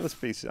 Let's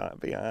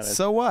be honest.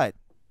 So what?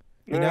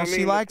 You Well, know, I she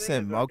mean, the likes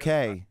thing him. is,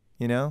 Okay.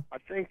 You know. I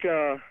think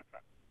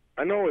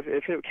I know if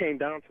it came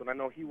down to it, I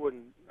know he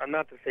wouldn't. I'm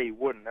not to say he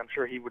wouldn't. I'm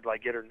sure he would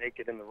like get her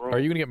naked in the room. Are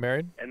you going to get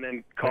married? And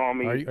then call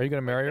me. Are you going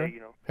to marry her,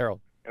 Hey, Harold?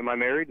 Am I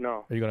married?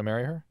 No. Are you going to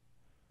marry her?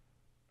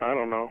 I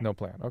don't know. No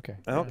plan. Okay.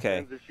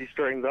 Okay. Depends if she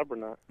straightens up or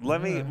not.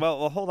 Let me.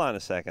 Well, hold on a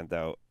second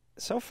though.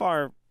 So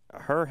far,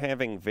 her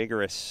having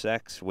vigorous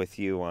sex with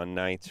you on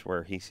nights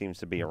where he seems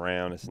to be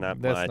around is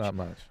not That's much. not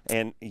much.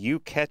 And you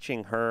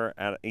catching her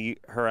out of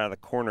the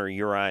corner of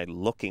your eye,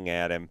 looking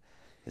at him,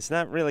 it's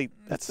not really.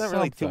 That's not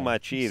really too Something.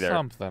 much either.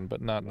 Something,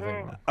 but not. All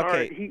Okay.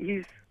 right,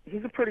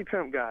 he's a pretty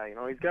pimp guy. You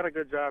know, he's got a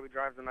good job. He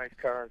drives a nice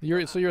car.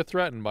 So you're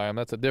threatened by him.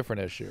 That's a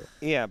different issue.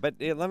 Yeah, but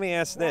let me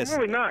ask Well, this. I'm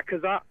really not,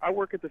 because I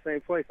work at the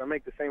same place. I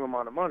make the same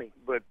amount of money,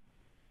 but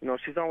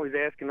she's always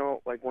asking,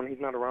 like when he's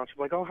not around, she's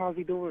like, "Oh, how's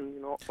he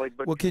doing?" Like.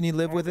 But Well, can you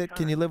live with it?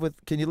 Can you live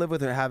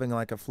with her having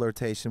like a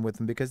flirtation with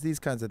him? Because these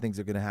kinds of things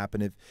are going to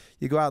happen if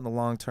you go out in the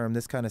long term.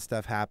 This kind of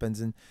stuff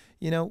happens, and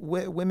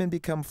women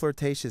become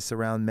flirtatious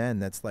around men.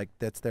 That's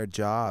their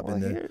job in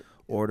the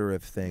order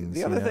of things.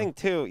 The other thing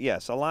too,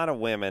 yes, a lot of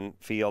women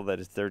feel that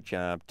it's their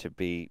job to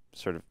be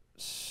sort of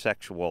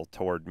sexual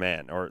toward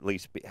men, or at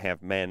least have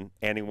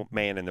any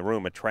man in the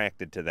room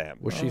attracted to them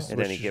at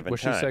any given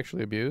was time. she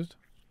sexually abused,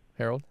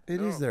 Harold?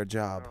 It is their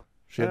job.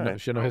 She had no I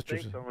history. don't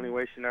think so.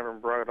 Anyway, she never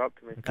brought it up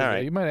to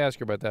me. You might ask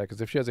her about that,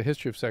 because if she has a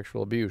history of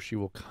sexual abuse, she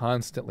will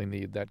constantly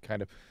need that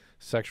kind of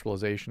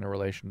sexualization in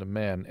relation to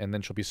men, and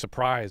then she'll be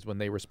surprised when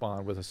they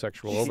respond with a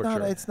sexual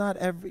overture. It's not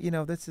every.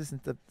 This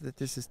isn't the.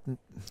 This is.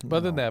 But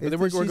other than that, but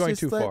we're going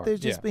too far. They're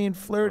just being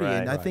flirty, Right,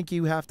 and I right. think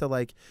you have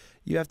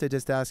to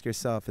just ask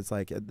yourself. It's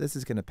like this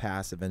is going to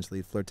pass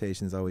eventually.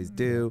 Flirtations always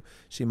do.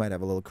 She might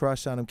have a little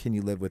crush on him. Can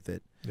you live with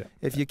it? Yeah.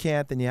 If you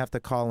can't, then you have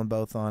to call them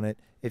both on it.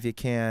 If you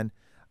can,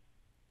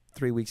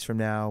 3 weeks from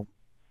now,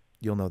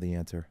 you'll know the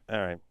answer. All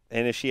right.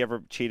 And has she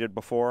ever cheated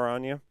before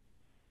on you?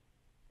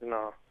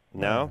 No.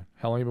 No?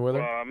 How long you been with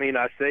her? Well, I mean,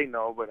 I say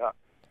no, but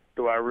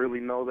do I really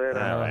know that?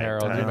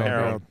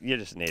 Harold, you're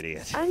just an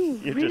idiot. I'm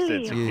You're really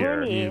just insecure.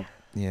 horny.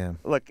 Yeah.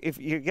 Look, if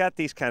you got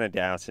these kind of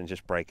doubts and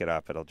just break it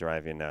up, it'll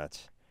drive you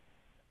nuts.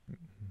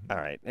 All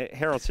right.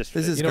 Harold's just...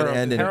 This is going to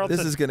end in. Harold's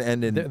This is going to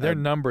end in. Their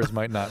numbers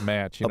might not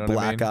match. You a know what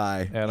I black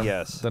mean? eye. Adam,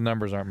 Yes. The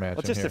numbers aren't matching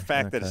Well, just here. the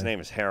fact that his name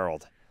is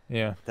Harold.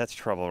 Yeah. That's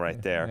trouble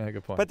right there. Yeah,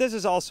 good point. But this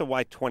is also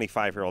why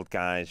 25-year-old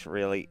guys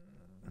really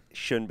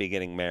shouldn't be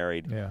getting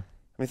married. Yeah.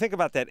 I mean, think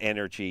about that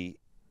energy.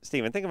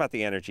 Stephen, think about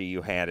the energy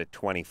you had at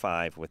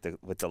 25 with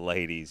the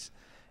ladies,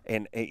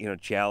 and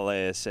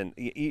jealous, and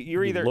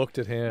you're either looked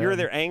at him. You're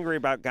either angry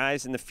about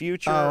guys in the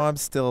future. Oh, I'm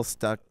still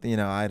stuck.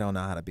 I don't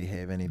know how to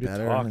behave any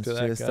better. talk It's to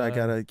that just I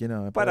guy.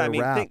 gotta, But I mean,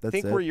 rap.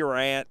 think where you were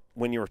at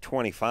when you were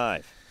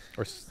 25.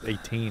 Or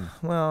 18.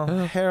 Well,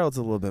 Harold's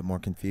a little bit more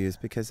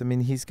confused because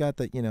he's got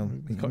the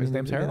His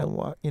name's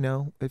Harold.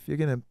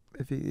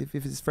 If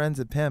his friend's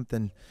a pimp,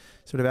 then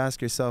sort of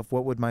ask yourself,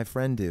 what would my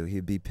friend do?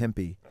 He'd be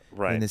pimpy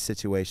Right. in this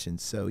situation.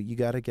 So you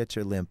got to get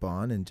your limp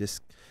on and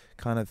just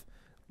kind of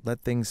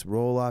let things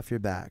roll off your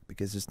back,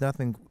 because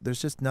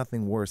there's just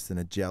nothing worse than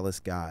a jealous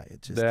guy.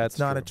 It's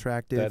not true.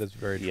 attractive. That is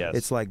very true. Yes.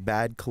 It's like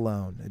bad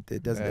cologne.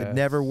 It doesn't. Yes. It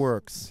never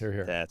works. Here,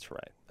 here. That's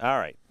right. All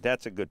right,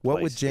 that's a good. What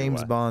place would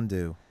James to, Bond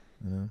do?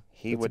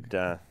 He would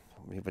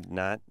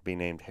not be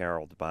named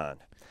Harold Bond.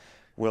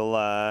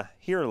 We'll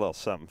hear a little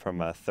something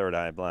from Third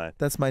Eye Blind.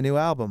 That's my new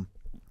album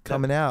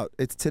coming out.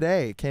 It's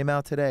today. It came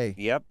out today.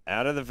 Yep,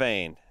 Out of the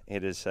Vein.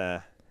 It is.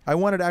 I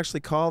wanted to actually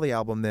call the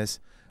album this.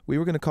 We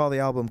were going to call the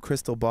album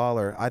Crystal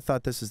Baller. I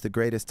thought this was the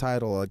greatest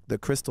title, like the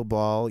crystal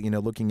ball, you know,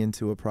 looking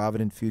into a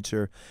provident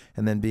future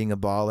and then being a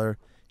baller.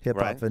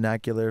 Hip-hop Right.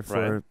 vernacular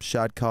for Right.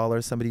 shot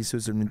caller, somebody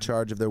who's in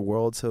charge of their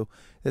world. So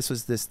this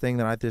was this thing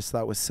that I just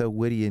thought was so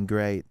witty and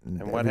great. And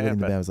what everybody in the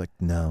happened? band was like,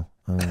 no.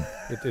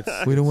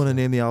 It's- We don't want to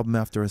name the album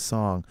after a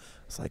song.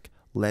 It's like,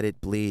 let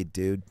it bleed,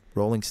 dude.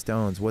 Rolling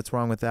Stones. What's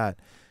wrong with that?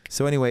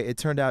 So anyway, it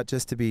turned out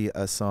just to be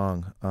a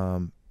song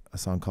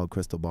called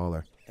Crystal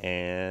Baller.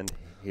 And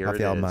here off it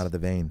the album is. Out of the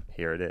Vein.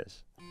 Here it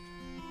is.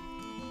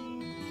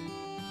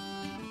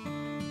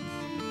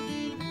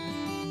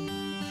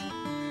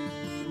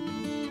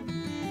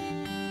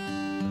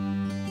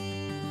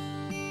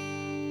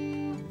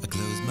 I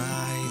close my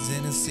eyes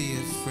and I see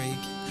a freak.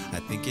 I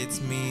think it's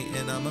me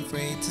and I'm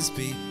afraid to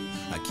speak.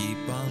 I keep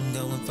on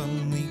going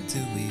from weak to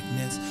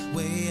weakness,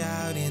 way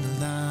out in the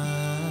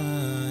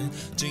line.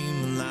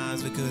 Dreaming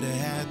lives we could have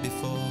had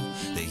before.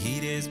 The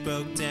heat is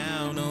broke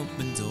down,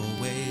 open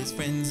doorways.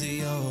 Friends of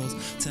yours,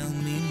 tell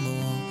me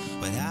more.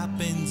 What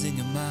happens in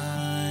your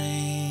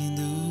mind?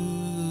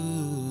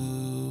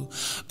 Ooh,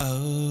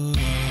 oh.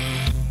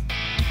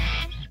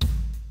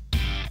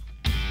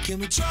 Can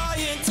we try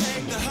and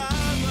take the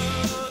high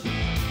road?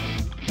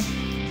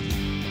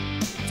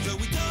 So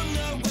we don't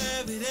know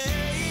where it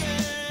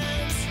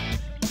ends.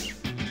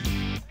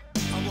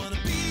 I wanna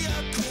be a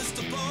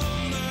crystal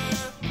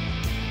baller.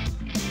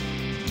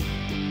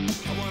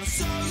 I wanna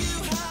show you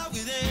how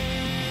it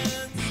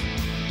ends.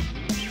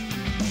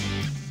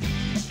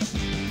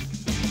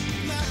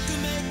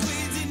 Malcolm and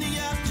Queens in the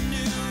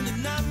afternoon,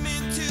 and I'm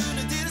in tune.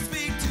 I didn't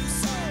speak too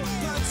soon.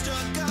 Punch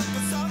struck up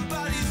by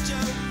somebody's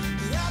joke.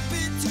 It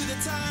happened to the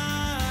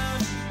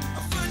time. A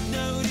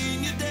footnote in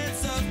your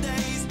dance of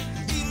days.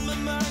 In my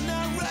mind,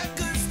 our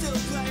record still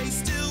plays.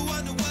 Still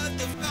wonder what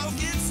the fuck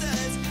it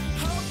says.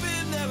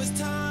 Hoping there was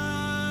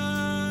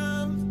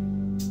time.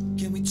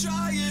 Can we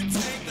try and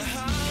take the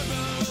high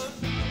road?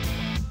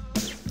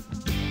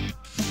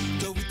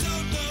 Though we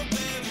don't know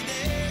where it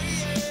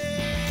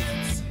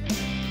ends.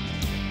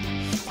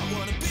 I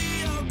wanna be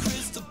your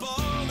crystal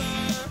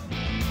baller.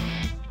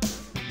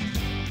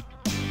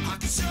 I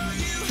can show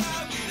you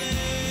how it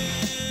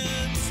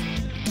ends.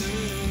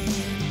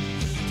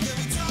 Can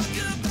we talk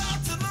about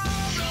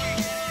tomorrow?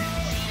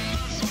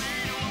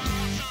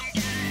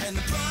 And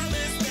the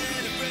promise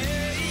that it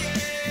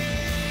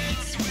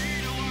rains.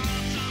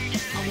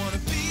 I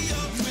wanna be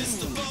your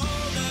crystal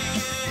baller.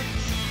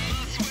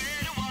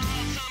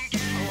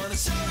 I wanna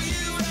show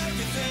you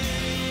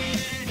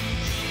everything.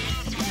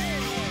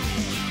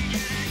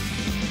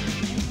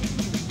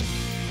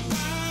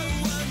 I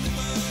wonder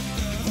what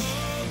the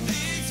whole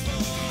thing's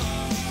for.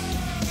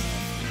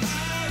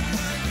 I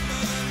wonder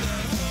what the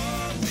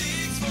whole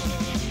thing's for.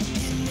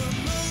 In the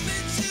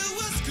moment you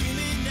were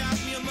screaming at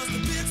me, I must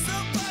have been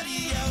somebody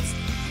else.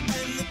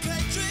 And the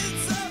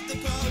patrons of the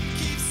pub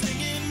keep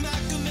singing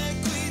Malcolm and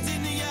Queens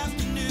in the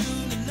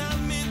afternoon, and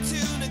I'm in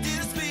tune. I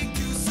didn't speak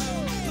too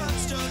soon. Punch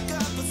struck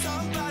up on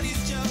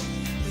somebody's joke.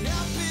 It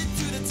happened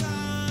to the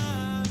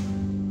time.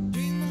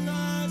 Dreaming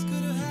lives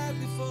could have had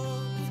before.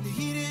 When the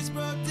heat is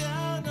brought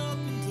down,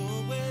 open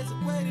doorways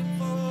are waiting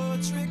for a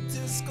trick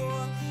to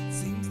score.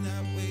 Seems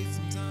that way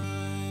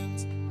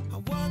sometimes. I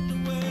wonder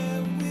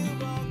where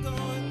we're all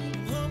going.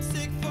 I'm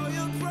homesick for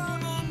your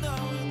crime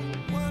unknown.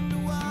 Wonder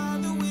why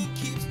the wind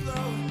keeps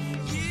blowing.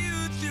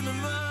 You through my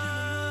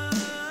mind.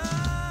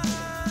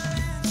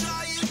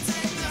 Try and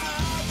take the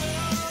high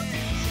road.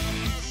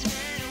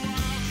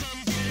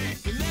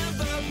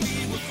 Remember we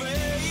were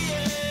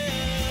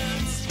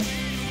friends.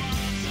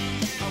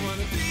 I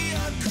wanna be a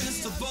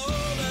crystal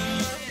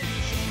baller.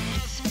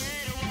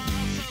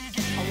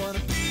 I wanna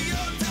be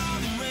your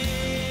diamond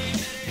ring.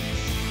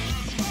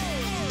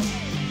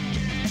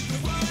 The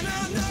one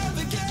I'll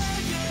never get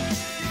you.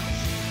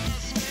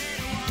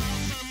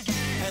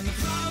 And the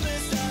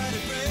promise that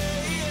it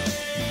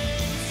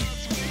rains.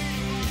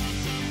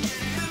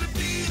 Let me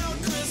be your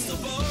crystal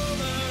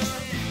baller.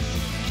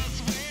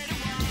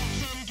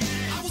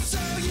 I will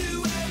show you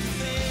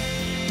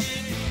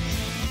everything.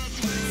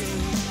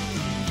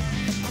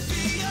 I'll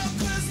be your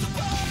crystal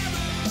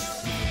baller.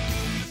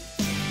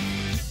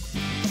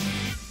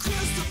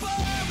 Crystal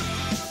baller.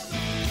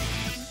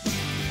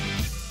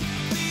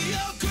 Be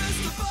your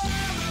crystal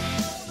baller.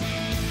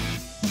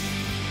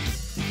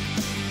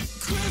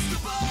 Crystal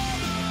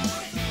baller.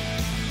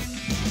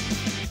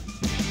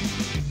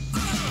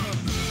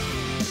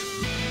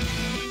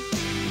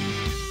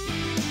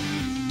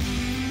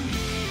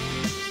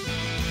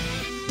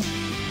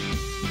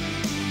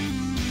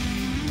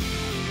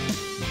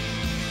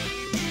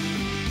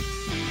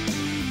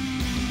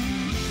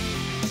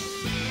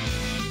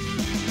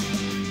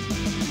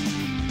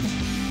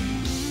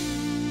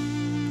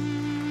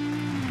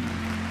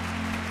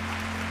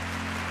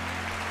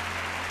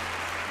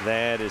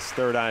 That is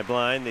Third Eye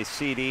Blind, the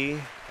CD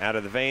Out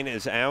of the Vein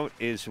is out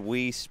as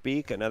we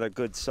speak. Another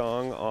good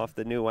song off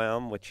the new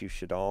album, which you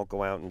should all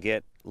go out and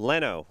get.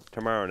 Leno,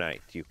 tomorrow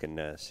night. You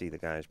can see the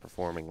guys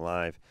performing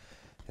live,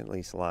 at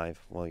least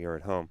live while you're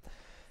at home.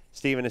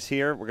 Stephan is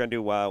here. We're going to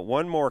do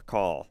one more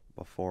call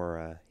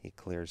before he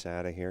clears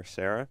out of here.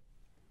 Sarah?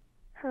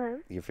 Hello?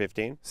 You're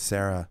 15?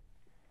 Sarah.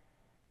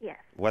 Yes.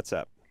 What's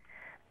up?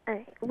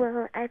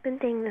 Well, I've been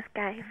dating this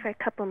guy for a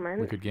couple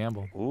months. We could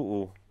gamble.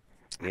 Ooh.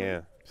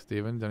 Yeah.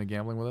 Stephan, done any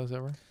gambling with us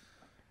ever?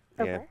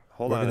 Yeah.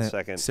 Hold on a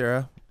second.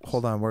 Very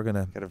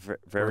Got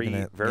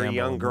a very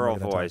young girl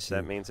voice.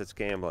 That means it's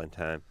gambling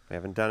time. We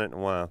haven't done it in a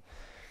while.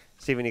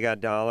 Stephan, you got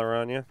a dollar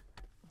on you?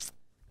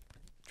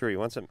 Drew, you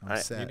want some? I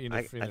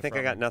think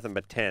I got nothing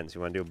but tens.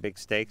 You want to do a big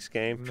stakes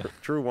game?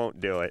 Drew won't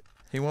do it.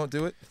 He won't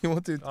do it? He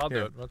won't do it? I'll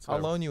do it. I'll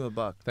loan you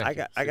 $1. Thank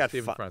you. I got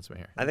Stephan fronts me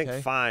here. I think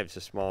 5's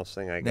the smallest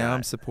thing I got. Now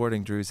I'm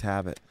supporting Drew's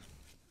habit.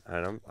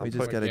 We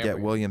just got to get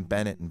William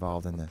Bennett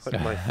involved in this.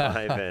 Put my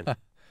 5 in.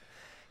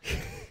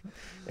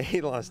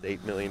 He lost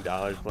 $8 million.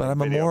 But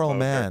I'm a moral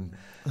man.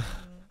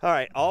 All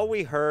right. All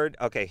we heard.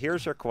 Okay.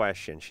 Here's her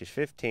question. She's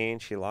 15.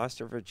 She lost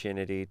her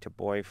virginity to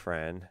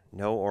boyfriend.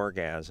 No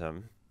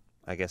orgasm.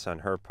 I guess on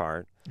her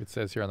part. It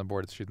says here on the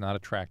board she's not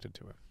attracted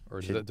to it.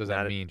 Or does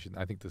that mean?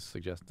 I think this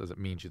suggests. Does it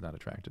mean she's not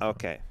attracted? To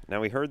okay. Now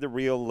we heard the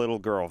real little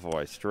girl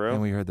voice. Drew.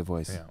 And we heard the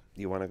voice. Yeah.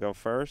 You want to go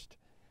first?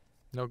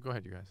 No, go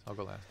ahead, you guys. I'll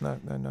go last. No.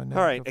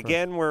 All right.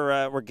 Again,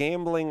 we're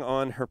gambling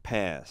on her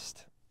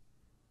past.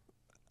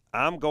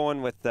 I'm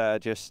going with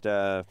just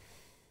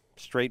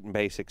straight and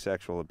basic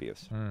sexual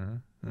abuse.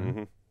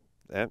 You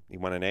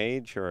want an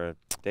age or a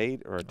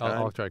date or a time?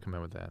 I'll try to come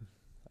in with that.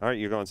 All right,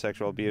 you're going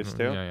sexual abuse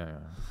too? Yeah.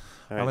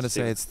 Right, I'm going to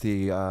say it's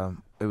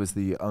it was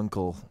the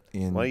uncle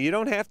in. Well, you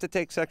don't have to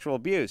take sexual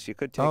abuse. You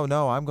could take. Oh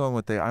no, I'm going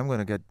with I'm going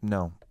to get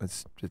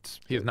It's.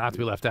 He is not to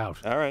be left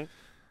out. All right.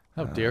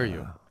 How dare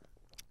you?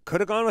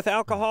 Could have gone with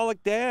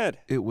alcoholic dad.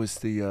 It was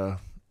the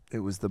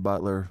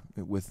butler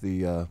with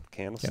the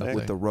candlestick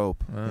with the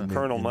rope.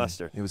 Colonel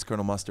Mustard. It was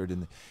Colonel Mustard.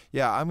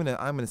 I'm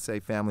gonna say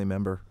family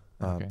member,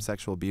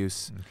 sexual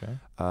abuse. Okay.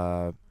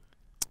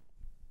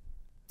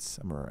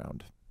 Somewhere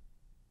around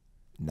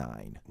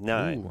 9. Ooh,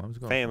 I was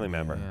going family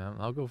member. Yeah,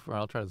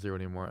 I'll try to zero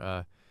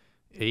anymore.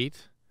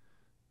 8.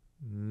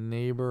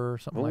 Neighbor,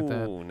 something like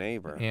that. Ooh,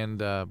 neighbor. And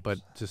but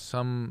just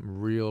some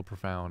real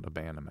profound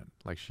abandonment.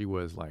 Like she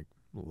was like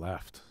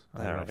left.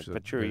 All right,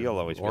 but Drew, you'll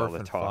always be able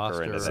to talk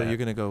her into that. So you're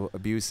gonna go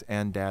abuse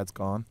and dad's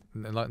gone?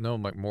 No,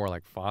 like more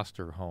like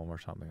foster home or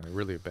something. Like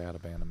really bad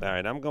abandonment. All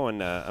right, I'm going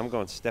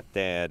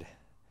stepdad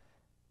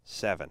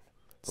 7.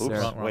 Oops,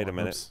 Sarah. wait a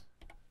minute. Oops.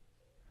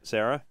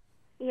 Sarah?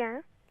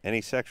 Yeah.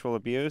 Any sexual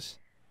abuse?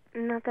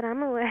 Not that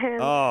I'm aware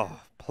of. Oh,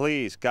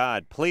 please,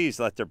 God, please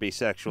let there be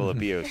sexual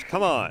abuse.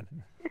 Come on.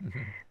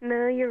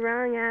 No, you're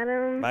wrong,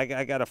 Adam.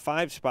 I got a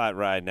 5 spot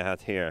riding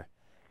out here.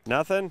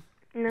 Nothing?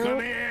 No.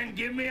 Come here and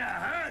give me a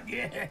hug.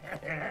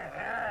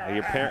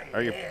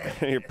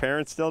 Are your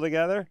parents still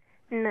together?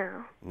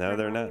 No. No,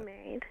 they're not.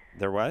 Remarried.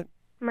 They're what?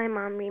 My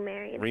mom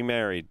remarried.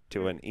 Remarried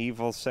to an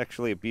evil,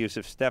 sexually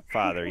abusive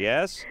stepfather.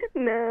 Yes?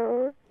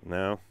 No.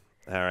 No.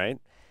 All right.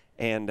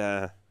 And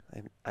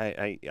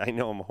I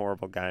know I'm a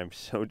horrible guy. I'm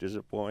so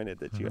disappointed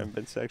that you haven't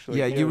been sexually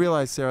abused. You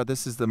realize, Sarah,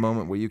 this is the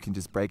moment where you can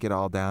just break it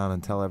all down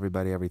and tell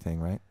everybody everything,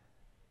 right?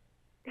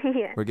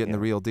 Yeah. We're getting the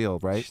real deal,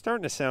 right? She's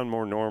starting to sound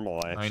more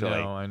normal, actually.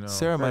 I know.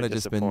 Sarah might have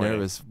just been disappointing.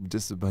 nervous.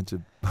 Just a bunch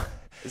of.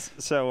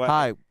 So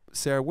hi,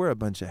 Sarah. We're a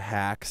bunch of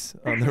hacks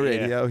on the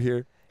radio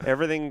here.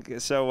 Everything.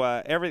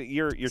 So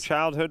your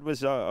childhood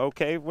was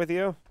okay with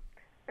you?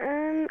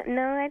 No,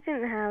 I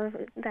didn't have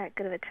that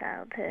good of a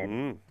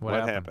childhood.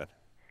 What happened?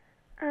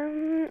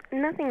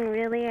 Nothing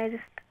really.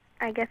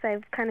 I guess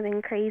I've kind of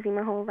been crazy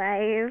my whole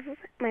life.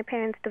 My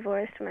parents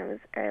divorced when I was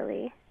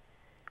early.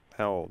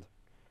 How old?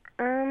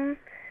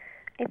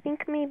 I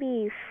think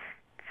maybe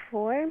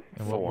 4. And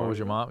what was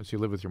your mom? Did you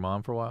live with your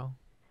mom for a while?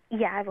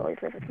 Yeah, I've always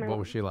lived with my mom. What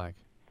was she like?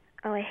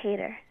 Oh, I hate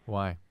her.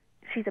 Why?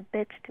 She's a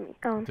bitch to me.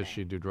 Oh. Does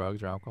she do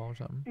drugs or alcohol or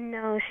something?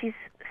 No, she's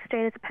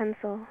straight as a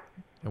pencil.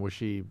 And was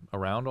she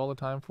around all the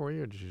time for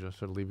you, or did she just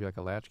sort of leave you like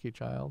a latchkey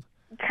child?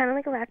 Kind of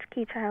like a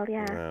latchkey child,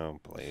 yeah. Oh,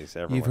 please.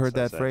 You've heard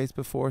that phrase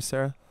before,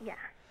 Sarah? Yeah.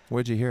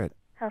 Where'd you hear it?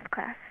 Health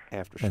class.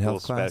 After At school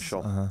health class?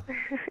 special. Uh-huh.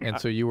 And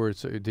so you were.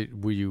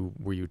 Were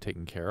you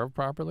taken care of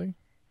properly?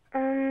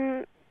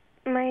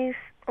 My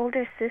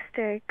older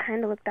sister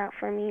kind of looked out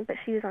for me, but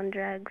she was on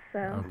drugs,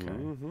 so.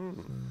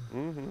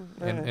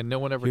 Okay. And no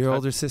one ever. Your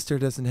older sister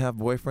doesn't have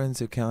boyfriends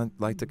who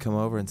like to come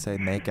over and say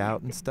make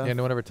out and stuff? Yeah,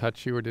 no one ever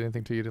touched you or did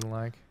anything to you didn't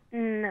like?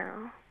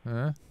 No.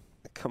 Huh?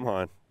 Come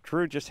on.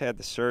 Drew just had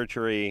the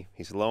surgery.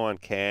 He's low on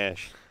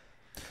cash.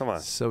 Come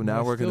on. So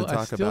now we're going to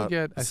talk about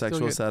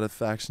sexual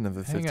satisfaction of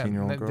a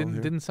 15-year-old girl.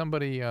 Didn't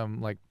somebody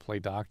like play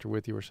doctor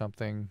with you or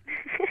something?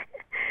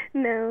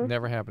 No.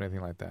 Never happened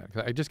anything like that.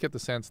 'Cause I just get the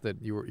sense that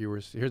you were.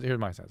 Here's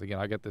my sense. Again,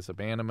 I get this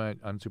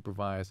abandonment,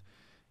 unsupervised.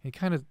 And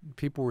kind of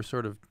people were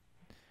sort of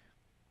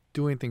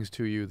doing things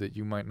to you that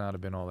you might not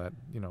have been all that.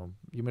 You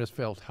might have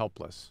felt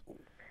helpless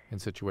in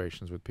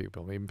situations with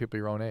people, even people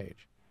your own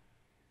age.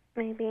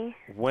 Maybe.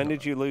 When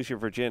did you lose your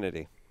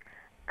virginity?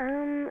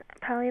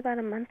 Probably about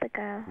a month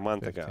ago. A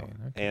month ago.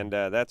 And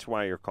that's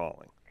why you're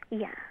calling.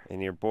 Yeah.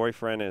 And your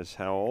boyfriend is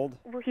how old?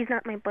 Well, he's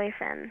not my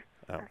boyfriend.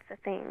 Oh. That's the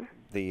thing.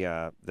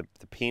 The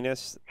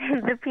penis?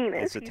 The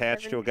penis. Is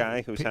attached to a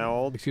guy who's how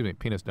old? Excuse me,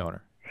 penis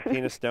donor.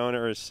 Penis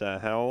donor is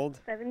how old?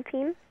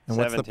 17. And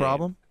what's the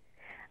problem?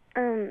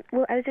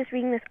 Well, I was just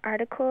reading this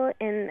article,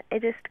 and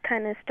it just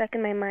kind of struck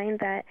in my mind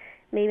that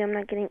maybe I'm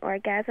not getting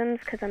orgasms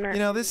because I'm not... You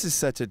know, this is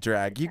such a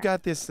drag. You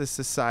got this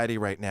society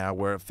right now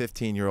where a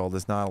 15-year-old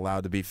is not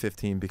allowed to be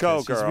 15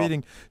 because Go,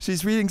 girl.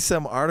 she's reading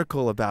some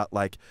article about,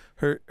 like,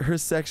 her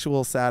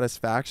sexual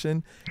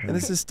satisfaction. And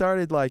this has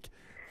started, like,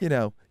 you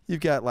know, you've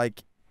got,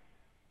 like...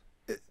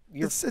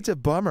 It's such a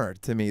bummer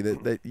to me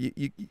that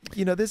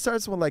you know, this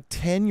starts when like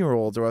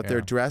 10-year-olds are out there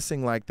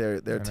dressing like they're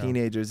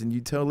teenagers, and you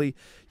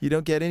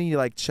don't get any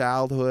like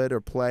childhood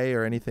or play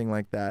or anything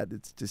like that.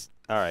 It's just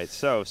all right.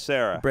 So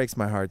Sarah, it breaks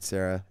my heart,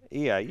 Sarah.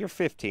 Yeah, you're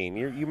 15.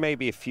 You may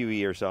be a few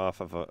years off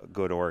of a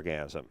good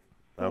orgasm.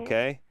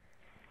 Okay,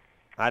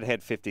 I'd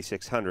had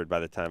 5,600 by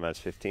the time I was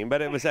 15,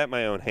 but it was at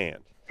my own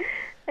hand.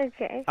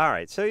 Okay. All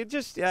right, so you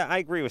just, I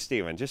agree with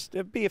Stephen. Just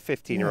be a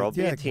 15-year-old,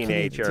 be a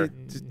teenager.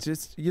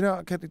 Just, you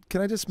know,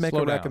 can I just make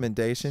a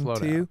recommendation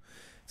to you?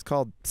 It's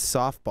called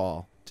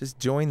softball. Just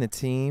join the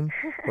team.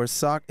 Or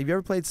soccer. Have you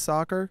ever played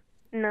soccer?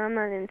 No, I'm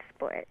not in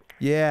sports.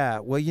 Yeah,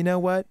 well, you know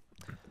what?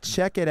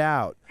 Check it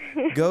out.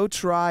 Go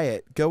try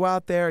it. Go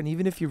out there, and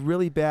even if you're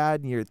really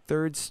bad and you're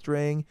third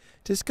string,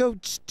 just go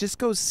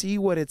see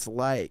what it's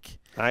like.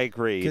 I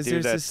agree. Because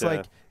there's this,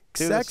 like,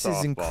 sex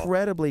is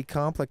incredibly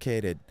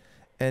complicated.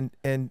 And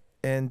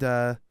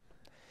no,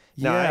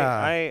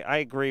 yeah. I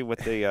agree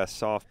with the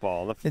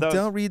softball. And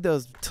don't read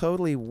those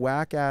totally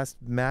whack-ass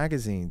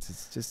magazines.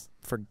 It's just,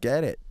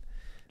 forget it.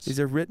 These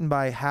are written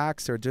by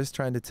hacks who are just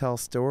trying to tell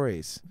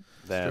stories.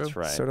 That's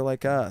right. Sort of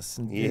like us.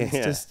 And it's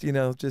just, you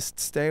know,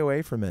 just stay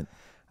away from it.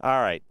 All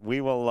right.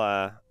 We will,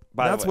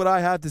 That's what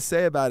I have to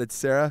say about it,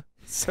 Sarah.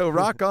 So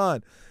rock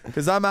on,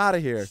 because I'm out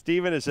of here.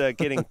 Stephen is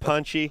getting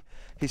punchy.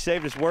 He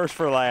saved his worst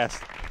for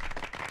last.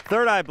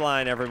 Third Eye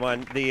Blind,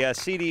 everyone. The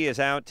CD is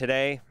out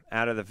today,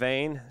 Out of the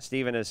Vein.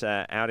 Stephen is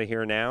out of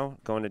here now,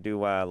 going to do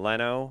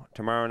Leno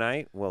tomorrow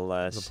night.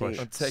 We'll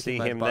see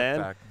him then.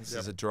 Back. This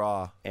is a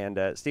draw. And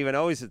Stephen,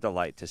 always a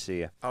delight to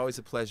see you. Always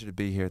a pleasure to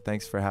be here.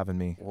 Thanks for having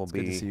me. It's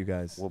good to see you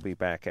guys. We'll be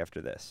back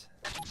after this.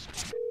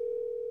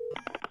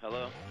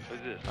 Hello?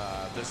 Who's this?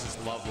 This is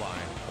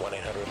LoveLine.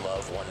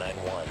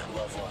 1-800-LOVE-191.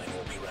 LoveLine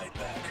will be right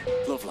back.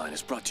 LoveLine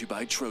is brought to you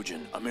by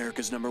Trojan,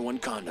 America's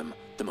 #1 condom,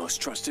 the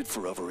most trusted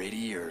for over 80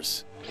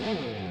 years.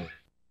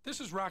 This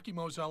is Rocky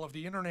Moselle of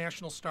the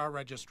International Star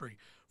Registry.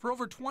 For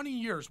over 20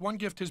 years, one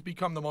gift has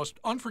become the most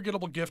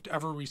unforgettable gift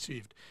ever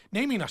received,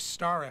 naming a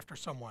star after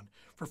someone.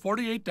 For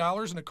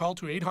 $48 and a call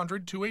to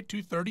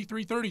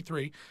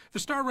 800-282-3333, the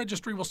Star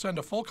Registry will send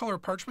a full-color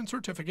parchment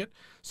certificate,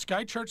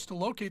 sky charts to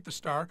locate the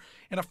star,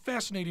 and a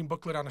fascinating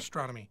booklet on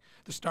astronomy.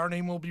 The star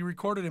name will be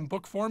recorded in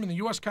book form in the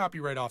U.S.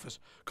 Copyright Office.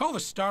 Call the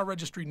Star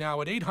Registry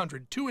now at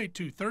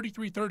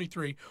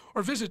 800-282-3333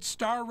 or visit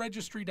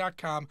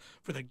starregistry.com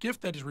for the gift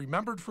that is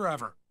remembered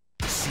forever.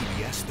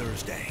 CBS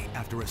Thursday,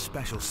 after a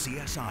special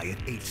CSI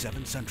at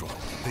 8/7 Central,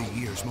 the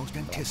year's most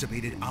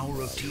anticipated hour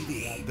of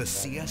TV, the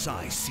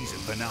CSI season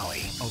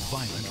finale, a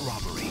violent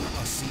robbery,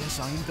 a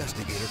CSI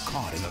investigator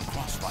caught in the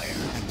crossfire,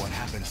 and what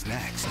happens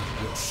next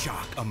will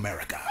shock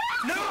America.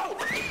 No!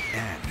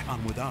 And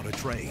on Without a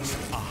Trace,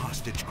 a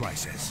hostage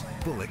crisis,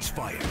 bullets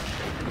fired.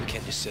 We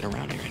can't just sit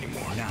around here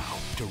anymore. Now,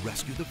 to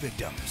rescue the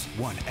victims,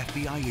 one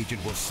FBI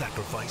agent will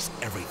sacrifice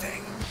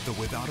everything. The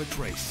Without a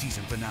Trace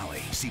season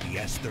finale,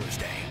 CBS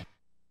Thursday.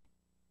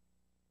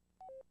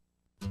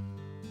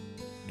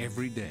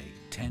 Every day,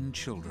 10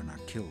 children are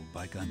killed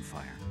by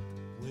gunfire.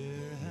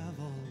 Where have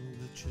all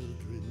the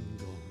children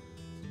gone?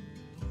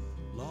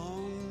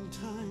 Long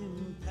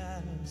time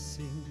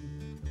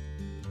passing.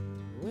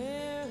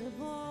 Where have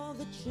all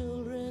the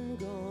children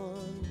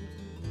gone?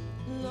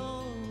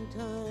 Long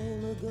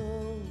time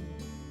ago.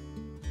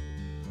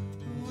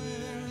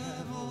 Where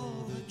have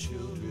all the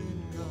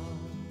children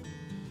gone?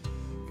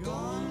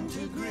 Gone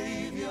to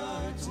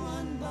graveyards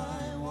one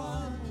by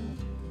one.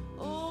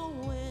 Oh,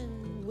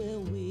 when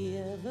will we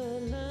ever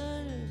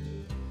learn?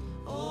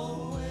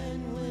 Oh,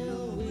 when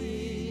will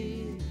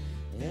we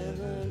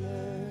ever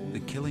learn? The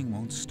killing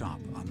won't stop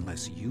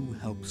unless you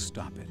help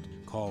stop it.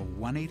 Call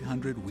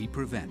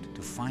 1-800-WE-PREVENT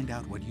to find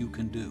out what you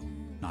can do.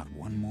 Not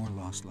one more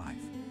lost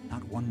life.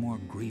 Not one more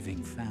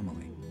grieving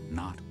family.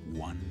 Not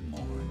one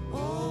more.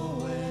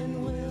 Oh,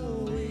 when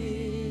will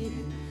we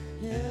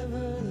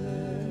ever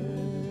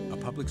learn? A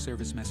public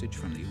service message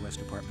from the U.S.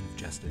 Department of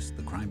Justice,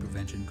 the Crime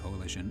Prevention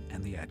Coalition,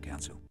 and the Ad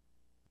Council.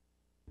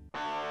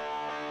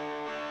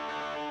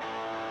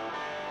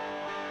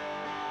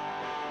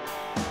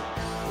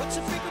 What's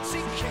the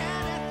frequency?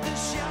 Can at the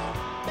shop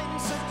been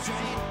so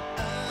drained?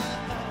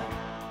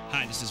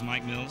 Hi, this is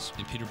Mike Mills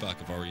and Peter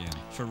Buck of REM.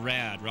 For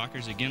RAD,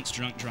 Rockers Against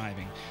Drunk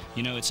Driving.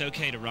 You know, it's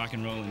okay to rock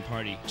and roll and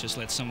party. Just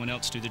let someone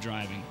else do the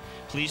driving.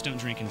 Please don't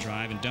drink and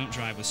drive, and don't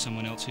drive with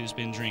someone else who's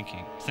been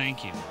drinking.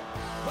 Thank you.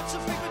 What's the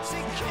frequency?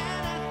 Can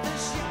at the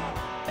shop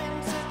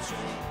been so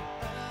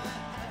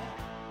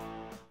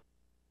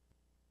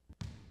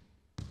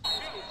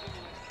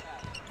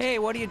Hey,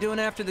 what are you doing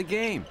after the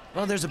game?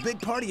 Well, there's a big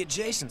party at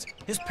Jason's.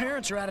 His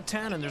parents are out of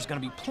town and there's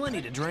gonna be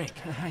plenty to drink.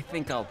 I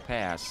think I'll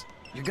pass.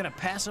 You're gonna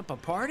pass up a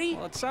party?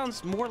 Well, it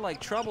sounds more like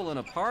trouble than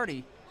a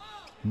party.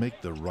 Make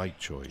the right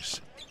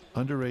choice.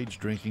 Underage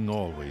drinking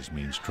always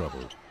means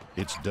trouble.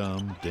 It's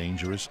dumb,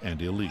 dangerous,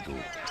 and illegal.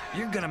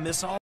 You're gonna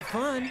miss all the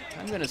fun.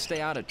 I'm gonna stay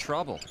out of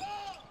trouble.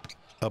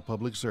 A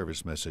public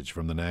service message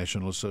from the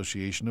National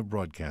Association of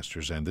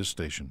Broadcasters and this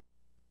station.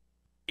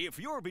 If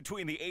you're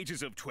between the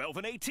ages of 12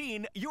 and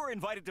 18, you're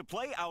invited to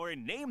play our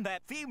Name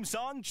That Theme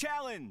Song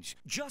Challenge.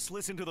 Just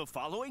listen to the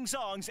following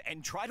songs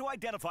and try to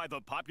identify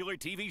the popular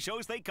TV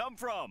shows they come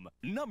from.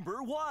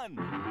 Number 1.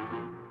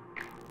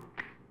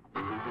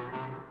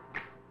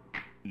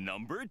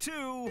 Number 2.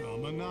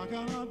 Come and knock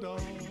on our door.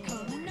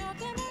 Come and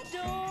knock on our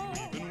door.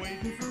 We've been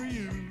waiting for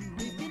you.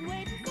 We've been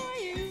waiting for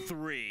you.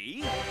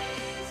 3.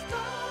 Days go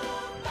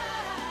by.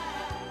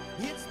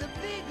 It's the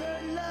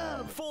bigger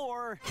love.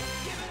 4.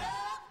 Give it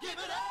up, give it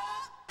up.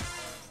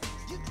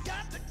 You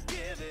got to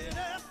give it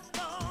up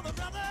for the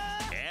brother.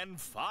 And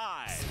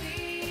 5.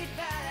 Sweet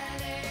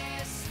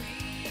Valley,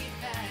 Sweet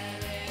Valley.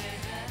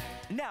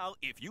 Now,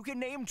 if you can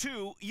name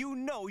 2, you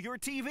know your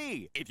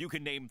TV. If you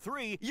can name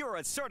 3, you're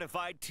a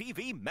certified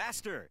TV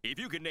master. If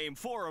you can name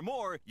 4 or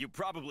more, you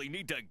probably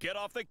need to get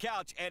off the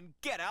couch and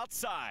get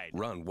outside.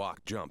 Run,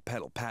 walk, jump,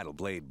 pedal, paddle,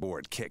 blade,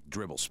 board, kick,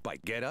 dribble,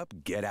 spike. Get up,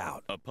 get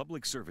out. A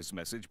public service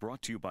message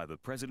brought to you by the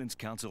President's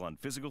Council on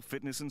Physical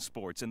Fitness and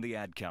Sports and the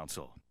Ad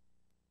Council.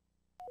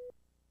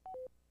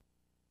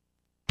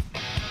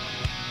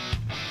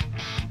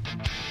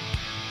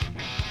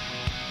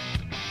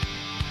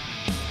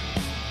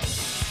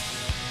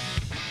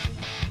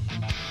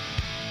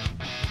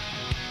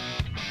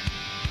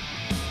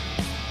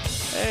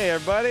 Hey,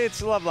 everybody,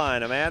 it's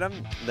LoveLine. I'm Adam.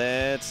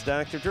 That's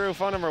Dr. Drew.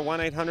 Phone number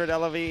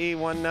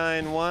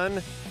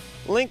 1-800-LOVE-191.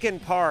 Lincoln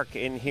Park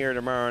in here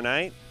tomorrow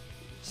night.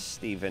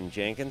 Stephan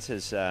Jenkins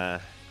has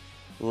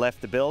left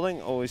the building.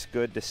 Always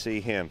good to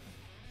see him.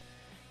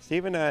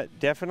 Stephan,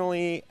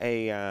 definitely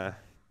a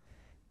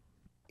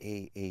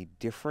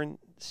different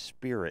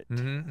spirit,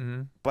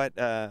 but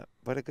a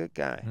good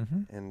guy,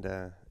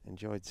 and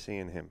enjoyed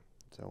seeing him.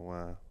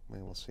 So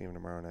maybe we'll see him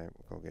tomorrow night.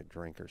 We'll go get a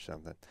drink or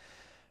something.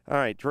 All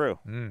right, Drew.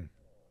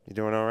 You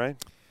doing all right?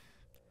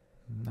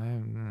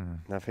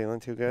 Not feeling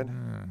too good?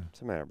 What's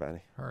the matter,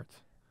 buddy? Hurts.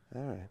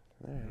 All right.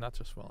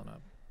 Nuts are swelling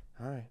up.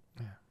 All right.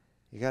 Yeah.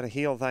 You got to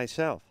heal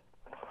thyself.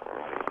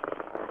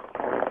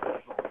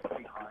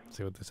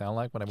 See what they sound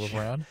like when I move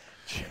around?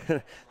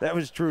 That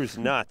was Drew's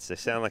nuts. They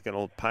sound like an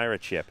old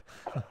pirate ship.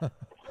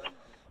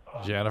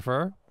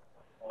 Jennifer?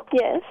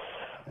 Yes.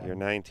 You're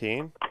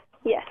 19?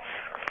 Yes.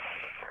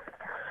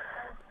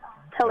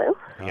 Hello?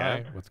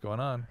 Hi. What's going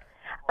on?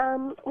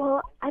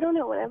 Well, I don't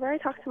know. Whenever I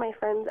talk to my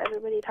friends,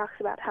 everybody talks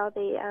about how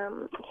they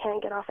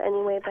can't get off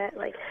anyway, but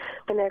like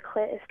when their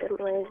clit is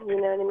stimulated, you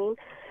know what I mean?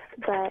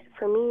 But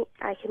for me,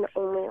 I can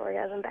only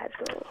orgasm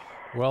vaginally.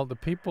 Well, the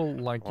people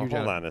like you,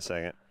 Hold on a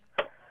second.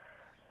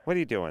 What are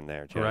you doing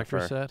there, Jennifer?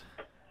 Director set?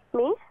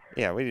 Me?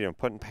 Yeah, what are you doing?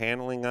 Putting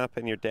paneling up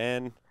in your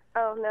den?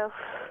 Oh, no.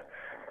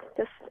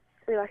 Just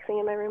relaxing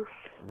in my room.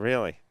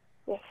 Really?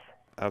 Yes.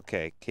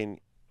 Okay. Can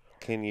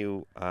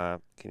you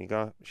go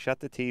shut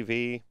the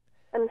TV?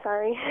 I'm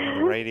sorry.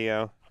 The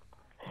radio.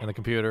 And the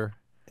computer.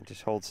 And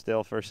just hold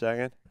still for a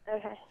second.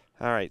 Okay.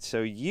 All right.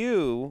 So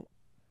you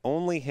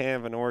only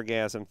have an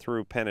orgasm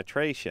through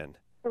penetration.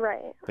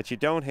 Right. But you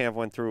don't have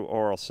one through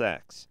oral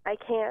sex. I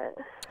can't.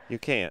 You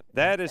can't.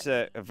 That is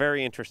a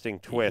very interesting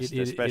twist,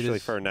 especially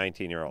is, for a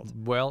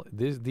 19-year-old. Well,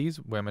 these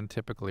women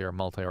typically are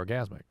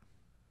multi-orgasmic.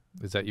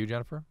 Is that you,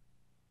 Jennifer?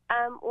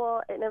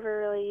 Well, it never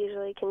really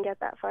usually can get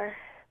that far.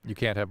 You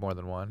can't have more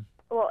than one?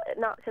 Well,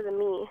 not because of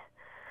me.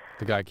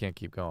 The guy can't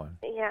keep going.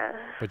 Yeah.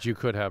 But you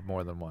could have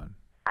more than one.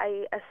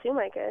 I assume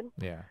I could.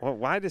 Yeah. Well,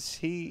 why does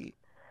he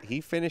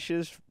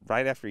finishes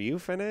right after you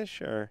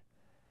finish, or?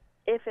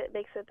 If it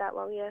makes it that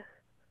long, yeah.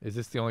 Is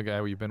this the only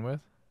guy you've been with?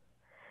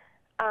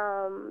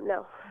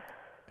 No.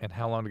 And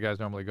how long do guys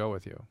normally go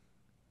with you?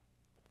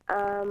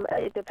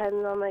 It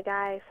depends on the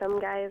guy. Some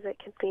guys it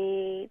could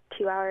be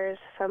 2 hours.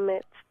 Some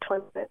it's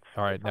 20 minutes.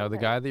 All right. Now, the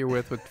guy that you're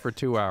with for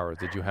 2 hours,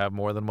 did you have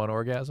more than one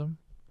orgasm?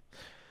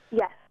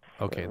 Yes.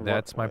 Okay,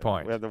 that's my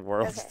point. We're the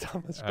world's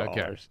dumbest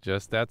callers. Okay,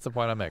 that's the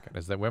point I'm making,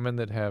 is that women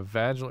that have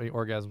vaginal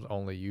orgasms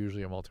only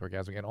usually are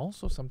multi-orgasmic, and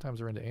also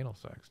sometimes are into anal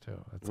sex, too.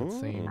 That's the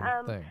same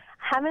thing.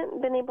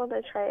 Haven't been able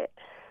to try it.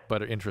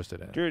 But are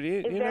interested in it. Drew,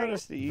 you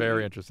notice that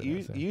very interested in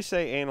it. You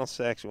say anal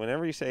sex.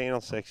 Whenever you say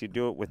anal sex, you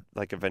do it with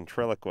like a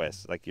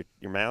ventriloquist. Like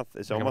your mouth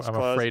is almost I'm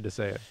closed. afraid to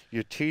say it.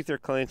 Your teeth are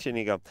clenching.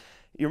 You go,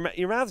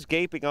 your mouth's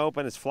gaping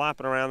open. It's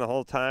flopping around the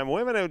whole time.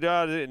 Women who do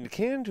it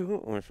can't do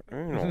it with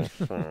anal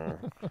sex.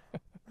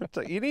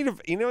 You need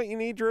you know what you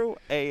need, Drew?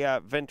 A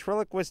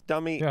ventriloquist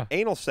dummy,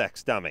 anal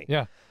sex dummy.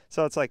 Yeah.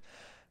 So it's like,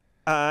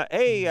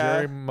 hey,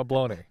 Jerry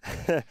Mabloni.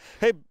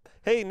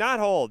 Hey,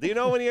 knothole, do you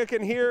know when you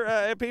can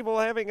hear people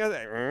having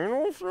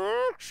anal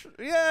sex?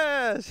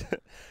 Yes.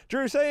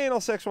 Drew, say anal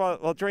sex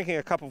while drinking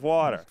a cup of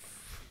water.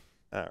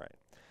 All right.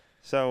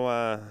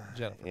 So,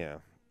 Jennifer. Yeah.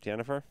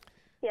 Jennifer?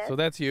 Yes. So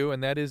that's you,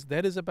 and that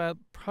is about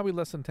probably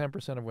less than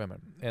 10% of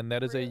women, and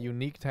that is a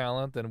unique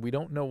talent, and we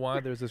don't know why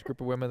there's this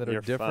group of women that are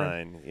You're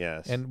different. fine,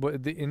 yes. And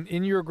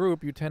in your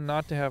group, you tend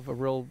not to have a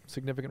real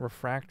significant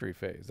refractory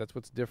phase. That's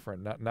what's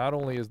different. Not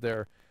only is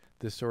there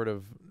this sort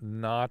of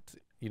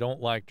you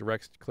don't like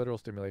direct clitoral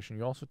stimulation,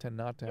 you also tend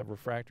not to have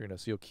refractoriness,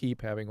 so you'll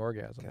keep having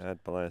orgasms. God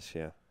bless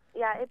you.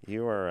 Yeah,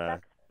 You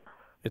are.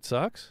 It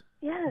sucks?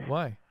 Yes.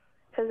 Why?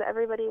 Because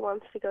everybody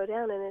wants to go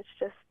down, and it's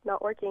just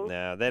not working.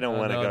 No, they don't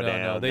want to go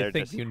down. No, they They're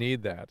think just- you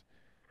need that.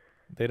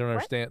 They don't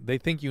understand. They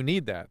think you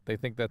need that. They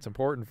think that's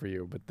important for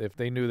you. But if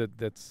they knew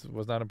that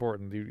was not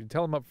important, you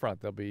tell them up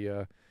front. They'll be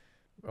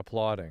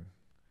applauding,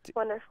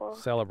 Wonderful.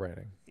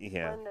 celebrating.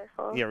 Yeah.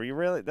 Wonderful. Yeah, you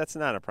really. That's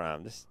not a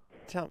problem. Just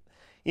tell 'em.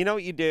 You know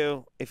what you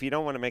do if you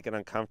don't want to make it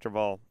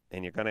uncomfortable,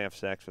 and you're going to have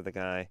sex with a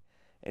guy,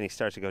 and he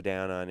starts to go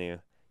down on you.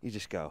 You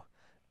just go,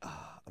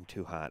 "Oh, I'm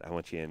too hot. I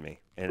want you in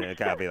me," and the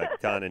guy will be like,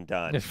 "Done and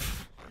done,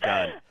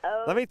 done."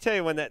 Oh. Let me tell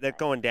you when that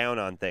going down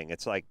on thing.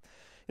 It's like,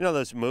 you know,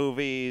 those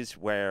movies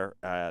where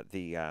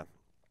the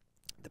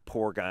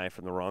poor guy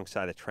from the wrong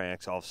side of the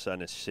tracks all of a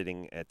sudden is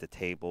sitting at the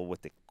table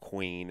with the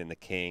queen and the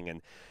king,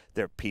 and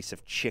their piece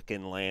of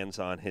chicken lands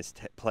on his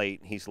plate,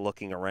 and he's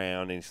looking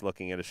around, and he's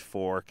looking at his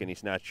fork, and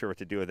he's not sure what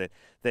to do with it.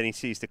 Then he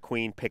sees the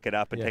queen pick it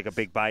up and take a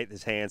big bite in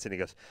his hands, and he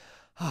goes,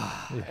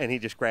 and he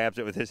just grabs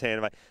it with his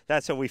hand.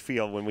 That's how we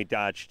feel when we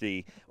dodge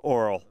the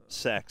oral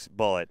sex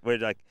bullet. We're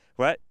like,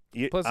 what?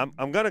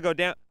 I'm going to go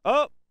down.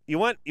 Oh, you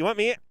want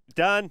me?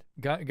 Done.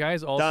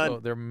 Guys also,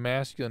 Done. their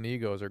masculine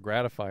egos are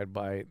gratified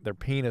by their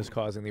penis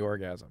causing the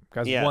orgasm.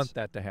 Guys Yes. want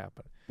that to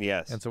happen.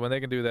 Yes. And so when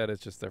they can do that,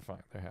 it's just they're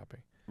fine. They're happy.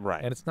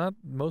 Right. And it's not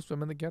most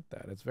women that get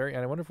that. It's very.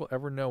 And I wonder if we'll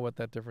ever know what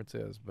that difference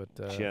is. But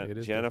it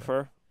is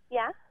Jennifer?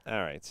 Yeah?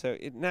 All right. So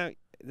now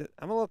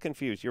I'm a little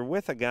confused. You're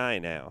with a guy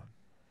now.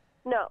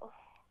 No.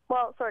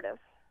 Well, sort of.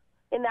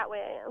 In that way,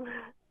 I am.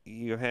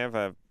 You have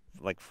a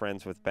like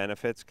friends with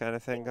benefits kind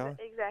of thing going?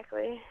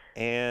 Exactly.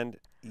 And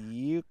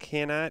you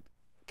cannot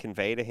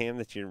convey to him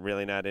that you're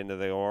really not into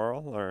the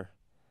oral, or?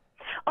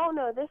 Oh,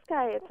 no, this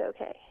guy, it's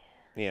okay.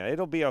 Yeah,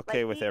 it'll be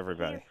okay Like, with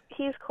everybody.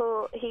 He's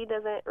cool. He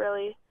doesn't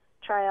really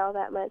try all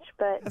that much,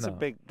 but That's a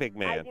big I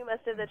man. do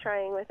most of the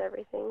trying with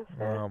everything.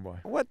 So. Oh boy.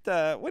 What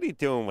are you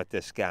doing with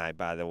this guy,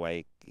 by the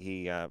way?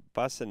 He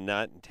busts a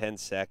nut in 10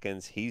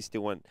 seconds.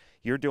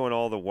 You're doing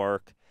all the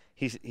work.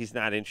 He's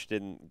not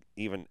interested in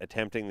even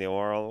attempting the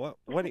oral.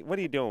 What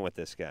are you doing with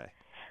this guy?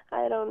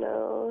 I don't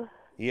know.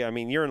 Yeah, I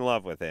mean, you're in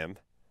love with him.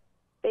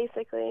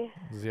 Basically.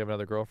 Does he have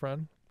another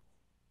girlfriend?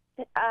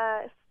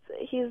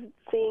 He's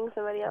seeing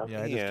somebody else.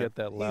 Yeah, I just get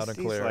that loud and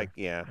clear. He's like,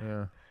 yeah.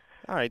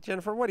 All right,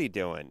 Jennifer, what are you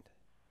doing?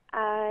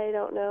 I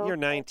don't know. You're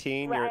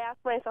 19. I ask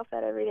myself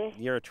that every day.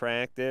 You're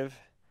attractive,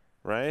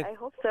 right? I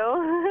hope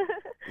so.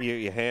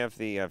 You have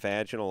the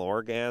vaginal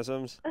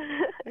orgasms.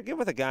 Get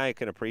with a guy who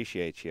can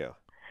appreciate you.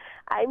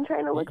 I'm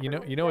trying to look.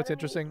 You know what's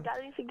interesting? Got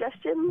any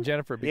suggestions?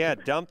 Jennifer. Yeah,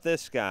 dump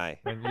this guy.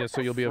 And so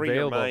you'll be Free your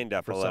available mind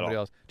up for a somebody little.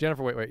 else.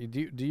 Jennifer, wait.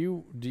 Do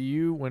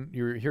you when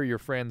you hear your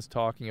friends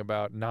talking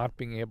about not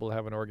being able to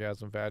have an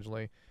orgasm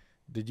vaginally,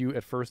 did you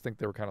at first think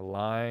they were kind of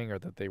lying, or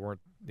that they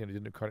weren't,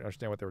 didn't quite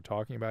understand what they were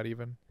talking about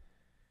even?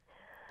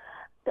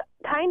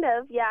 Kind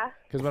of, yeah.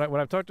 Because when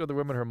I've talked to other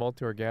women who are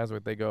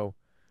multi-orgasmic, they go,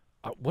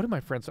 "What are my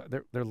friends?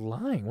 They're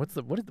lying.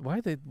 Why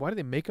do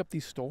they make up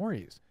these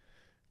stories?"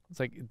 It's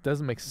like it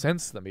doesn't make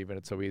sense to them. Even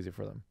it's so easy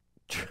for them.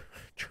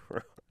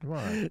 True.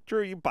 Why?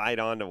 Drew, you bite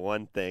onto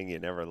one thing, you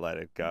never let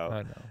it go.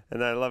 I know.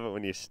 And I love it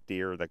when you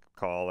steer the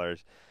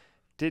callers.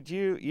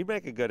 You'd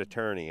make a good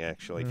attorney,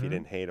 actually, if you Mhm.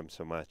 didn't hate him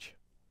so much.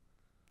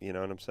 You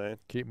know what I'm saying?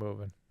 Keep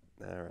moving.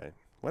 All right.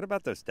 What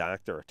about those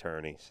doctor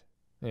attorneys?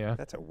 Yeah.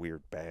 That's a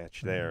weird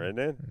batch there, isn't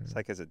it? It's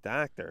like, as a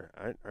doctor,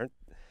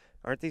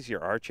 aren't these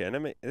your arch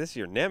enemy? This is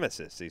your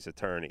nemesis, these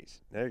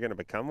attorneys. Now you're going to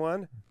become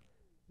one?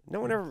 No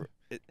one ever...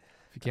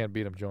 If you can't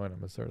beat them, join them.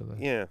 It's sort of the...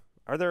 Yeah.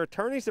 Are there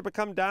attorneys that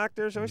become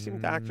doctors? I've always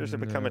seen doctors that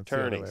become it's the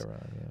other way attorneys.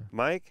 around, yeah.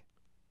 Mike?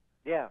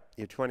 Yeah.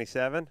 You're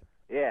 27?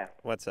 Yeah.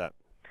 What's up?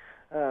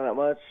 Not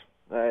much.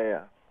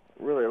 I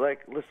really like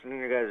listening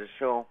to your guys'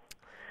 show.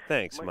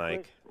 Thanks,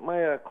 Mike.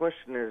 My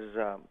question is,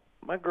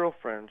 my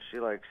girlfriend,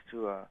 she likes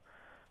to,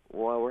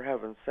 while we're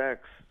having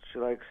sex, she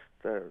likes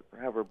to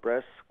have her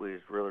breast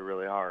squeezed really,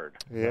 really hard.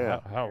 Yeah.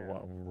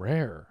 How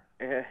rare.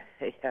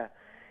 Yeah.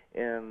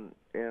 And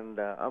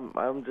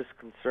I'm just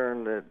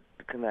concerned that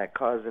can that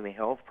cause any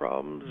health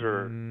problems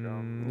or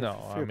no,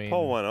 if I you mean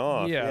pull one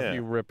off, yeah, yeah. if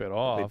you rip it It'll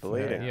off, be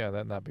bleeding. yeah,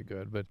 that'd not be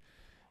good. But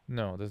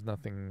no, there's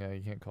nothing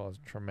you can't cause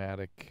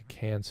traumatic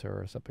cancer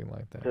or something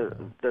like that.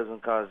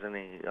 doesn't cause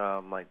any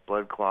like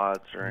blood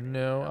clots or anything.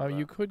 No,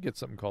 you could get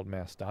something called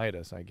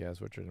mastitis, I guess,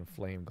 which are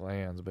inflamed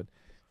glands, but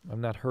I've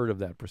not heard of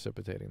that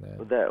precipitating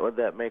that. Would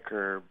that make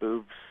her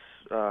boobs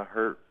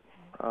hurt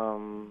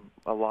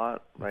a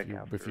lot?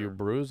 If you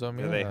bruise them,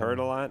 Do they hurt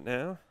a lot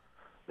now?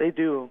 They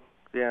do,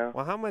 Yeah.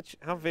 Well,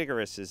 how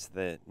vigorous is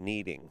the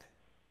kneading?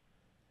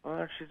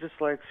 She just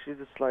likes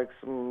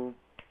them,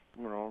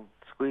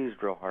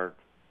 squeezed real hard.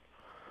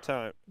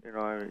 So,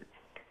 I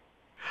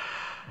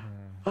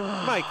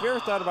Mike, have you ever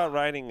thought about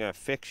writing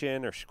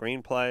fiction or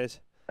screenplays?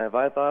 Have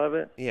I thought of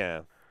it?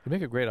 Yeah. You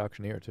make a great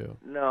auctioneer too.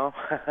 No.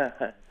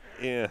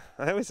 Yeah,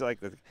 I always like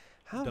the.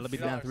 Dollar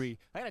bid down 3.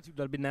 I got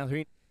 $2 bid down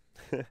 3.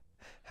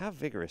 How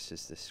vigorous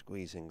is the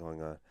squeezing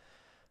going on?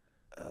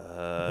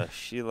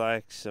 She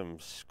likes some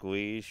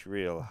squeeze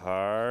real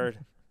hard.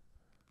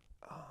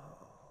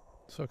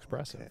 So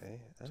expressive. Okay.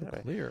 So All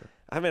right. clear.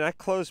 I mean, I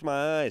close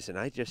my eyes and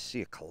I just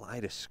see a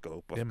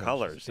kaleidoscope of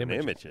colors and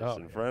images Oh,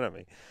 in front of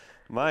me.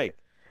 Mike.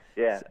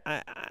 Yeah.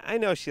 I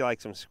know she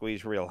likes them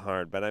squeezed real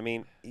hard, but I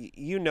mean,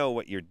 you know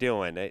what you're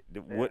doing.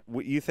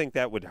 You think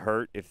that would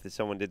hurt if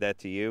someone did that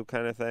to you,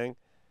 kind of thing?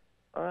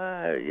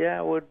 Yeah,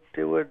 it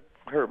would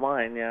hurt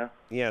mine, yeah.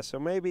 Yeah, so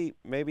maybe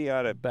you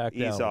ought to Back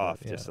ease down a off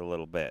bit, just a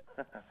little bit.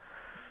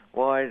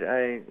 Well,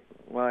 I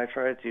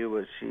tried to,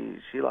 but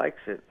she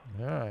likes it.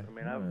 All right. I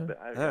mean,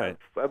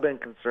 I've been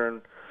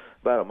concerned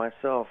about it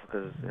myself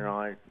because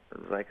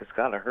it's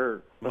gotta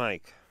hurt.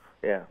 Mike.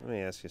 Yeah. Let me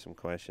ask you some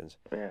questions.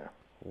 Yeah.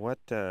 What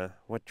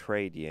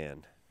trade you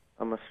in?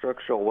 I'm a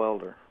structural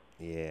welder.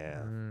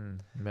 Yeah.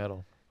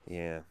 Metal.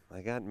 Yeah,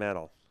 I got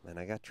metal and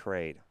I got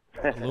trade.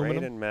 Aluminum?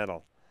 Trade and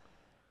metal.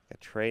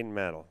 Got trade and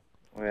metal.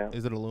 Yeah.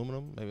 Is it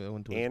aluminum? Maybe I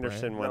went to his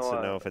Anderson brand. wants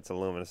to know if it's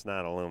aluminum. It's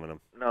not aluminum.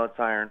 No, it's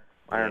iron.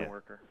 Iron Yeah,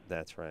 worker.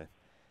 That's right.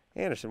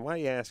 Anderson, why are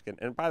you asking?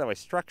 And by the way,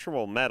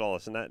 structural metal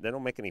is not. They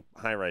don't make any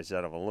high-rise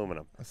out of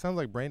aluminum. That sounds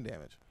like brain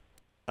damage.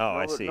 Oh,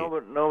 I see. No,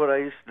 but I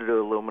used to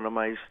do aluminum.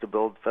 I used to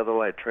build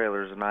featherlight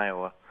trailers in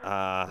Iowa.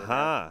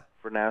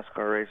 For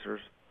NASCAR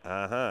racers.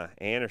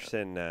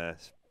 Anderson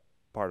is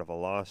part of a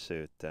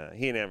lawsuit.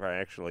 He never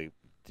actually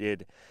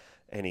did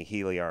any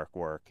heliarc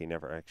work. He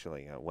never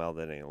actually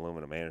welded any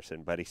aluminum,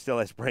 Anderson, but he still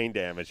has brain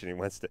damage, and he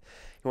wants to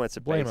Blame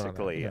it on that,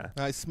 basically. yeah.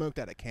 I smoked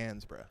out of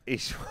cans, bro. He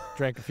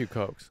Drank a few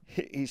Cokes.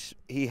 He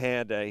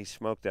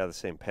smoked out of the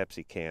same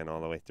Pepsi can all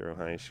the way through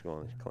high school,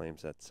 and he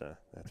claims that's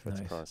what's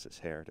Nice. caused his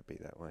hair to be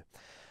that way.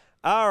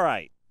 All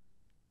right,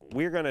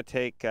 we're gonna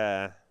take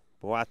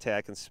Boate.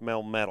 I can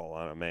smell metal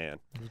on a man.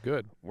 It was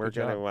good. We're Good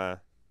job.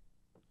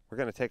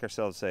 gonna take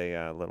ourselves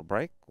a little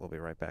break. We'll be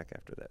right back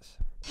after this.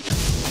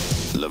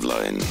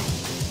 LoveLine.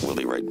 We'll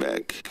be right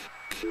back.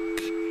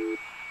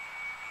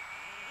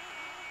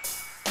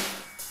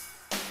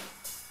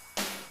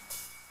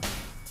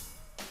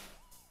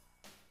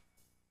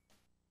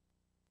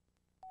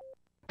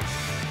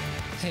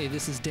 Hey,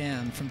 this is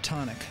Dan from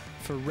Tonic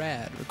for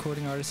RAD,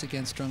 Recording Artists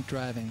Against Drunk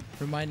Driving,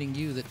 reminding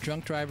you that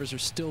drunk drivers are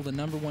still the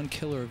 #1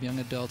 killer of young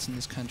adults in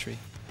this country.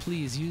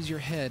 Please use your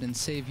head and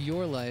save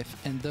your life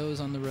and those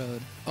on the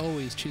road.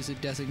 Always choose a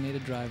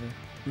designated driver.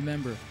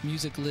 Remember,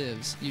 music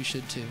lives. You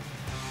should too.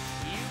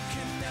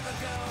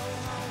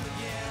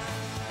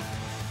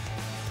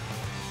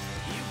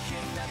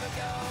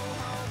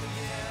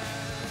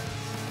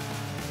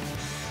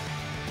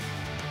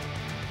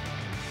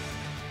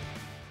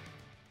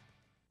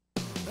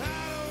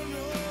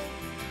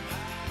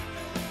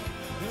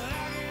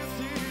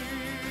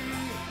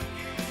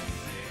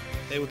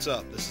 Hey, what's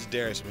up? This is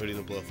Darius from Hootie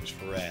and the Blowfish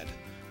for RAD,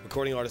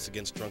 Recording Artists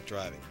Against Drunk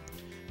Driving.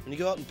 When you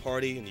go out and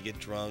party and you get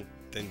drunk,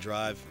 then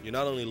drive, you're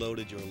not only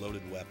loaded, you're a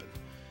loaded weapon.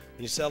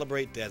 When you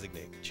celebrate,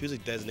 designate. Choose a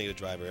designated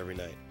driver every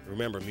night.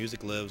 Remember,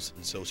 music lives,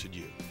 and so should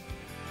you.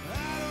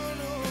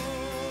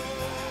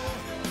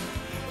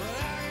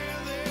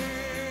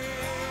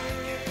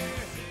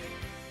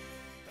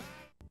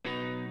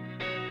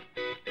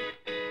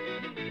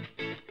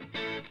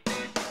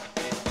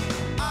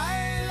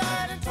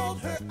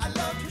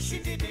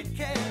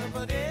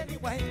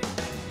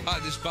 Hi,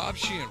 this is Bob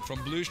Sheehan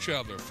from Blues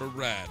Traveler for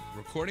RAD,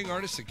 Recording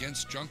Artists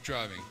Against Drunk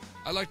Driving.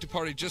 I like to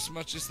party just as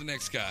much as the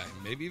next guy,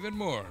 maybe even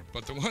more.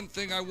 But the one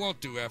thing I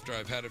won't do after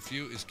I've had a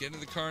few is get in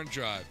the car and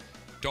drive.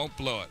 Don't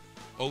blow it.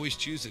 Always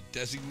choose a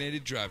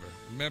designated driver.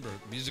 Remember,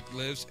 music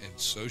lives, and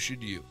so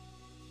should you.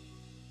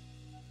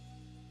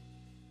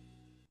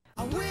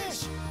 I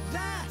wish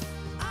that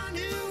I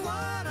knew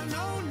what I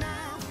know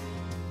now.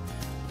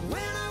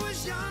 When I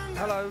was young.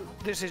 Hello,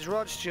 this is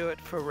Rod Stewart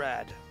for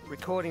RAD,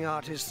 Recording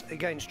Artists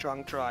Against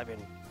Drunk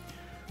Driving.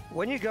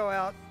 When you go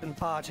out and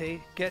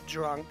party, get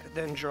drunk,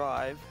 then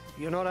drive,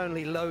 you're not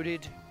only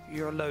loaded,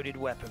 you're a loaded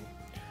weapon.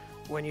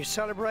 When you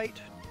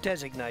celebrate,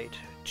 designate.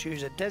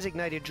 Choose a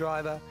designated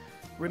driver.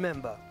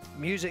 Remember,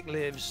 music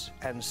lives,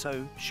 and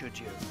so should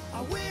you.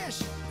 I wish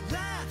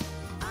that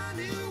I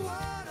knew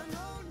what I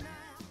know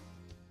now.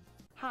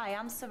 Hi,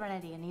 I'm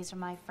Serenity, and these are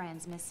my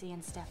friends, Missy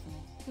and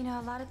Stephanie. You know,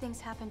 a lot of things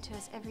happen to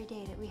us every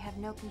day that we have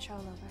no control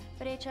over.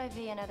 But HIV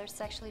and other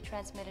sexually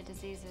transmitted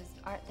diseases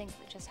aren't things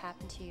that just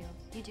happen to you.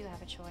 You do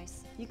have a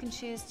choice. You can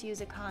choose to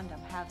use a condom,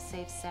 have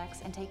safe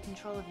sex, and take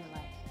control of your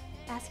life.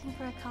 Asking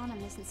for a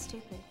condom isn't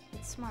stupid.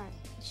 It's smart.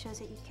 It shows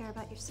that you care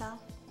about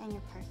yourself and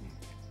your partner.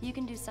 You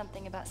can do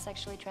something about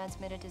sexually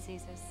transmitted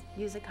diseases.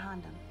 Use a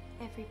condom.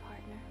 Every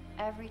partner.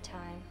 Every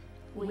time.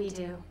 We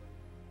do.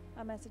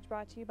 A message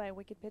brought to you by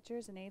Wicked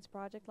Pictures and AIDS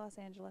Project Los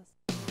Angeles.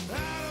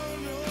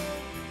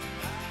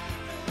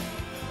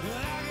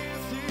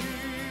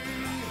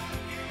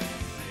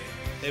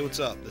 Hey, what's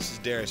up? This is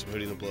Darius from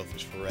Hootie and the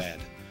Blowfish for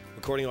RAD,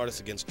 recording artists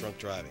against drunk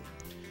driving.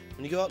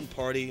 When you go out and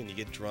party and you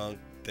get drunk,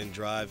 then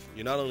drive,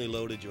 you're not only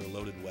loaded, you're a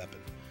loaded weapon.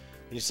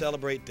 When you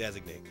celebrate,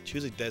 designate.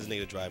 Choose a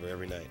designated driver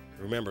every night.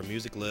 Remember,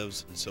 music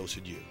lives, and so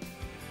should you.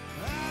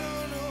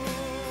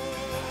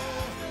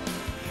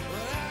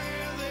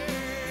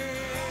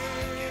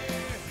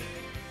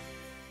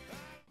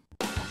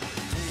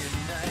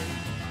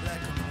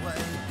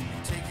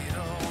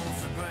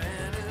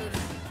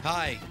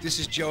 Hi, this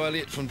is Joe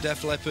Elliott from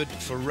Def Leppard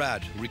for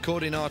RAD,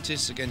 recording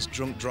artists against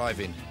drunk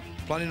driving.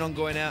 Planning on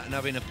going out and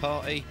having a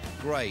party?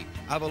 Great,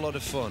 have a lot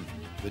of fun.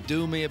 But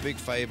do me a big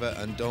favour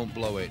and don't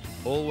blow it.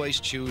 Always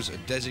choose a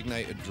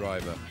designated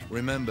driver.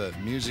 Remember,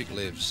 music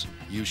lives.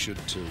 You should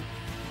too.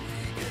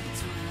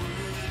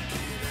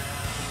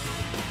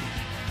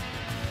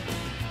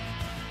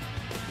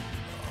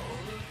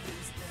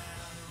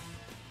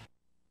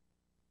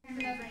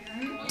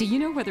 Do you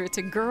know whether it's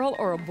a girl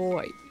or a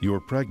boy?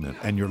 You're pregnant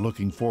and you're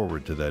looking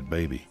forward to that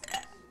baby.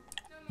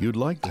 You'd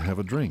like to have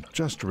a drink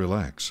just to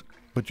relax,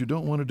 but you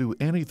don't want to do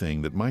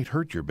anything that might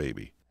hurt your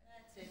baby.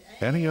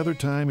 Any other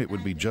time, it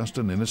would be just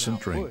an innocent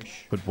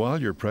drink. But while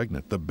you're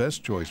pregnant, the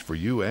best choice for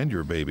you and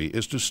your baby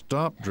is to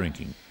stop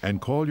drinking and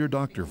call your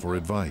doctor for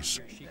advice.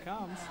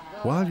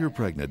 While you're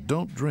pregnant,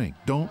 don't drink.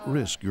 Don't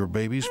risk your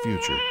baby's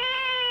future.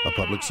 A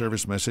public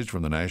service message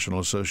from the National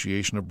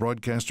Association of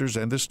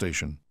Broadcasters and this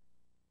station.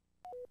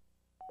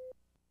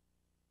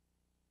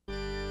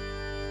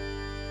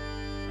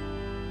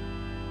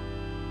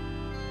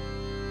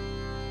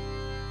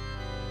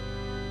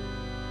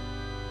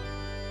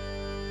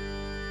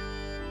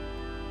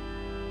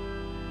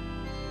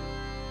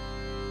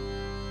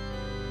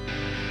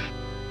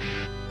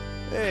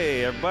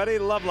 Hey, everybody,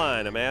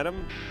 LoveLine. I'm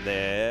Adam.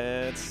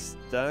 That's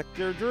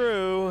Dr.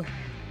 Drew.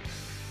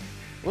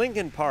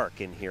 Lincoln Park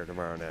in here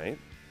tomorrow night.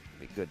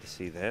 Be good to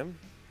see them.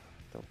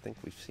 Don't think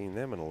we've seen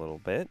them in a little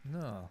bit.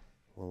 No.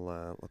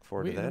 We'll look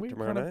forward to that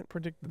tomorrow night. We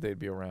predicted they'd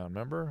be around.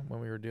 Remember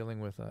when we were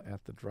dealing with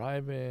At the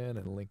Drive-In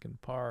and Lincoln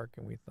Park,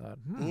 and we thought,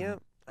 Yeah,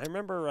 I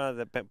remember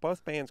that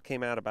both bands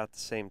came out about the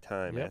same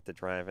time, Yep. At the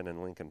Drive-In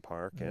and Lincoln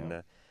Park. Yep.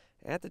 And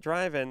At the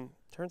Drive-In,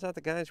 turns out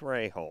the guys were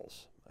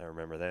a-holes. I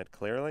remember that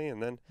clearly.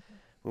 And then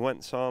we went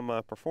and saw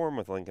them perform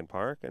with Lincoln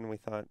Park, and we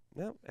thought,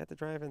 no, At the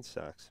Drive-In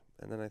sucks.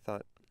 And then I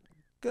thought,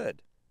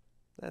 good.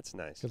 That's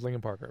nice. because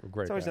Lincoln Park are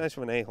great. It's always guys. nice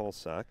when a-holes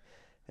suck.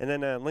 And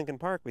then Lincoln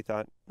Park, we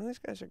thought, well, these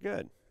guys are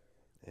good.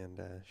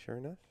 And sure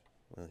enough,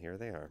 well, here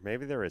they are.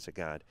 Maybe there is a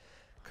God.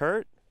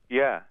 Kurt?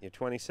 Yeah. You're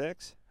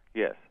 26?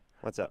 Yes.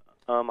 What's up?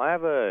 I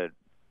have a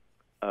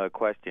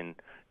question.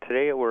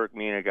 Today at work,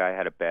 me and a guy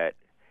had a bet.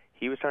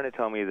 He was trying to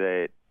tell me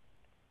that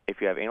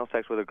if you have anal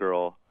sex with a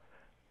girl,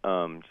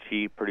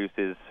 she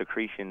produces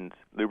secretions,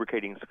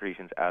 lubricating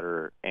secretions out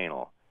her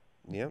anal.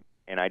 Yep.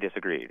 And I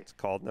disagreed. It's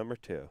called number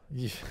 2.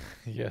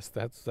 Yes,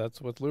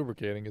 that's what's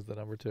lubricating is the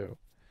number 2.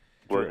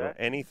 Drew,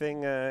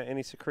 anything,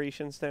 any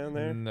secretions down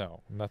there?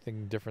 No,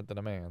 nothing different than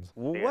a man's.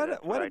 Well,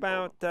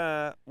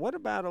 what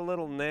about a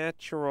little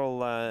natural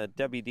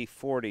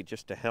WD-40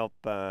 just to help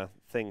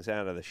things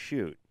out of the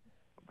chute?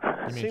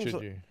 You mean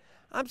should you?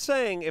 I'm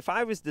saying if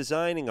I was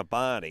designing a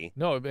body.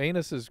 No,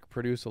 anuses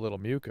produce a little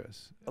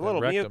mucus. A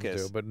little rectums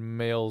mucus. do, but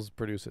males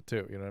produce it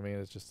too. You know what I mean?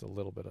 It's just a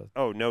little bit of.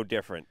 Oh, no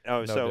different.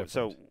 Oh, No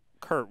so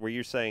Kurt, were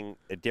you saying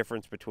a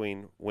difference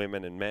between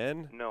women and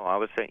men?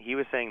 No, he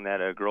was saying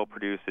that a girl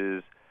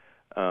produces,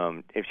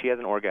 if she has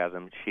an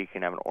orgasm, she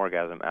can have an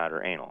orgasm out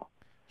her anal.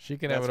 She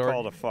can That's have an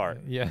called a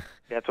fart. Yeah.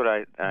 That's what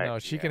I No,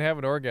 she can have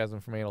an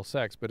orgasm from anal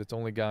sex, but it's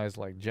only guys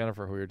like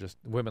Jennifer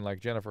women like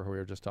Jennifer who we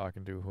were just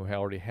talking to who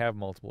already have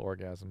multiple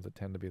orgasms that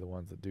tend to be the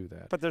ones that do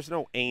that. But there's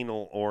no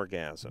anal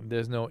orgasm.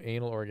 There's no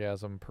anal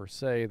orgasm per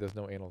se. There's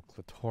no anal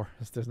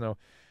clitoris. There's no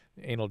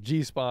anal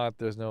G-spot.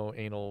 There's no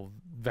anal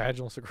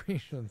vaginal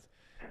secretions.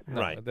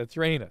 No, Right. That's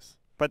your anus.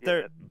 But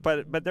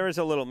there is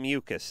a little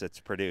mucus that's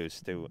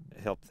produced to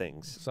help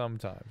things.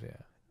 Sometimes, yeah,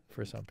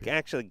 for some people.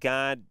 Actually,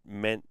 God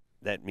meant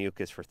that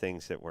mucus for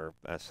things that were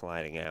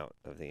sliding out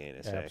of the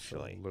anus,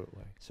 actually.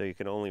 Absolutely. So you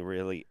can only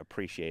really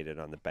appreciate it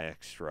on the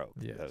backstroke,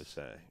 Yes. those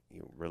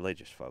you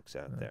religious folks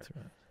out That's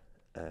there.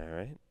 All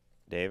right.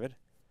 David?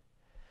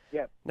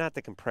 Yep. Not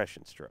the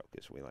compression stroke,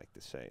 as we like to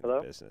say in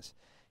Hello? the business.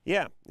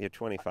 Yeah, you're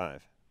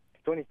 25.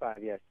 25,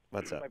 yes.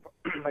 What's up?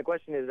 My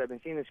question is, I've been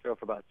seeing this girl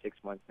for about 6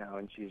 months now,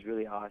 and she's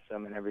really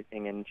awesome and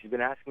everything, and she's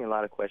been asking me a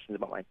lot of questions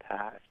about my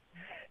past.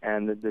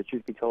 And the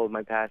truth be told,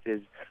 my past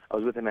is I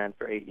was with a man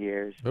for 8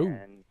 years,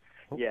 and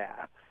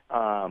yeah,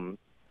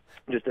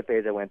 just a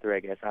phase I went through, I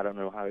guess. I don't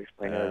know how to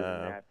explain it other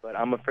than that, but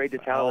I'm afraid to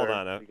tell Hold her.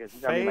 on. Because,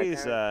 Phase, I mean, my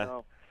parents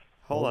know.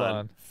 Hold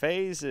on.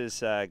 Phase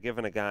is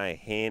giving a guy a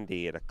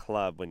handy at a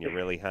club when you're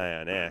really high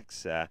on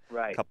X a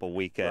couple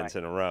weekends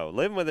in a row.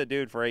 Living with a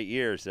dude for 8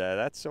 years,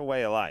 that's a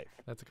way of life.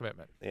 That's a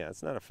commitment. Yeah,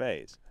 it's not a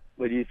phase.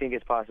 But do you think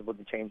it's possible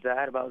to change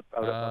that about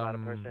a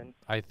person?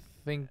 I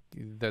think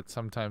that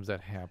sometimes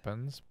that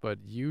happens, but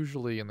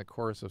usually in the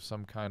course of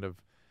some kind of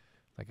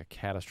like a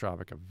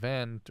catastrophic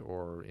event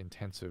or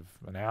intensive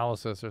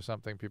analysis or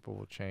something, people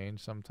will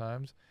change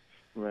sometimes.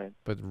 Right.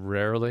 But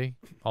rarely,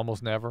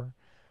 almost never.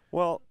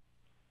 Well,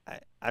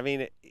 I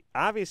mean,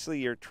 obviously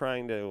you're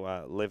trying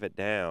to live it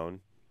down.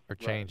 Or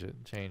change it.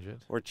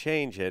 Or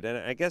change it. And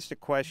I guess the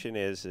question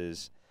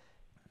is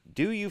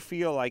do you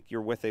feel like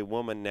you're with a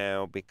woman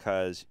now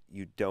because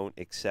you don't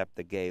accept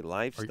the gay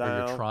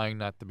lifestyle? Or you're trying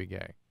not to be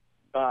gay?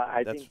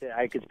 I think that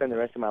I could spend the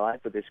rest of my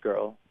life with this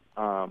girl.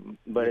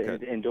 But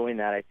in doing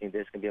that, I think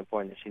this can be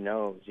important that she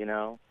knows, you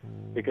know?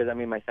 Because, I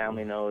mean, my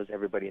family knows,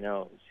 everybody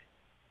knows.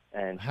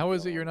 And how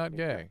is it you're not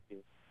gay?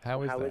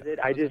 How is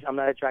it? I'm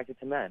not attracted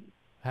to men.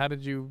 How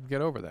did you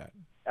get over that?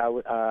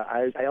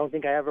 I don't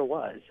think I ever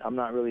was. I'm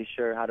not really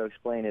sure how to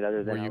explain it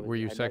other than were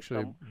you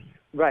sexually...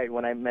 Right.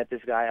 When I met this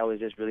guy, I was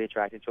just really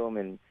attracted to him,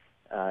 and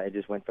it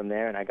just went from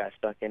there, and I got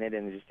stuck in it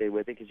and just stayed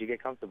with it because you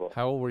get comfortable.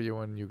 How old were you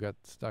when you got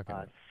stuck in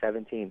it?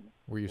 17.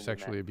 Were you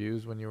sexually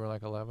abused when you were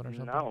like 11 or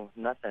something? No,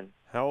 nothing.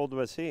 How old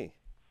was he?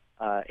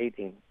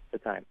 18 at the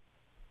time.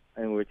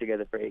 And we were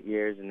together for 8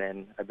 years, and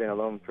then I've been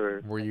alone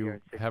for Were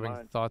you having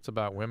months. thoughts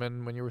about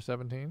women when you were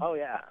 17? Oh,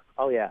 yeah.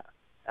 I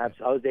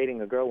was dating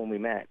a girl when we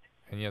met.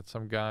 And yet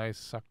some guy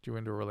sucked you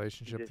into a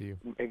relationship to you.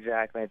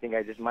 Exactly. I think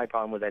my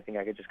problem was I think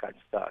I just got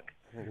stuck.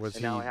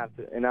 Now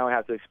I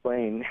have to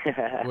explain.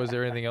 Was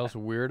there anything else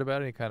weird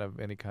about it?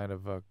 Any kind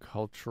of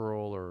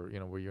cultural, or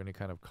were you any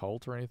kind of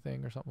cult or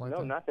anything or something like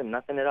that? No,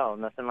 nothing at all,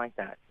 nothing like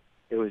that.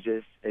 It was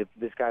just, if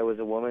this guy was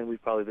a woman,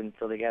 we'd probably been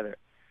still together.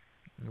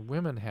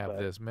 Women have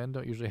this. Men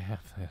don't usually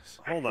have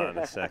this. Hold on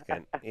a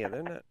second. Yeah,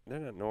 they're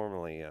not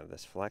normally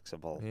this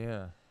flexible.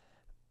 Yeah.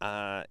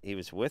 He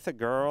was with a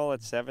girl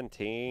at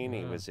 17.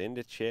 He was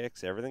into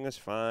chicks. Everything was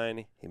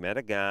fine. He met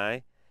a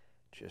guy.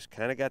 Just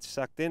kind of got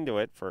sucked into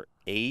it for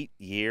 8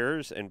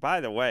 years. And by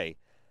the way,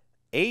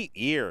 8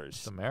 years.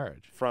 It's a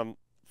marriage. From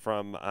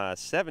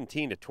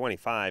 17 to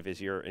 25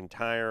 is your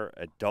entire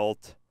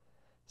adult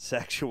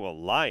sexual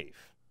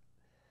life.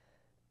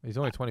 He's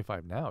only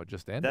 25 now. It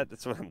just ended.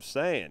 That's what I'm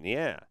saying,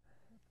 yeah.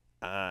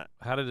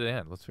 How did it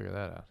end? Let's figure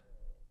that out.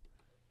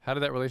 How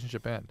did that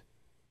relationship end?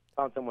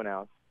 Found someone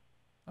else.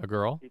 A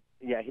girl?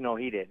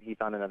 He did. He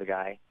found another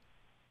guy.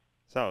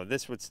 So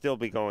this would still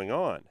be going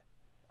on?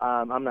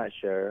 I'm not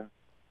sure.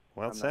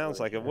 Well, it sounds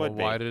like it would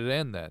be. Why did it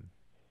end then?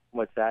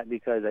 What's that?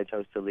 Because I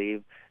chose to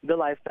leave. The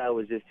lifestyle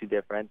was just too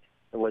different.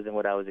 It wasn't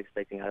what I was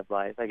expecting out of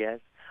life, I guess.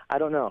 I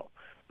don't know.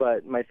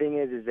 But my thing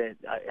is that...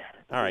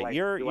 All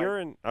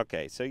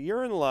right, so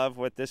you're in love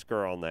with this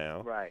girl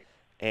now. Right.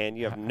 And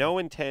you have no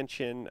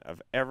intention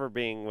of ever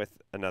being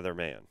with another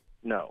man.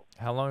 No.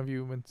 How long have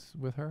you been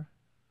with her?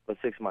 For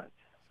 6 months.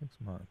 6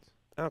 months.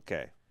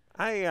 Okay.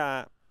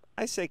 I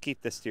say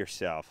keep this to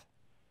yourself.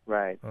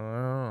 Right.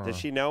 Oh. Does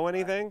she know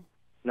anything?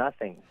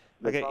 Nothing.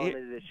 The problem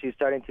is that she's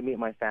starting to meet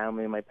my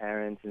family and my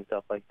parents and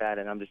stuff like that,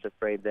 and I'm just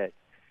afraid that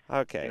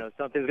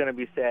something's going to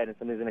be said and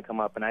something's going to come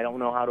up, and I don't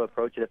know how to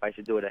approach it, if I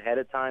should do it ahead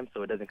of time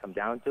so it doesn't come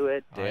down to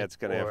it. Dad's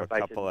going to have a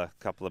couple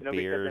of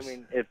beers.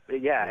 Because, if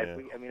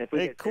we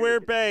hey, queer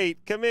bait,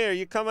 come here.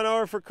 You coming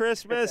over for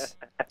Christmas?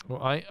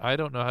 Well, I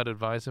don't know how to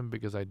advise him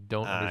because I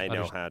don't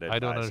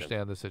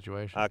understand him. the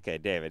situation. Okay,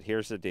 David,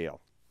 here's the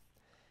deal.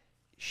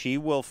 She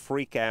will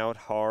freak out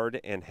hard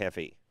and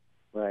heavy.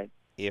 Right.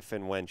 If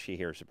and when she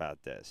hears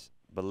about this.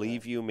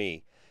 Believe you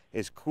me,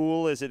 as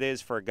cool as it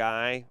is for a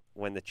guy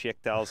when the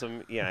chick tells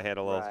him, yeah, I had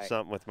a little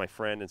something with my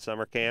friend in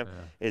summer camp,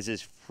 is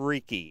as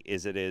freaky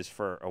as it is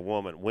for a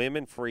woman.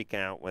 Women freak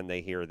out when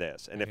they hear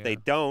this. And if they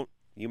don't,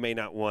 you may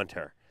not want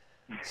her.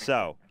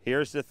 So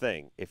here's the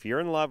thing. If you're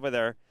in love with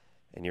her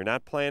and you're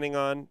not planning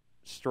on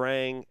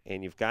straying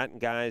and you've gotten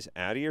guys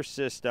out of your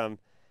system,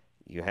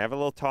 you have a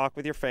little talk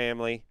with your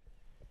family.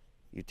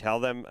 You tell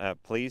them,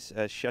 please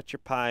shut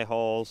your pie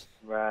holes.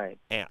 Right.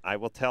 And I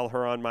will tell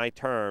her on my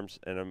terms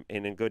and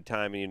in good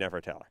time, and you never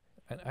tell her.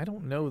 And I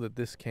don't know that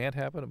this can't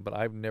happen, but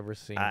I've never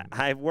seen.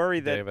 I worry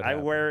that David I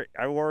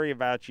worry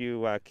about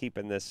you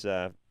keeping this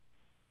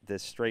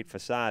this straight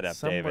facade up,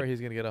 Somewhere David. He's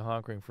going to get a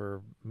honkering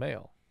for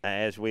mail.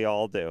 As we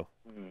all do.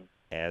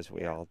 As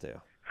we all do.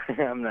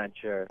 I'm not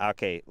sure.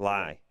 Okay,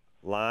 lie.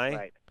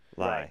 Right.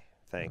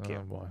 Thank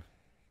you. Oh, boy.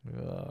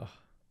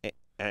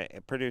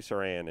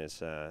 Producer Ann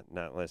is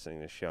not listening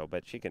to the show,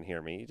 but she can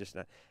hear me. You just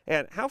not.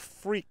 Ann, how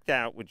freaked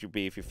out would you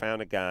be if you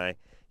found a guy,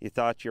 you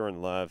thought you were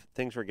in love,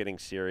 things were getting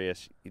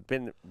serious, you'd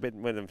been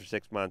with him for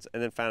 6 months,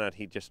 and then found out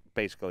he'd just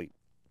basically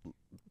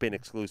been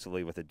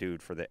exclusively with a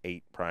dude for the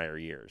 8 prior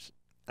years?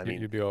 I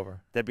mean, you'd be over.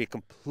 That'd be a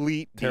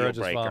complete deal Tara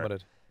breaker. just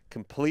vomited.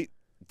 Complete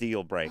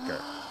deal breaker.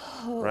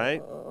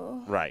 Right?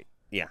 Right.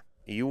 Yeah.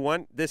 You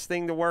want this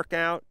thing to work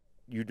out?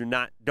 You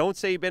don't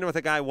say you've been with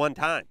a guy one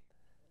time.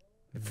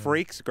 It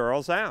freaks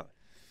girls out,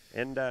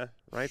 and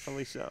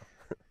rightfully so.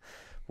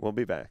 We'll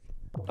be back.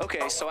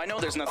 Okay, so I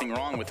know there's nothing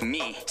wrong with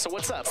me. So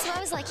what's up? So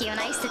I was like you, and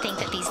I used to think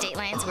that these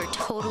Datelines were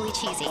totally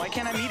cheesy. Why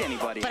can't I meet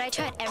anybody? But I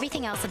tried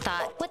everything else and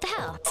thought, what the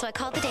hell? So I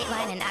called the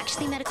Dateline and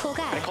actually met a cool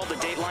guy. I called the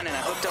Dateline and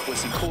I hooked up with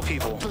some cool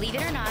people. Believe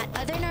it or not,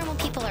 other normal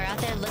people are out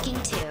there looking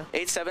too.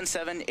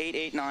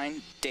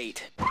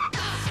 877-889-DATE.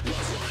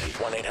 LoveLine.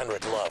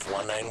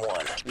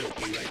 1-800-LOVE-191. We'll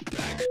be right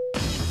back.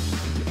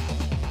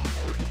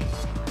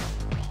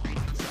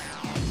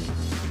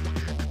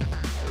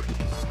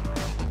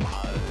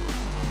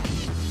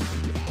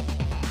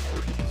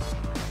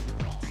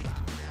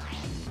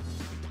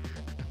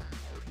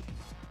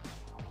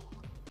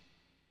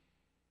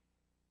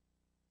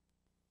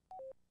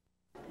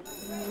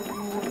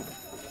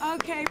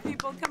 Okay,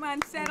 people, come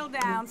on, settle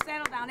down,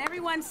 settle down.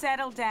 Everyone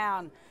settle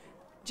down.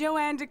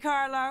 Joanne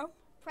DiCarlo.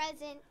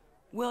 Present.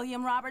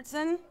 William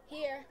Robertson.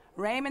 Here.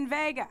 Raymond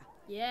Vega.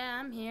 Yeah,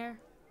 I'm here.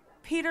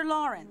 Peter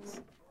Lawrence.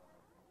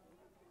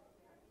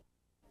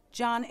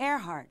 John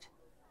Earhart.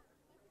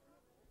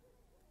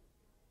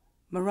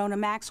 Marona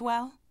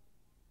Maxwell.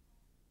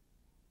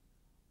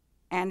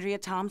 Andrea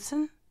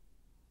Thompson.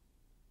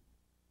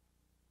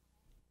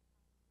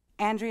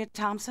 Andrea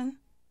Thompson.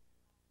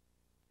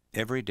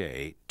 Every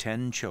day,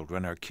 10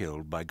 children are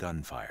killed by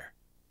gunfire.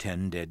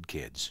 10 dead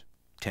kids.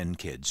 10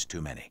 kids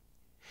too many.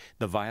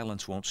 The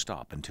violence won't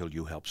stop until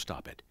you help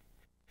stop it.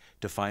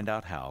 To find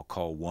out how,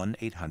 call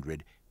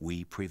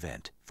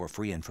 1-800-WE-PREVENT for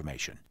free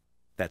information.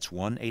 That's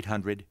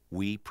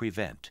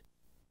 1-800-WE-PREVENT.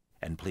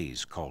 And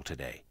please call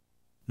today.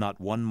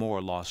 Not one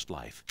more lost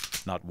life.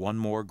 Not one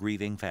more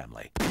grieving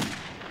family.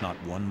 Not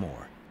one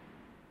more.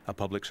 A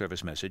public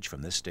service message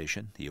from this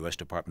station, the U.S.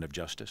 Department of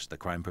Justice, the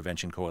Crime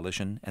Prevention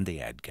Coalition, and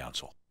the Ad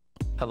Council.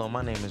 Hello,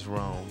 my name is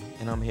Rome,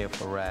 and I'm here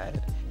for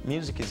RAD.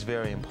 Music is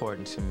very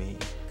important to me,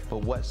 but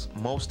what's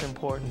most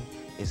important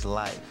is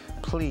life.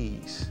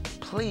 Please,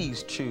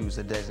 please choose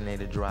a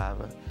designated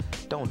driver.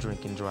 Don't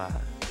drink and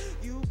drive.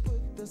 You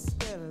put the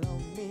spell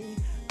on me.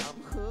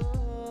 I'm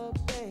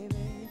hooked,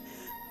 baby.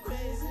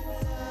 Crazy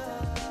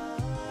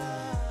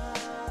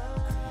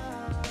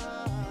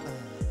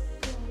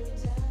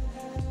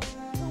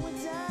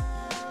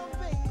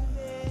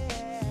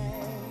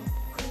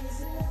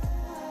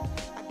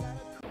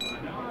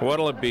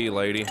What'll it be,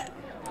 lady?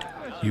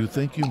 You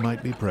think you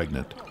might be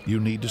pregnant. You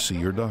need to see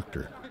your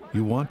doctor.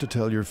 You want to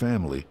tell your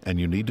family, and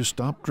you need to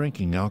stop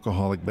drinking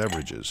alcoholic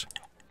beverages.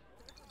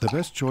 The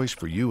best choice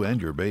for you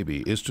and your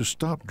baby is to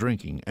stop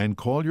drinking and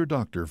call your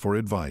doctor for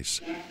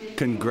advice.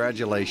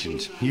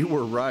 Congratulations. You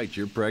were right.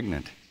 You're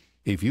pregnant.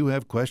 If you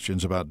have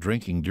questions about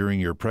drinking during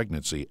your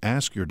pregnancy,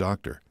 ask your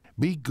doctor.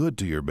 Be good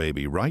to your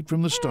baby right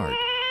from the start.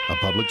 A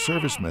public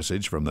service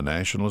message from the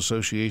National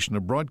Association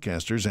of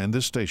Broadcasters and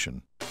this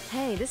station.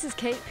 Hey, this is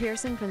Kate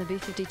Pearson from the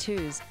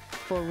B-52s.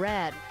 For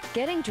RAD,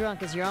 getting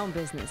drunk is your own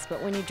business,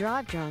 but when you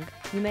drive drunk,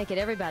 you make it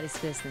everybody's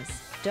business.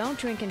 Don't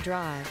drink and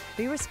drive.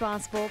 Be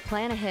responsible,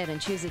 plan ahead,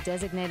 and choose a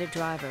designated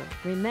driver.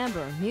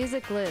 Remember,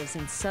 music lives,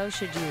 and so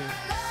should you.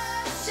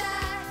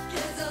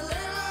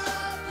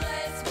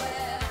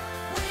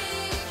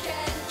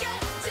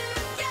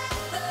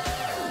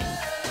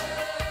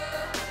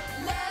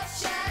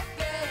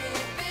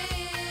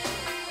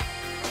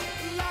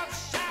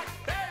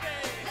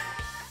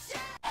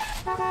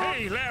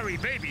 Hey, Larry,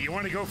 baby, you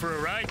want to go for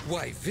a ride?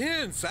 Why,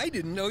 Vince, I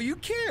didn't know you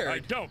cared. I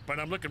don't, but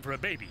I'm looking for a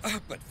baby.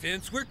 But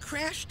Vince, we're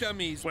crash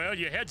dummies. Well,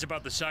 your head's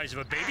about the size of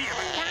a baby.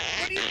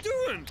 What are you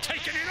doing?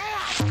 Taking it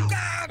off!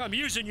 I'm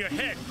using your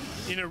head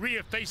in a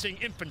rear-facing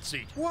infant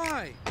seat.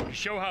 Why? To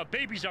show how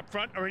babies up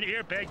front are in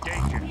airbag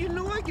danger. You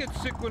know I get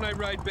sick when I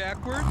ride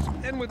backwards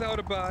and without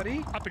a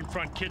body. Up in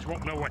front, kids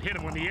won't know what hit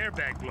them when the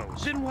airbag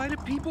blows. Then why do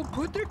people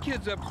put their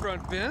kids up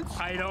front, Vince?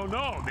 I don't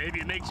know. Maybe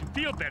it makes them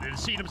feel better to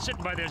see them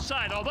sitting by their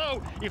side.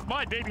 Although, if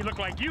my baby looked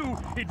like you,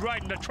 he'd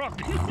ride in the trunk.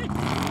 Hey,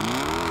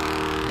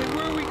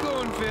 where are we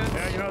going,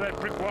 Vince? You know that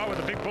brick wall with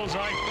a big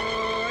bullseye?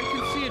 I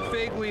can see it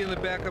vaguely in the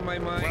back of my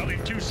mind. Well,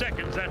 in 2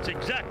 seconds, that's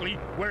exactly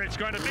where it's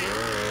going to be.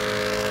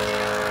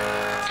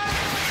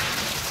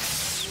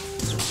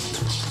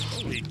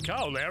 Holy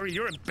cow, Larry,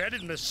 you're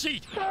embedded in the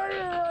seat.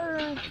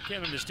 I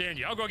can't understand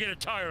you. I'll go get a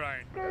tire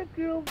iron. Thank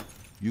you.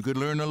 You could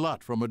learn a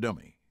lot from a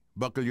dummy.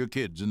 Buckle your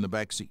kids in the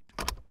back seat.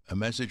 A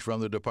message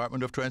from the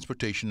Department of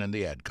Transportation and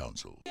the Ad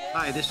Council.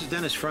 Hi, this is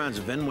Dennis Franz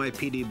of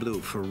NYPD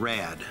Blue for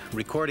RAD,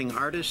 recording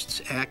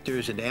artists,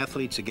 actors, and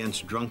athletes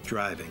against drunk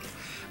driving.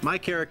 My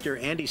character,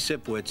 Andy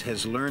Sipwitz,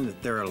 has learned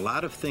that there are a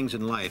lot of things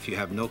in life you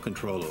have no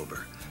control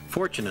over.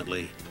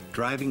 Fortunately,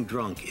 driving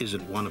drunk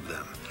isn't one of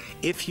them.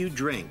 If you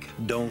drink,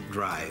 don't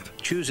drive.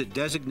 Choose a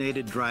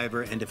designated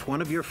driver, and if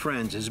one of your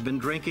friends has been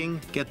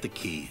drinking, get the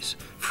keys.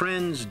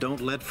 Friends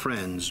don't let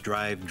friends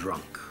drive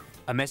drunk.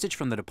 A message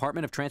from the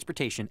Department of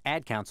Transportation,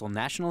 Ad Council,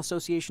 National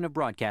Association of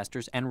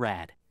Broadcasters, and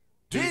RAD.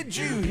 Did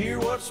you hear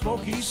what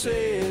Smokey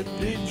said?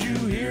 Did you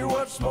hear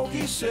what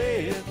Smokey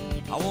said?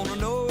 I want to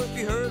know if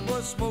you heard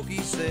what Smokey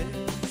said.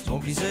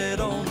 Smokey said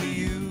only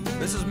you.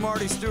 This is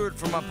Marty Stewart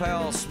from my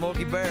pal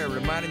Smokey Bear,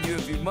 reminding you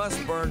if you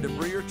must burn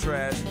debris or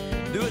trash,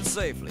 do it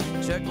safely.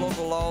 Check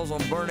local laws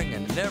on burning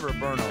and never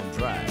burn on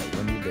dry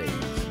when you daze.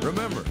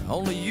 Remember,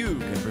 only you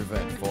can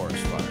prevent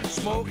forest fires.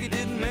 Smokey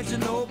didn't mention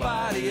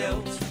nobody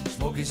else.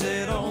 Smokey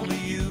said only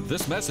you.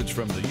 This message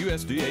from the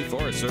USDA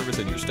Forest Service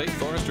and your State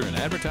Forester and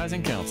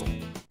Advertising Council.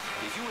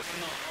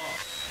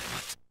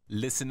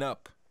 Listen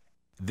up.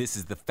 This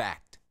is the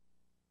fact.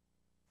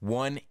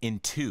 1 in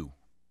 2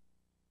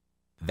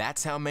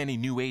 That's how many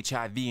new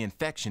HIV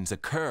infections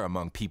occur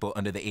among people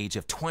under the age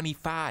of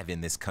 25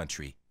 in this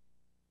country.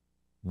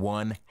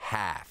 1/2.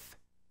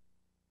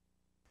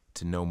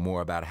 To know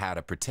more about how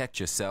to protect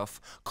yourself,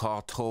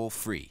 call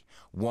toll-free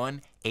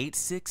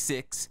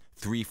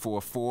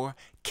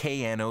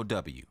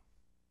 1-866-344-KNOW.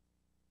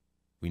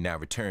 We now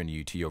return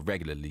you to your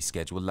regularly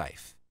scheduled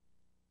life.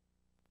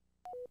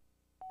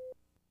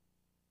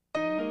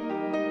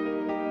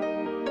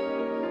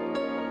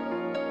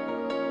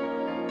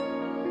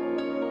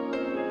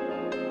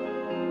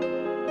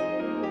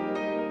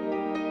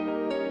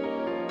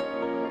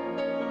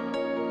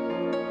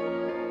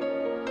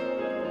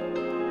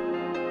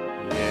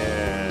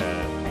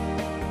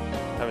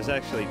 I was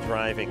actually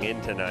driving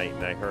in tonight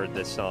and I heard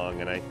this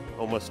song and I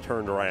almost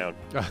turned around.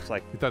 It's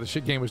like you thought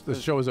the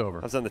show was over.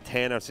 I was on the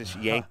 10. I was just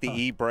yanked the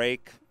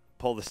e-brake,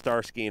 pulled the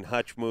Starsky and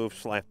Hutch move,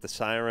 slapped the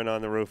siren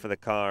on the roof of the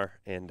car,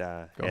 and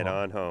head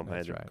on home. I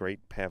had a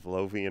great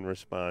Pavlovian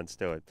response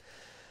to it.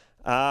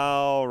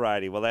 All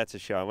righty. Well, that's a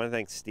show. I want to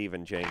thank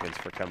Stephan Jenkins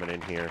for coming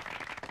in here.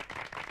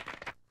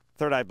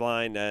 Third Eye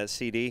Blind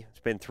CD. It's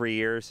been 3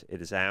 years.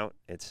 It is out.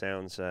 It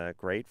sounds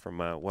great from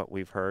what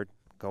we've heard.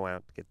 Go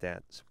out, get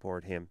that,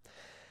 support him.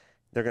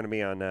 They're going to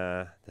be on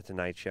The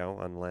Tonight Show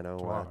on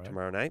Leno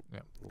tomorrow night.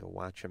 Yep. Go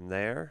watch them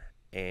there.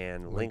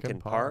 And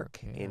Lincoln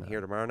Park in here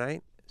tomorrow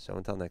night. So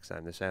until next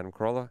time, this is Adam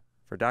Carolla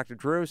for Dr.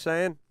 Drew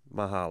saying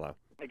mahalo.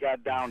 I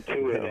got down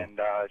to it, and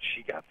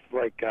she got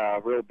like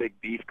real big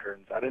beef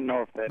curtains. I didn't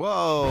know if that...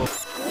 Whoa!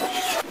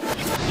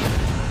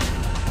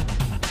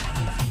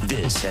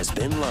 This has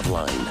been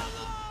LoveLine.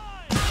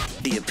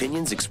 The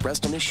opinions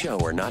expressed on this show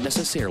are not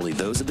necessarily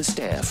those of the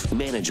staff,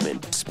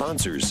 management,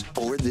 sponsors,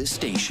 or this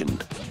station.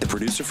 The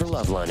producer for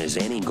LoveLine is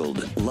Ann Ingold.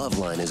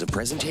 LoveLine is a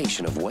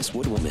presentation of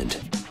Westwood Women.